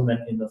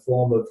supplement in the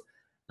form of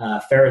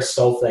ferrous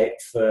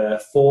sulfate for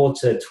 4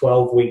 to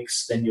 12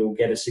 weeks, then you'll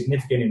get a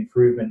significant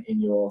improvement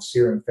in your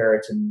serum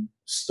ferritin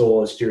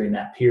stores during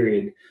that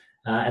period.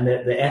 And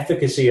the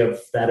efficacy of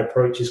that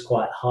approach is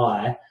quite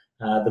high.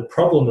 The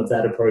problem of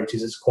that approach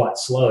is it's quite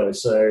slow,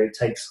 so it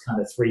takes kind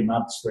of 3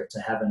 months for it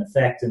to have an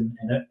effect, and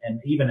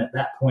even at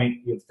that point,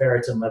 your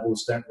ferritin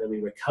levels don't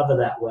really recover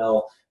that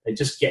well. They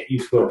just get you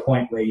to a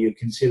point where you're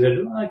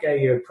considered,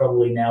 okay, you're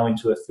probably now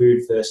into a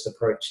food-first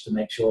approach to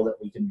make sure that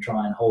we can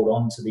try and hold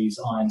on to these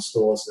iron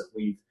stores that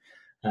we've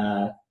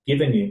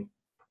given you.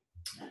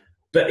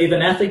 But if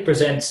an athlete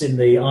presents in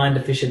the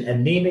iron-deficient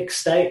anemic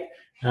state,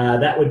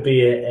 that would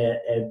be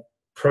a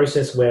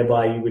process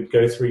whereby you would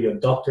go through your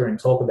doctor and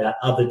talk about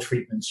other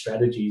treatment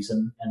strategies.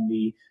 And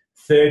the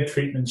third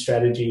treatment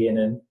strategy in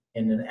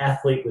an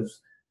athlete with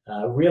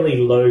really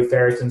low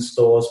ferritin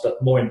stores,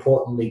 but more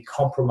importantly,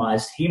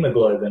 compromised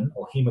hemoglobin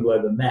or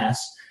hemoglobin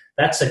mass,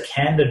 that's a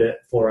candidate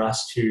for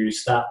us to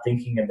start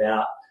thinking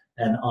about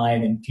an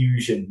iron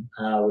infusion,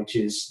 which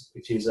is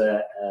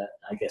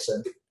I guess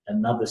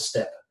another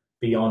step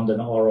beyond an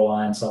oral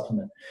iron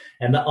supplement.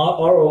 And the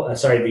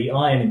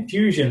iron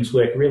infusions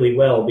work really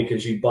well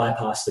because you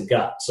bypass the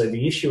gut. So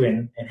the issue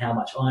in how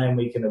much iron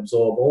we can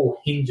absorb all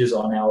hinges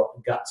on our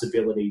gut's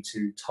ability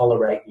to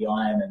tolerate the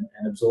iron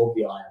and absorb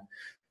the iron.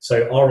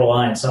 So oral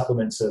iron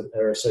supplements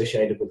are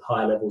associated with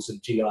high levels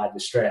of GI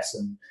distress,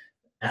 and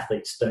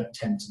athletes don't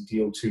tend to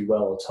deal too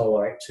well or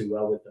tolerate too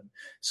well with them.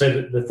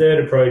 So the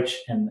third approach,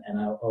 and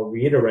I'll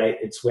reiterate,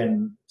 it's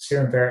when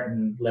serum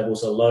ferritin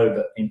levels are low,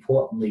 but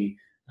importantly,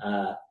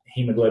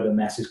 hemoglobin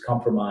mass is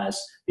compromised.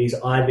 These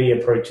IV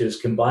approaches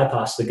can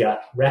bypass the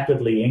gut,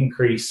 rapidly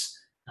increase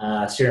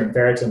serum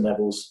ferritin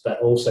levels,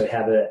 but also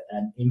have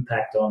an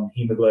impact on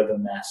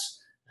hemoglobin mass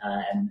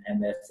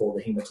and therefore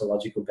the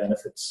hematological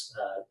benefits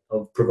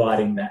of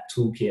providing that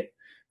toolkit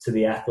to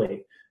the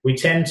athlete. We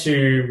tend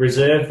to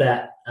reserve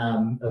that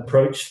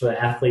approach for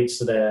athletes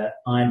that are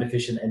iron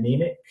deficient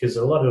anemic, because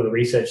a lot of the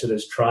research that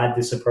has tried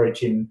this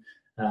approach in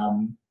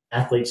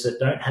athletes that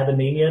don't have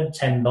anemia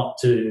tend not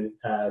to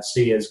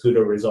see as good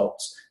a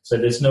results. So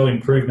there's no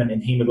improvement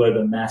in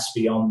hemoglobin mass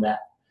beyond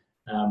that,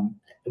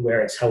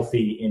 where it's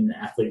healthy in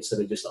athletes that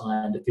are just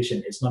iron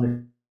deficient. It's not.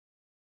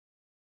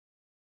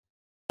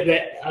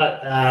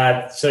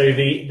 So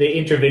the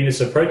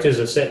intravenous approaches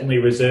are certainly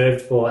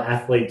reserved for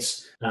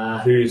athletes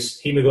whose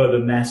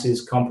hemoglobin mass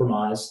is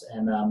compromised,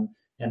 and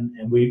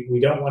we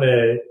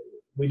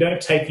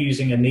don't take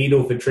using a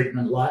needle for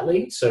treatment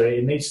lightly. So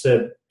it needs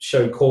to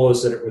show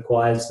cause that it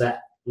requires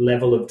that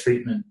level of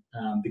treatment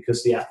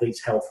because the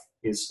athlete's health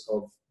is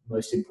of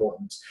most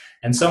importance.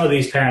 And some of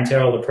these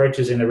parenteral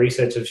approaches in the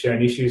research have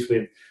shown issues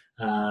with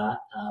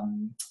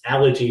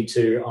allergy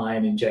to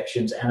iron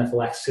injections,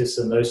 anaphylaxis,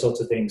 and those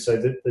sorts of things. So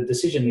the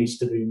decision needs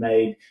to be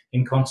made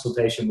in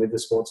consultation with the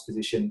sports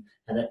physician,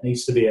 and it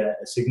needs to be a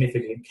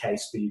significant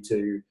case for you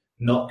to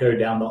not go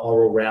down the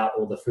oral route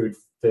or the food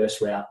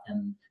first route,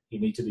 and you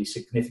need to be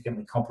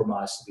significantly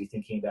compromised to be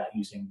thinking about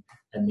using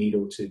a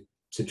needle to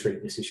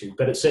treat this issue.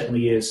 But it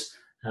certainly is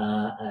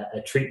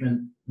a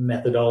treatment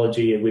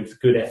methodology with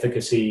good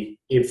efficacy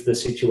if the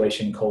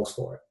situation calls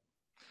for it.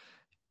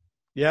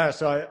 Yeah,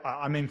 so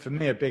I mean, for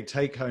me, a big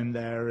take home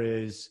there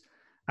is,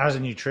 as a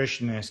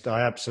nutritionist,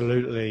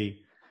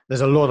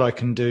 there's a lot I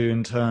can do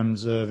in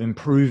terms of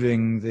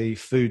improving the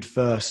food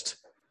first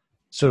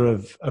sort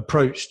of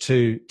approach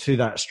to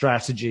that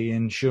strategy,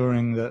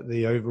 ensuring that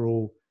the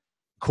overall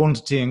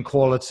quantity and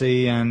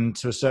quality, and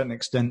to a certain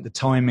extent the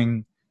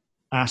timing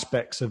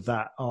aspects of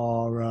that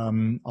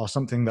are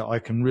something that I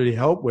can really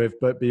help with.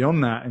 But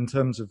beyond that, in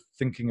terms of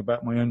thinking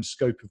about my own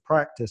scope of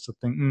practice, I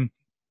think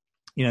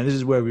this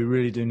is where we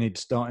really do need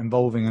to start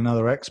involving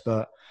another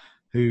expert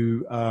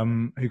who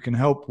can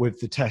help with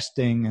the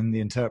testing and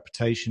the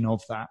interpretation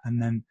of that, and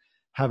then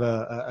have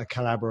a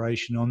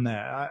collaboration on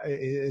there.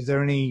 Is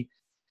there any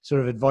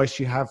sort of advice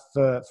you have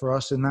for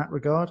us in that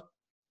regard?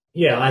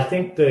 Yeah, I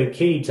think the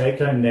key take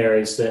home there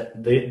is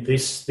that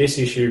this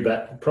issue,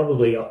 but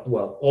probably,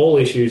 all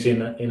issues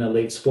in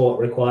elite sport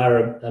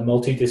require a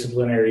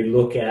multidisciplinary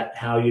look at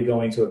how you're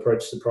going to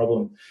approach the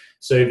problem.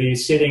 So if you're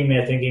sitting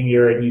there thinking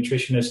you're a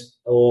nutritionist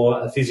or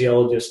a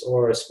physiologist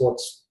or a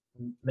sports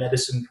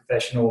medicine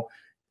professional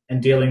and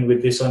dealing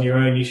with this on your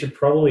own, you should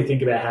probably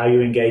think about how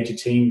you engage a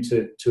team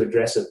to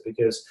address it.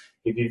 Because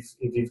if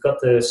you've got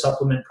the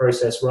supplement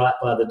process right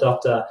by the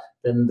doctor,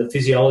 then the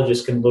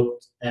physiologist can look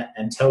at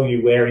and tell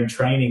you where in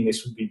training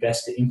this would be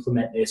best to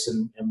implement this,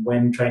 and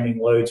when training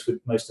loads would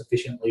most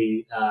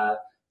efficiently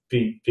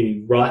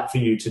be right for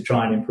you to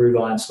try and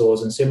improve iron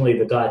stores. And similarly,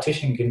 the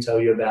dietitian can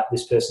tell you about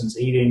this person's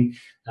eating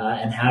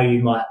and how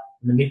you might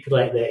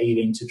manipulate their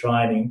eating to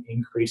try and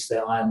increase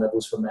their iron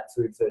levels from that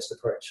food first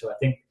approach. So I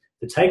think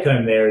the take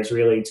home there is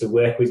really to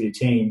work with your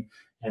team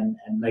and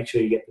make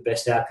sure you get the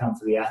best outcome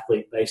for the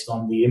athlete based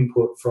on the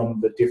input from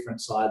the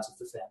different sides of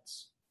the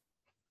fence.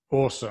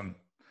 Awesome.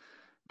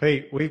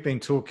 Pete, we've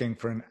been talking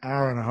for an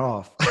hour and a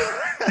half,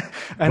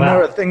 and Wow.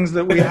 there are things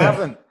that we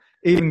haven't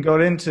even got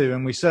into,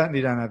 and we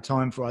certainly don't have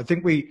time for. I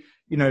think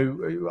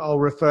I'll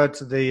refer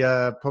to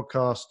the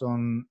podcast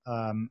on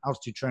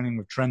altitude training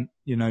with Trent,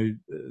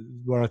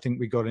 where I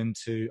think we got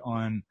into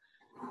iron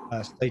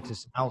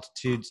status and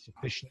altitude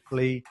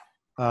sufficiently,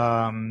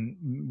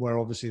 where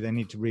obviously they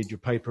need to read your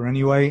paper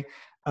anyway.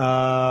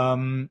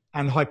 And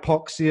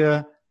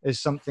hypoxia is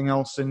something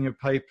else in your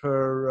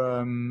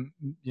paper.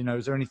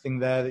 Is there anything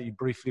there that you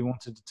briefly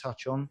wanted to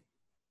touch on?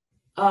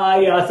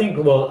 Yeah, I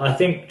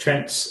think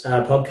Trent's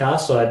podcast,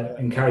 so I'd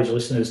encourage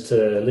listeners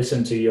to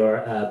listen to your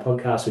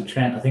podcast with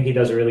Trent. I think he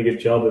does a really good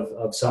job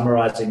of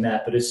summarizing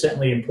that, but it's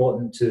certainly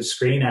important to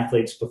screen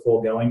athletes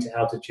before going to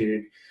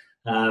altitude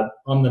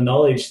on the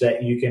knowledge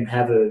that you can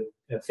have a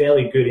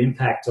fairly good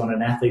impact on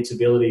an athlete's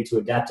ability to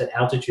adapt at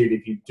altitude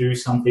if you do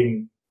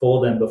something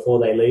for them before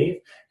they leave.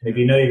 And if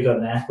you know you've got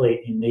an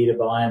athlete in need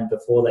of iron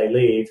before they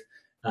leave,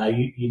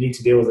 you need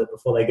to deal with it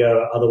before they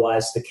go.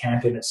 Otherwise, the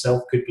camp in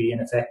itself could be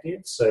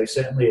ineffective. So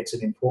certainly it's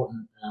an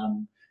important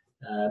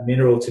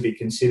mineral to be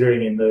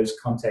considering in those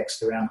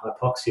contexts around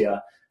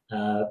hypoxia,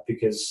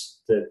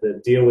 because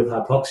the deal with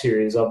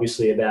hypoxia is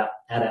obviously about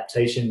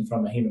adaptation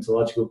from a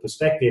hematological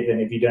perspective. And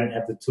if you don't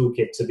have the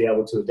toolkit to be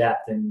able to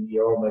adapt, then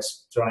you're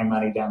almost throwing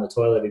money down the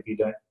toilet if you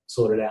don't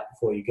sort it out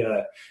before you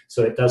go.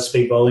 So it does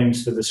speak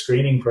volumes for the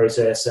screening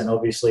process, and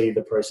obviously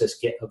the process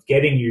of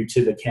getting you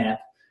to the camp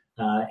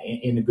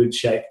in a good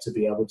shape to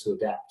be able to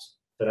adapt.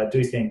 But I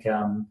do think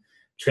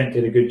Trent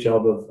did a good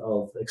job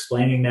of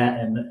explaining that.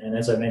 And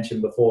as I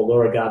mentioned before,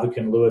 Laura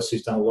Garvican-Lewis,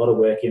 who's done a lot of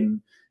work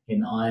in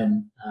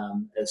iron,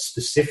 is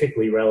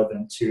specifically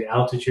relevant to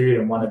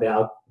altitude. And one of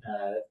our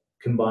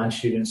combined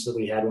students that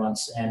we had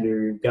once,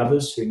 Andrew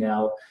Govers, who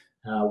now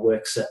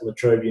works at La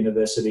Trobe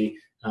University,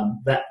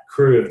 that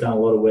crew have done a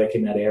lot of work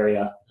in that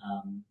area.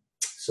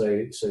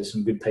 So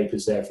some good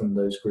papers there from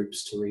those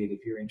groups to read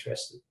if you're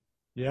interested.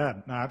 Yeah,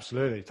 no,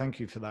 absolutely. Thank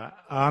you for that.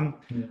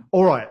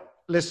 All right,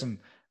 listen.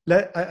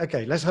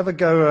 Let's have a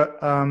go at,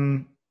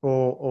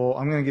 or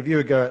I'm going to give you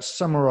a go at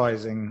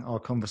summarizing our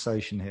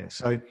conversation here.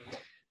 So,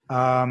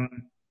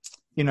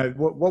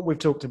 what we've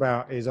talked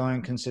about is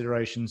iron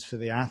considerations for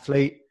the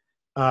athlete.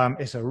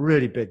 It's a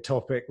really big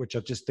topic, which I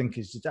just think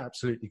is just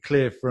absolutely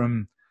clear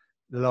from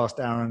the last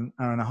hour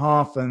and a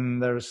half.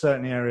 And there are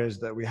certain areas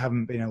that we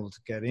haven't been able to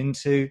get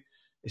into.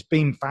 It's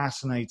been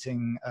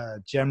fascinating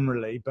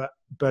generally, but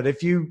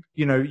if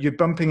you're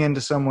bumping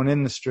into someone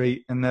in the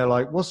street and they're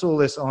like, "What's all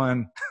this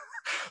iron?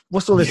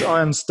 What's all this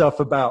iron stuff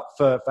about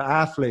for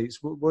athletes?"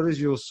 What is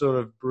your sort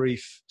of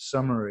brief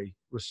summary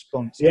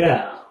response?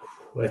 Yeah,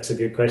 well, that's a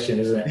good question,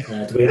 isn't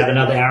it? Do we have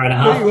another hour and a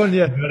half?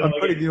 I'm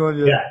putting you on.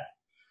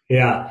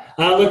 Yeah.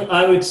 Look,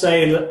 I would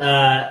say,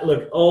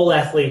 all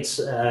athletes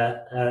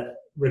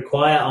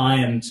require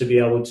iron to be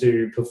able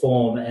to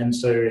perform, and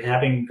so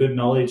having good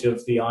knowledge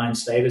of the iron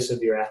status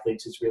of your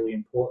athletes is really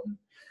important.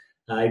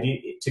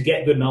 To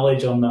get good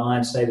knowledge on the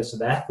iron status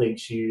of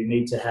athletes, you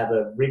need to have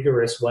a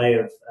rigorous way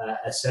of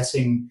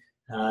assessing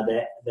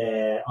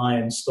their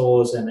iron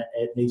stores, and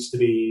it needs to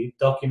be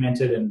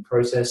documented and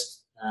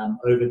processed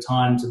over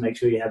time to make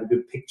sure you have a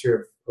good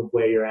picture of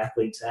where your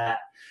athlete's at.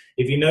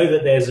 If you know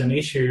that there's an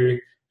issue,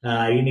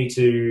 you need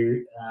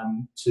to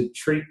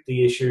treat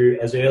the issue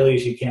as early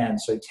as you can.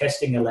 So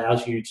testing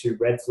allows you to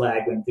red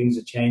flag when things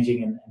are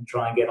changing and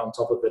try and get on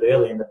top of it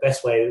early. And the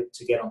best way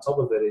to get on top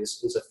of it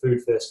is a food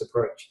first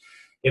approach.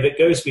 If it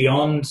goes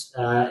beyond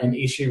an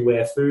issue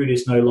where food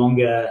is no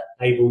longer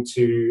able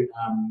to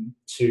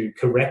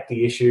correct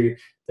the issue,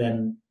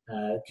 then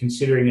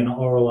considering an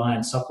oral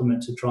iron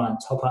supplement to try and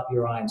top up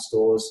your iron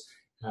stores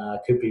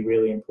could be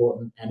really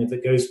important. And if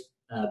it goes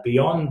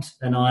beyond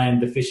an iron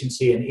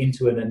deficiency and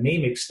into an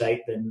anemic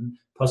state, then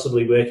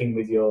possibly working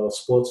with your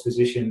sports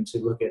physician to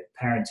look at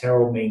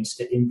parenteral means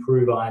to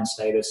improve iron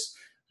status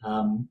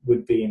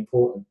would be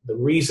important. The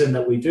reason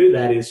that we do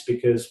that is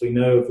because we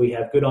know if we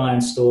have good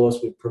iron stores,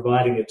 we're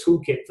providing a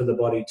toolkit for the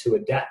body to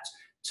adapt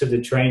to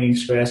the training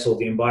stress or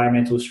the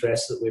environmental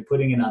stress that we're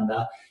putting it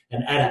under,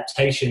 and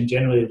adaptation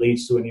generally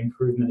leads to an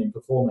improvement in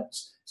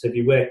performance. So if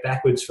you work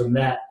backwards from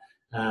that,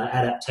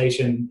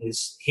 adaptation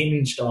is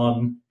hinged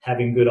on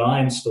having good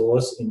iron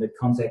stores in the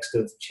context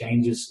of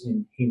changes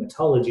in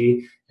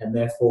hematology, and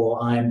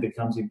therefore iron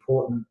becomes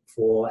important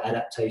for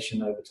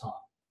adaptation over time.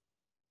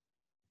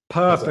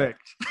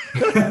 Perfect.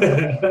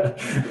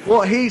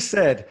 What he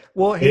said.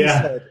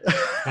 Said.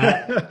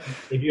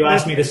 If you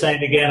asked me to say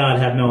it again, I'd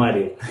have no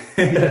idea.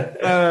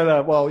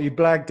 No. Well, you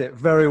blagged it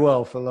very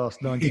well for the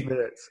last 90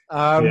 minutes.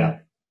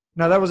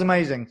 No, that was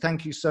amazing.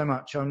 Thank you so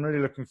much. I'm really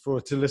looking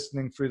forward to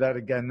listening through that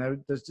again.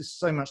 There's just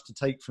so much to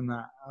take from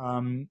that.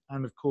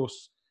 And of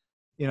course,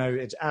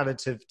 it's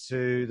additive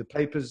to the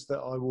papers that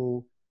I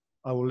will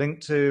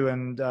link to.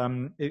 And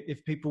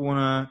if people want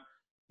to,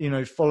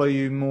 follow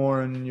you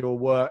more in your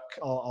work,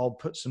 I'll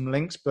put some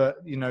links. But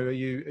are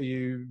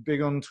you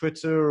big on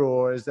Twitter,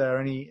 or is there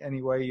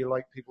any way you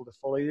like people to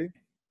follow you?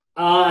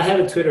 I have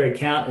a Twitter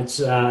account.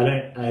 It's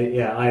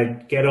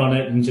I get on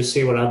it and just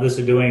see what others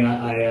are doing.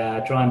 I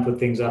try and put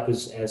things up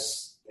as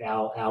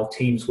our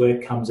team's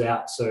work comes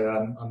out. So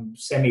I'm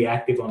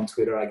semi-active on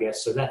Twitter, I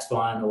guess. So that's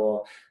fine.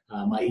 Or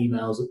my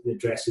email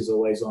address is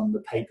always on the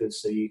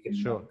papers, so you can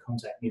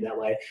contact me that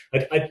way.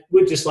 I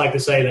would just like to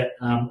say that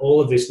all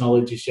of this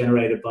knowledge is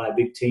generated by a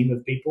big team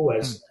of people,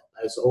 as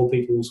all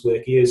people's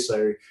work is.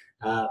 So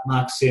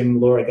Mark Sim,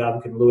 Laura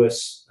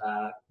Garbican-Lewis,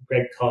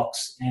 Greg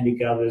Cox, Andy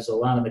Govers,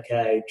 Alana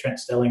McKay, Trent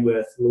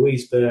Stellingworth,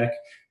 Louise Burke,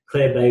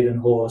 Claire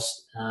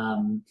Badenhorst,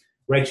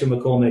 Rachel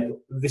McCormick.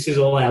 This is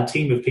all our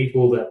team of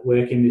people that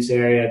work in this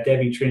area.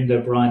 Debbie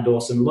Trinder, Brian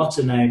Dawson, lots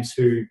of names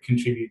who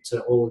contribute to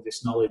all of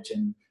this knowledge.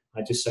 And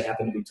I just so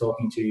happen to be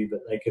talking to you,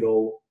 but they could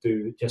all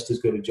do just as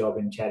good a job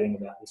in chatting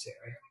about this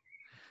area.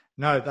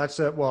 No, that's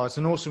it's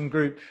an awesome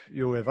group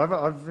you're with.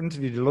 I've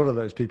interviewed a lot of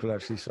those people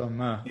actually, so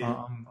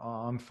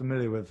I'm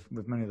familiar with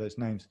many of those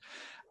names.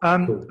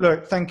 Cool.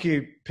 Look, thank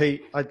you,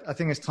 Pete. I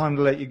think it's time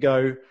to let you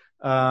go.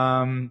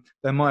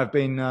 There might have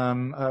been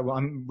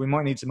we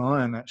might need some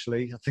iron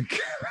actually. I think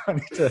I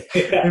need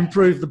to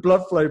improve the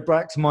blood flow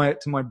back to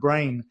my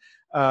brain.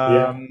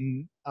 But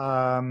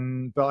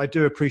I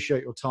do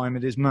appreciate your time.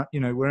 It is,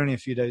 we're only a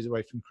few days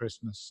away from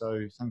Christmas,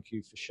 so thank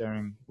you for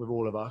sharing with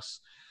all of us.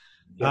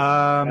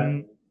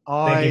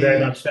 Thank you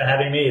very much for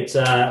having me. It's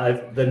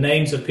the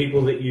names of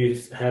people that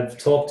you have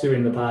talked to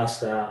in the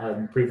past.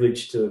 I'm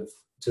privileged to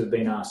have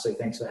been asked. So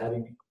thanks for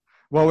having me.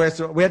 Well,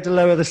 we had to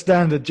lower the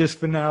standard just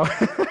for now.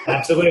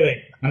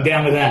 Absolutely, I'm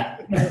down with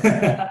that.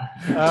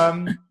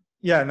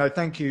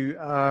 Thank you.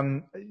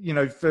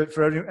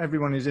 For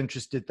everyone who's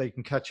interested, they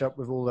can catch up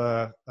with all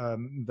the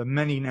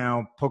many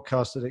now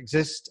podcasts that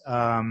exist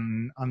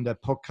under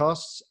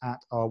podcasts at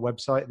our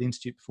website, the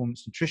Institute of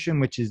Performance Nutrition,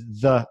 which is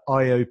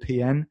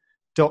theiopn.com.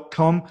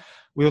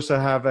 We also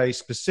have a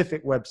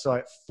specific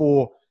website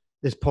for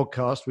this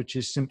podcast, which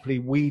is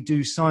simply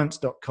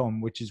wedoscience.com,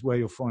 which is where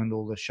you'll find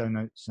all the show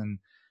notes and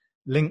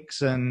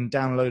links and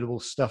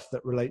downloadable stuff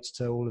that relates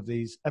to all of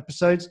these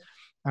episodes.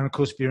 And of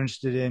course, if you're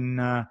interested in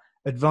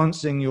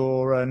advancing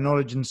your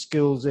knowledge and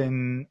skills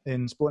in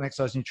sport and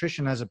exercise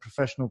nutrition as a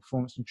professional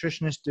performance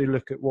nutritionist, do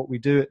look at what we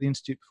do at the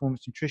Institute of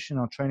Performance Nutrition,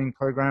 our training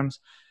programs.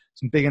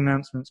 Some big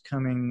announcements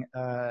coming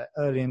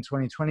early in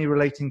 2020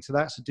 relating to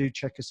that, so do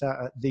check us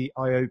out at the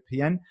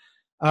IOPN.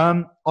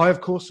 I,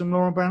 of course, am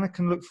Laurent Brannock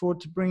and look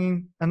forward to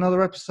bringing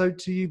another episode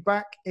to you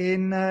back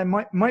in,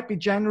 might be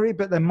January,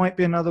 but there might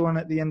be another one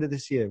at the end of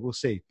this year. We'll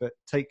see. But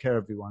take care,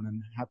 everyone,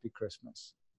 and happy Christmas.